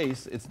plastic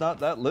case. It's not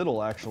that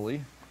little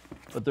actually,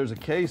 but there's a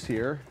case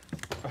here.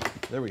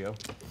 There we go.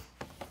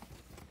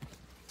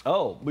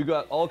 Oh, we've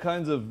got all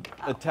kinds of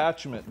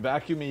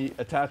vacuumy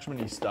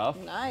attachment-y stuff.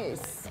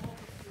 Nice.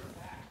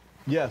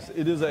 Yes,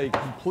 it is a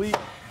complete,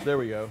 there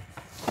we go.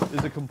 It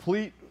is a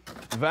complete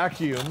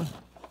vacuum.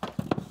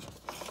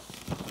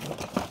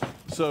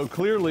 So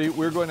clearly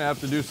we're going to have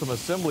to do some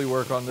assembly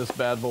work on this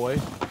bad boy.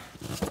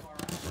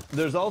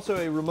 There's also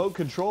a remote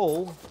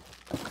control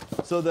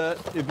so that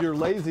if you're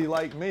lazy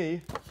like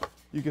me,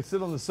 you can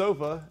sit on the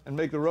sofa and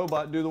make the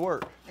robot do the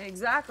work.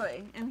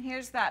 Exactly. And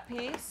here's that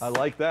piece. I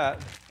like that.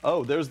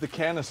 Oh, there's the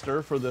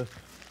canister for the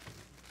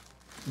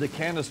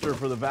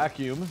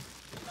vacuum.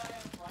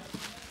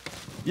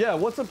 Yeah,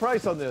 what's the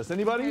price on this?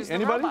 Anybody? Here's the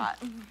Anybody? robot.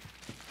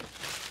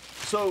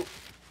 So,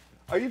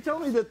 are you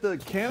telling me that the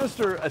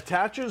canister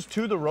attaches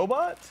to the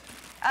robot?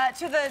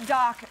 To the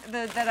dock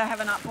that I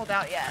have not pulled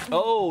out yet.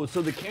 Oh,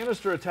 so the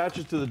canister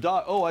attaches to the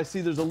dock. Oh, I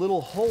see there's a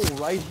little hole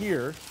right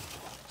here.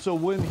 So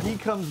when he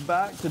comes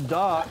back to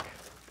dock,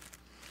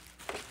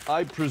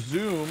 I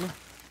presume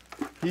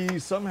he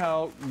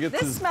somehow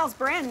gets This smells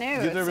brand new.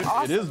 It's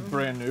awesome. It is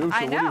brand new. So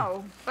I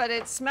know, but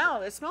it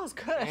smells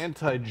good.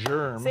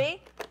 Anti-germ.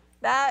 See?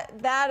 That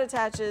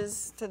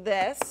attaches to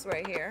this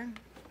right here.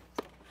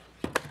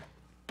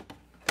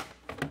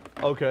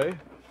 Okay.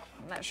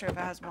 I'm not sure if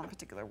it has one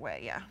particular way.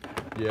 Yeah.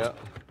 Yeah.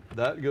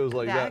 That goes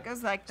like that. That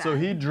goes like that. So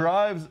he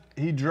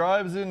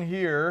drives in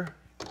here.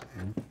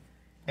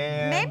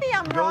 And maybe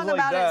I'm goes wrong like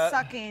about that. it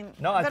sucking.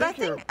 No, I think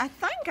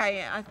I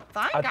am.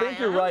 I think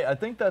you're right. I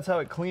think that's how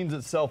it cleans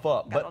itself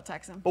up. That'll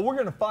text him. But we're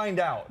gonna find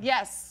out.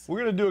 Yes. We're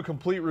gonna do a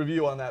complete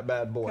review on that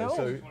bad boy. Cool.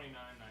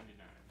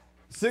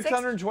 So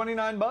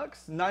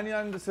 $629,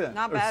 99 cents.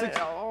 Not bad at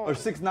all. Or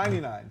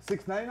 $6.99.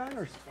 $6.99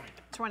 or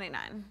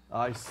 29.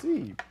 I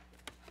see.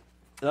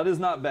 That is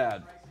not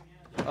bad.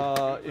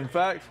 In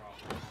fact,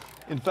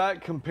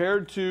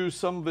 compared to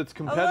some of its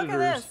competitors. Oh, look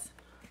at this.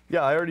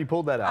 Yeah, I already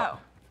pulled that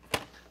out. Oh.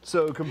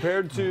 So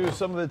compared to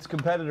some of its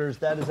competitors,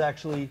 that is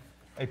actually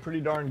a pretty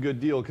darn good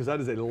deal because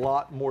that is a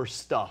lot more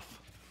stuff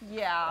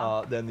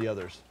Yeah. than the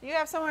others. You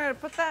have somewhere to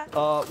put that?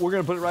 We're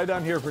going to put it right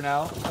down here for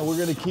now, and we're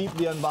going to keep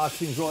the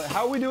unboxings rolling.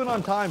 How are we doing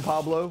on time,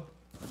 Pablo?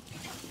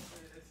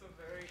 It's a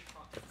very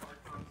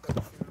hard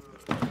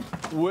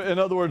concept to... In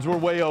other words, we're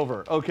way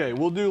over. Okay,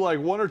 we'll do like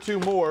one or two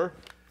more,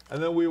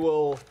 and then we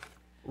will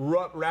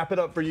wrap it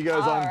up for you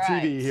guys on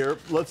TV here.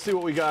 Let's see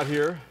what we got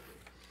here.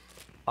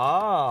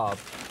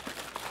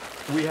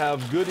 We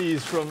have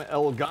goodies from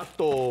El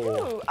Gato.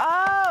 Ooh,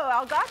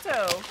 oh,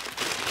 Elgato.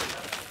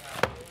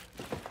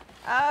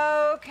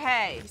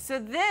 Okay, so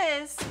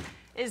this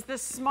is the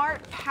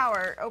Smart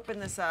Power. Open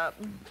this up,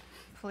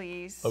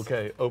 please.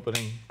 Okay,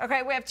 opening.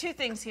 Okay, we have two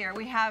things here.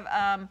 We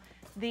have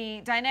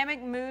the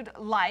Dynamic Mood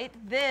Light.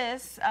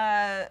 This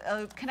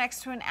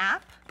connects to an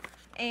app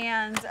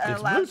and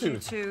allows you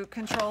to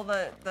control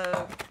the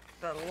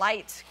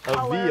light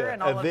color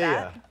and all of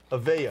that.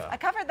 Avaya. I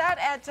covered that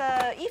at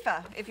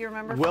IFA, if you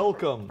remember.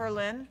 Welcome. From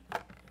Berlin.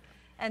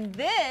 And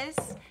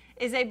this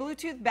is a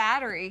Bluetooth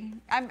battery.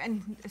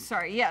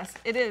 Sorry, yes,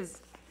 it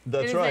is.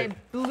 That's right. It is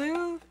a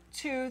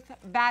Bluetooth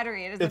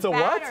battery. It is It's a a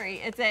what?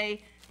 battery. It's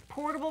a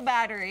portable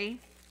battery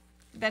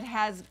that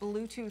has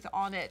Bluetooth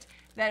on it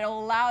that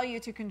will allow you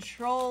to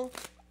control,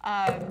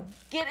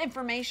 get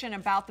information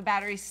about the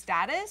battery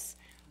status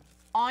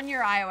on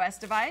your iOS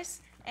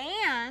device.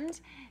 And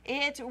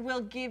it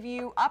will give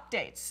you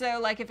updates. So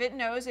like if it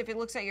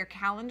looks at your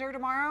calendar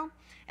tomorrow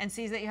and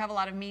sees that you have a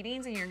lot of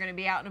meetings and you're going to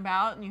be out and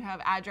about and you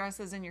have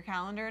addresses in your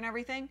calendar and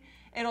everything,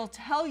 it'll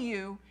tell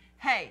you,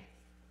 hey,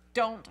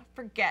 don't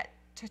forget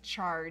to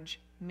charge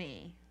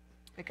me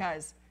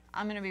because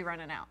I'm going to be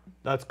running out.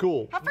 That's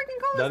cool. How freaking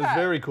cool is that? That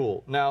is very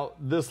cool. Now,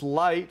 this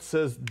light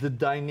says the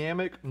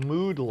dynamic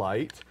mood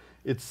light.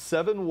 It's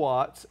 7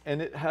 watts,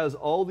 and it has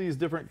all these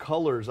different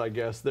colors, I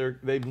guess.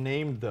 They've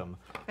named them.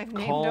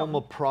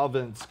 Calm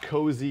Province,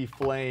 Cozy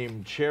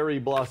Flame, Cherry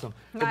Blossom.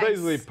 Nice. It's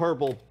basically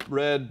purple,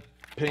 red,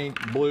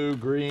 pink, blue,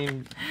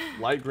 green,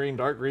 light green,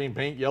 dark green,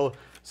 pink, yellow.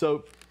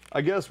 So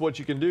I guess what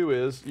you can do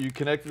is you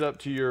connect it up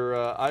to your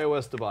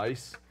iOS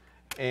device,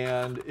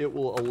 and it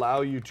will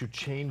allow you to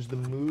change the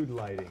mood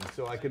lighting.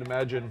 So I can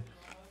imagine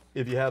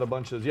if you had a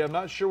bunch of those. Yeah, I'm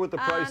not sure what the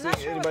pricing, not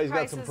sure what anybody's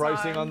got some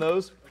pricing on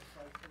those?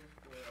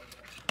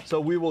 So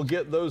we will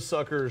get those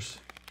suckers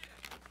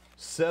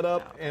set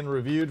up and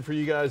reviewed for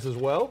you guys as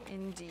well.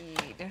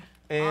 Indeed.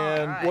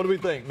 And what do we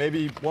think?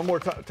 Maybe one more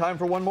time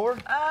for one more?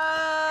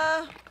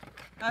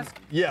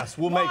 Yes,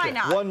 we'll make it.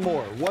 not? One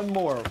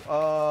more.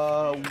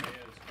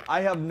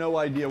 I have no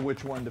idea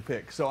which one to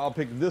pick, so I'll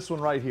pick this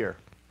one right here.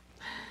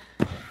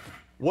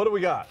 What do we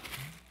got?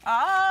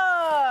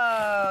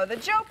 Oh, the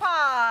Joe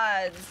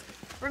Pods.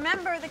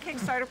 Remember the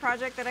Kickstarter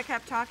project that I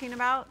kept talking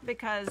about?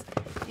 Because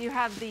you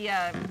have the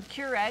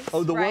Keurig.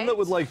 Oh, the one right? that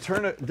would like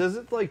does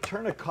it like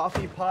turn a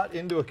coffee pot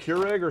into a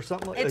Keurig or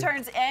something like that? It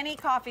turns any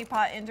coffee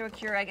pot into a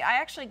Keurig. I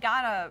actually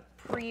got a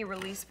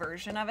pre-release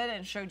version of it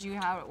and showed you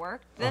how it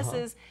worked. This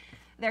is,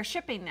 they're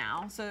shipping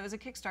now, so it was a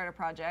Kickstarter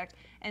project.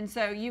 And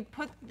so you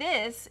put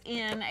this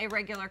in a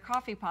regular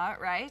coffee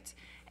pot, right?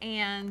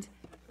 And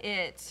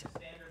it,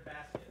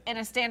 in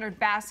a standard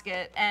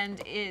basket,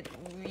 and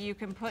you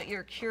can put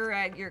your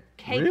Keurig, your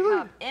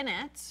K-cup in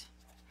it.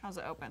 How's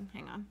it open?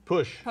 Hang on.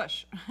 Push.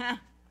 Push.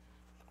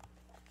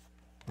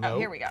 No. Oh,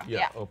 here we go.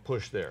 Yeah. Oh,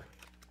 push there.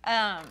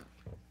 And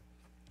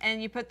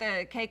you put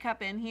the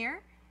K-cup in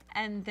here,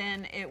 and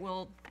then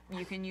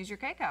you can use your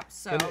K-cup.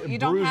 So And it you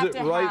don't brews have it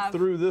to right have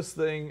through this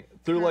thing,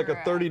 through like a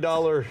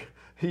 $30.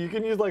 You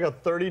can use like a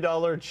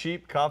 $30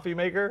 cheap coffee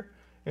maker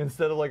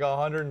instead of like a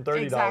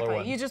 $130 exactly.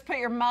 one. You just put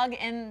your mug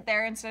in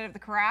there instead of the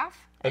carafe,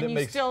 And and it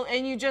makes-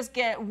 you just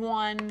get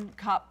 1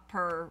 cup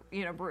per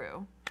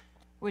brew,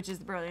 which is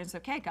the brilliance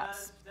of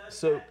K-cups. Does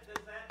So-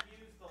 that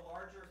use the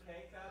larger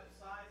K-cup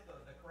size,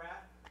 the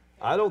craft?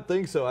 I don't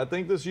think so. I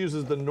think this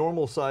uses the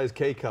normal size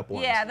K-cup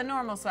ones. Yeah, the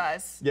normal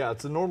size. Yeah,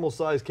 it's the normal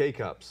size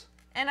K-cups.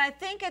 And I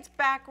think it's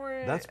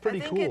backward. That's pretty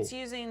I think cool. it's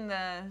using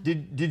the.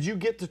 Did you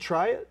get to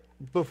try it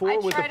before I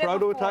with the tried it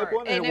prototype before,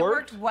 one? and it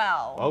worked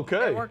well.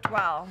 Okay. It worked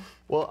well.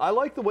 Well, I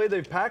like the way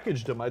they've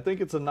packaged them. I think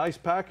it's a nice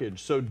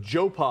package. So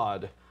Joe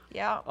Pod.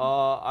 Yeah.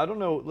 I don't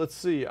know. Let's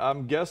see.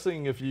 I'm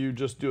guessing if you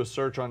just do a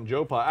search on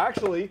Joe Pod.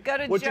 Actually, Go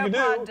to what you can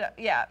do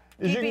yeah.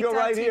 is you can go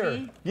right here.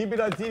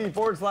 geekbeat.tv.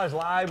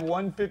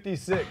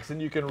 geekbeat.tv/live156, and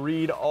you can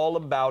read all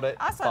about it.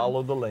 Awesome.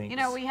 Follow the links. You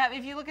know, we have,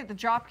 if you look at the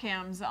drop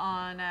cams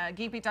on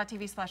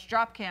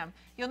geekbeat.tv/dropcam,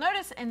 you'll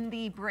notice in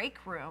the break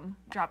room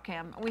drop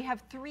cam, we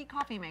have 3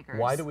 coffee makers.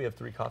 Why do we have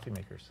 3 coffee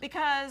makers?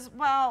 Because,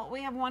 well,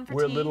 we have 1 for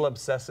We're a tea little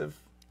obsessive.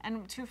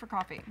 and 2 for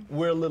coffee.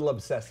 We're a little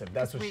obsessive.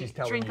 That's what We she's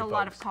telling drink you a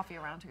lot of folks. coffee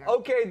around here.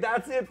 Okay,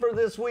 that's it for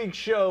this week's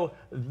show.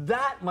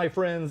 That, my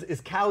friends, is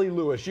Callie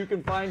Lewis. You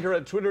can find her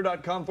at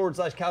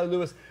twitter.com/Callie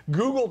Lewis,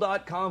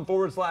 google.com/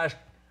 Plus.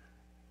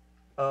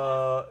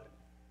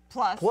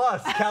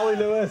 Callie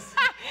Lewis,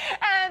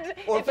 And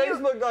or if you,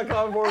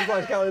 facebook.com/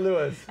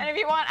 Lewis. and if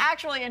you want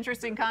actually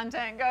interesting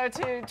content, go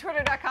to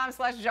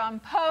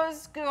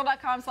twitter.com/JohnPose,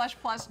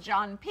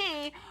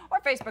 google.com/+JohnP, or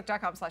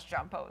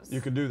facebook.com/JohnPose.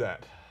 You can do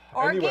that.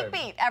 Or Anyway, Geek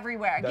Beat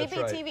everywhere. that's Geek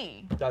Beat right.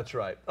 TV. That's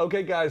right.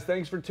 Okay, guys,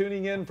 thanks for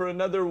tuning in for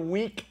another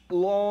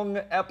week-long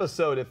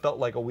episode. It felt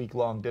like a week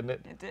long, didn't it?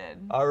 It did.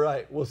 All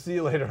right, we'll see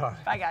you later on.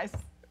 Bye, guys.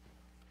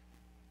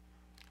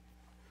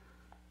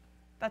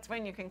 That's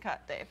when you can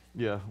cut, Dave.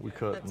 Yeah, we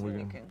cut. That's when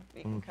you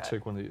can cut.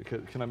 Take one of the,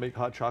 can I make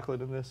hot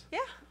chocolate in this? Yeah.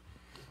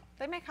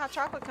 They make hot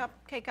chocolate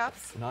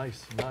K-cups.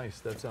 Nice, nice.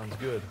 That sounds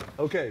good.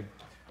 Okay.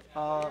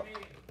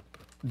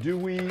 Do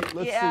we,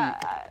 let's Yeah,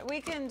 see. we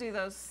can do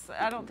those.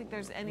 I don't think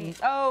there's any.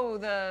 Oh,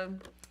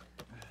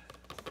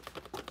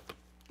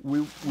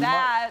 We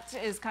that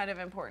is kind of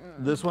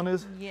important. this one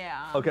is?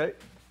 Yeah. Okay.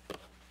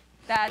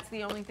 That's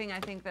the only thing I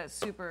think that's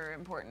super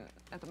important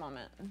at the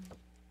moment.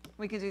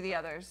 We could do the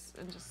others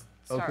and just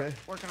start Okay.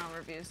 working on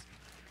reviews.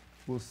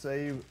 We'll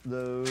save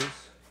those.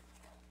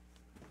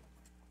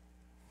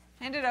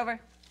 Hand it over.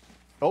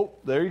 Oh,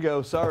 there you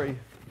go. Sorry.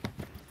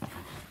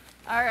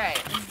 All right.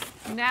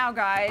 Now,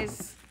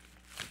 guys.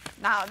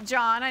 Now,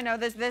 John, I know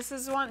this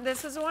is one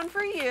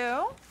for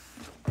you.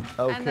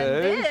 Okay. And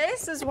then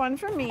this is one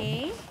for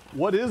me.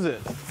 What is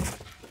it?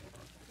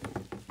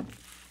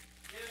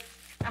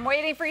 I'm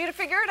waiting for you to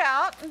figure it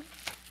out.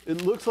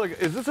 It looks like,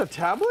 is this a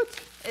tablet?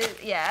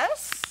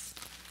 Yes.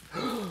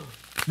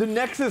 The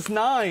Nexus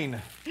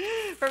 9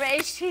 From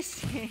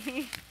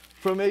HTC.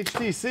 from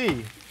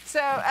HTC. So,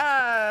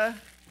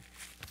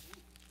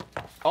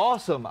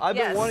 Awesome. I've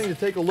been Yes. wanting to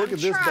take a look I'm at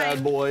this bad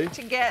trying boy.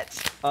 to get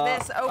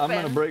this open. I'm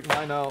going to break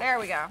mine out. There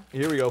we go.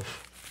 Here we go.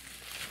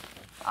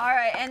 All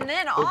right, and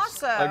then Oops,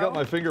 also. I got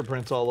my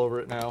fingerprints all over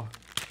it now.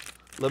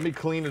 Let me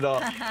clean it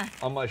up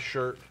on my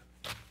shirt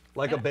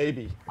like a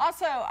baby.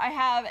 Also, I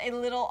have a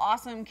little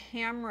awesome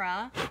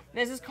camera.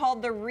 This is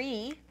called the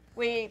Re.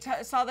 We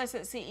saw this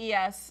at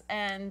CES,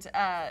 and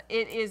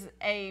it's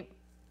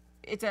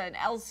an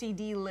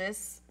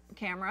LCD-less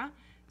camera.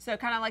 So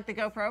kind of like the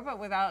GoPro, but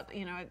without,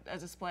 you know, a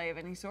display of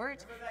any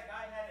sort. Remember that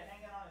guy had it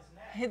hanging on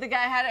his neck? The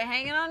guy had it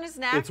hanging on his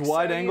neck. It's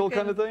wide angle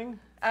kind of thing?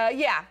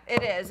 Yeah,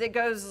 it is. It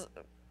goes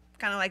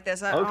kind of like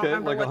this. I don't Okay,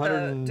 remember like what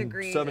the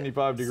degree.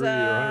 175 degrees or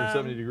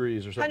 170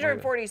 degrees or something.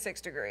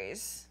 146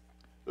 degrees.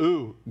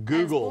 Ooh,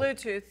 Google. And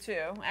it's Bluetooth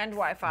too, and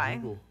Wi-Fi.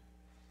 Google.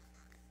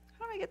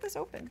 How do I get this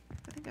open?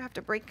 I think I have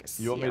to break a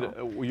seal.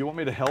 You want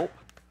me to help?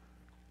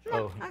 No,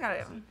 Oh, I got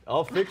it.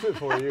 I'll fix it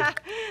for you.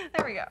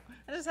 There we go.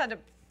 I just had to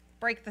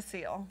break the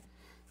seal.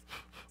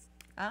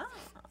 Ah.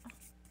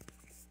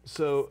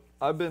 So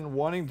I've been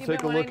wanting to You've been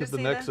take a wanting look to at the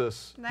see the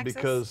Nexus Nexus?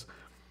 because,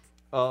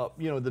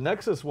 you know, the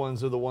Nexus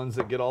ones are the ones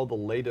that get all the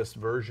latest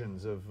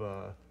versions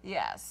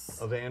Yes.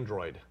 of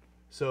Android.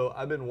 So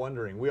I've been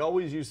wondering. We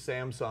always use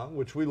Samsung,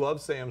 which we love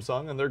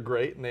Samsung, and they're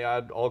great, and they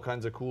add all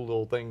kinds of cool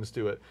little things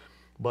to it.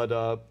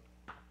 But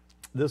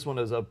this one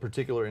is of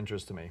particular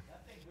interest to me.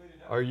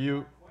 Are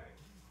you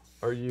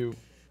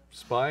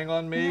spying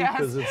on me? Yes.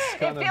 'Cause it's It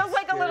kind of feels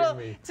like a scaring little.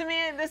 me. To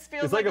me, this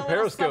feels It's like like a a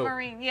little periscope.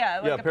 submarine. Yeah,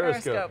 like Yeah, a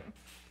periscope. periscope.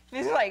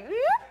 It's like.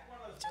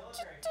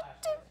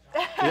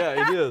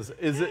 Yeah, it is.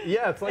 Is it?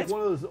 Yeah, it's like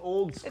one of those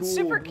old school It's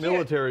super cute.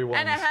 military ones.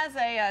 And it has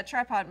a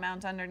tripod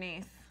mount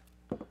underneath.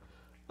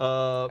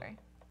 Sorry.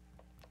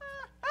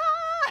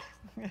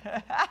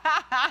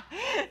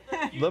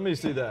 Let me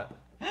see that.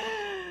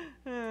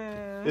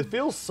 It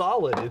feels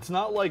solid. It's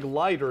not like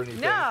light or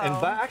anything. No.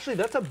 And actually,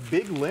 that's a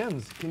big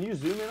lens. Can you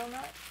zoom in on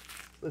that?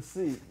 Let's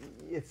see.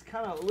 It's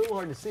kind of a little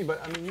hard to see,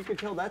 but I mean, you can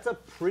tell that's a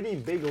pretty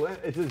big lens.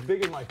 It's as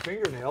big as my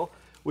fingernail,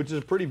 which is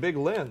a pretty big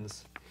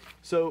lens.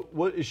 So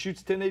it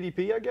shoots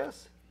 1080p, I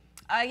guess?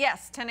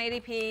 Yes,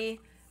 1080p.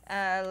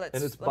 And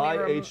it's by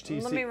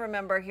HTC. Let me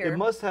remember here. It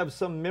must have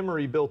some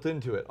memory built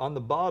into it. On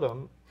the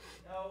bottom.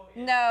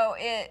 No,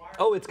 it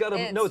Oh, it's got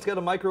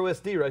a micro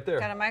SD right there.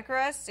 got a micro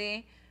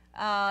SD.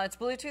 It's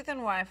Bluetooth and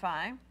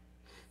Wi-Fi.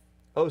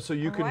 Oh, so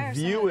you Why can are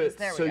some view of these- it,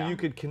 there we so go. you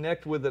could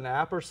connect with an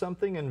app or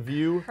something and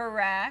view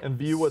Correct.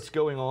 what's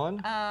going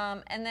on.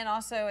 And then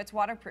also it's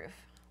waterproof.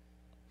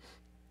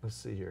 Let's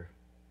see here.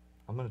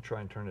 I'm gonna try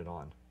and turn it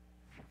on.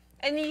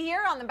 And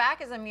here on the back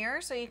is a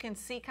mirror, so you can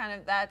see kind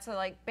of that. So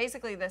like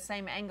basically the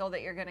same angle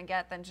that you're gonna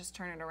get, then just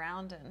turn it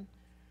around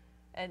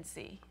and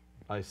see.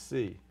 I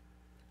see.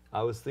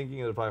 I was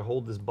thinking that if I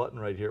hold this button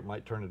right here, it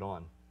might turn it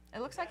on. It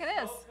looks like it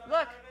is.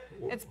 Look,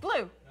 it's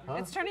blue.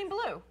 It's turning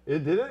blue.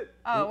 It did it?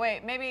 Oh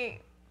wait,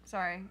 maybe.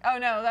 Sorry. Oh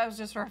no, that was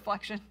just a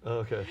reflection.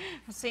 Okay.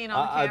 I'm seeing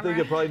on the I camera.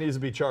 think it probably needs to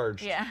be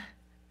charged. Yeah.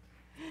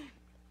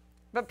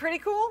 But pretty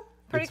cool.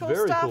 Pretty It's cool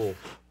very stuff. cool.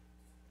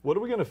 What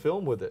are we gonna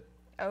film with it?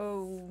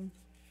 Oh,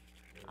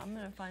 I'm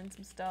gonna find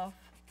some stuff.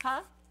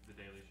 Huh? The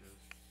daily shows.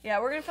 Yeah,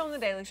 we're gonna film the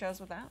daily shows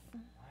with that.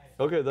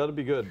 Okay, that'll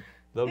be good.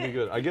 That'll be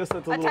good. I guess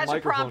that's a little Attach a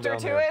microphone prompter down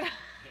to there. it.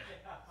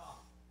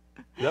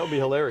 That would be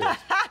hilarious.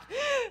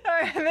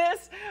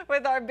 This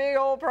with our big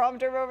old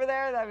prompter over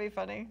there, that'd be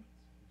funny.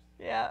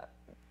 Yeah,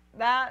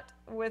 that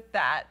with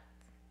that.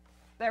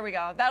 There we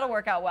go. That'll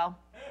work out well.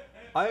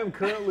 I am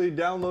currently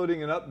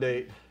downloading an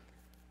update.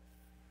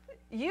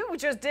 You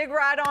just dig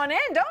right on in,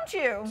 don't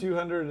you?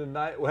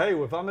 209. Well, hey,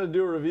 if I'm going to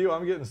do a review,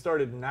 I'm getting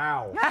started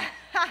now.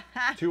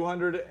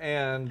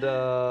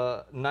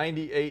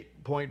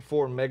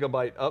 298.4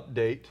 megabyte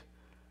update,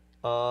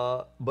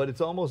 but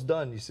it's almost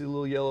done. You see the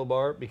little yellow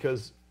bar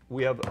because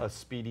we have a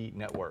speedy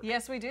network.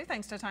 Yes, we do,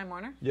 thanks to Time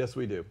Warner. Yes,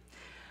 we do.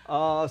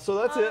 So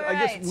that's it. I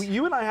guess right.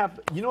 you and I have.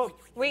 You know what?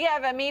 We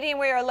have a meeting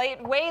we are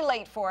late, way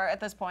late for at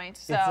this point.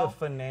 So. It's a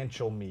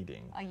financial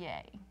meeting.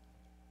 Yay.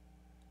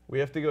 We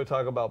have to go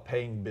talk about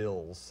paying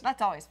bills.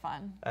 That's always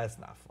fun. That's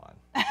not fun.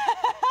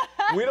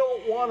 We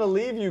don't want to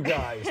leave you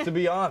guys, to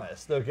be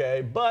honest,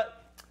 okay?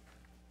 But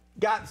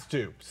gots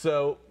to.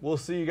 So we'll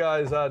see you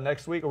guys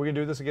next week. Are we going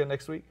to do this again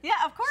next week? Yeah,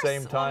 of course.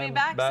 Same We'll time, be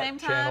back, back same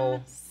time,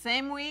 channel.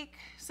 same week,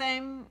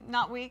 same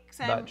not week,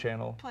 same Bat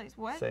channel. place.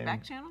 What? Same-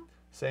 Back channel?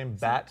 Same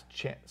bat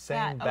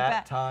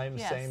time,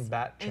 Bat same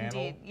bat channel.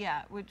 Indeed.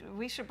 Yeah,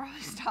 we should probably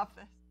stop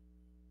this.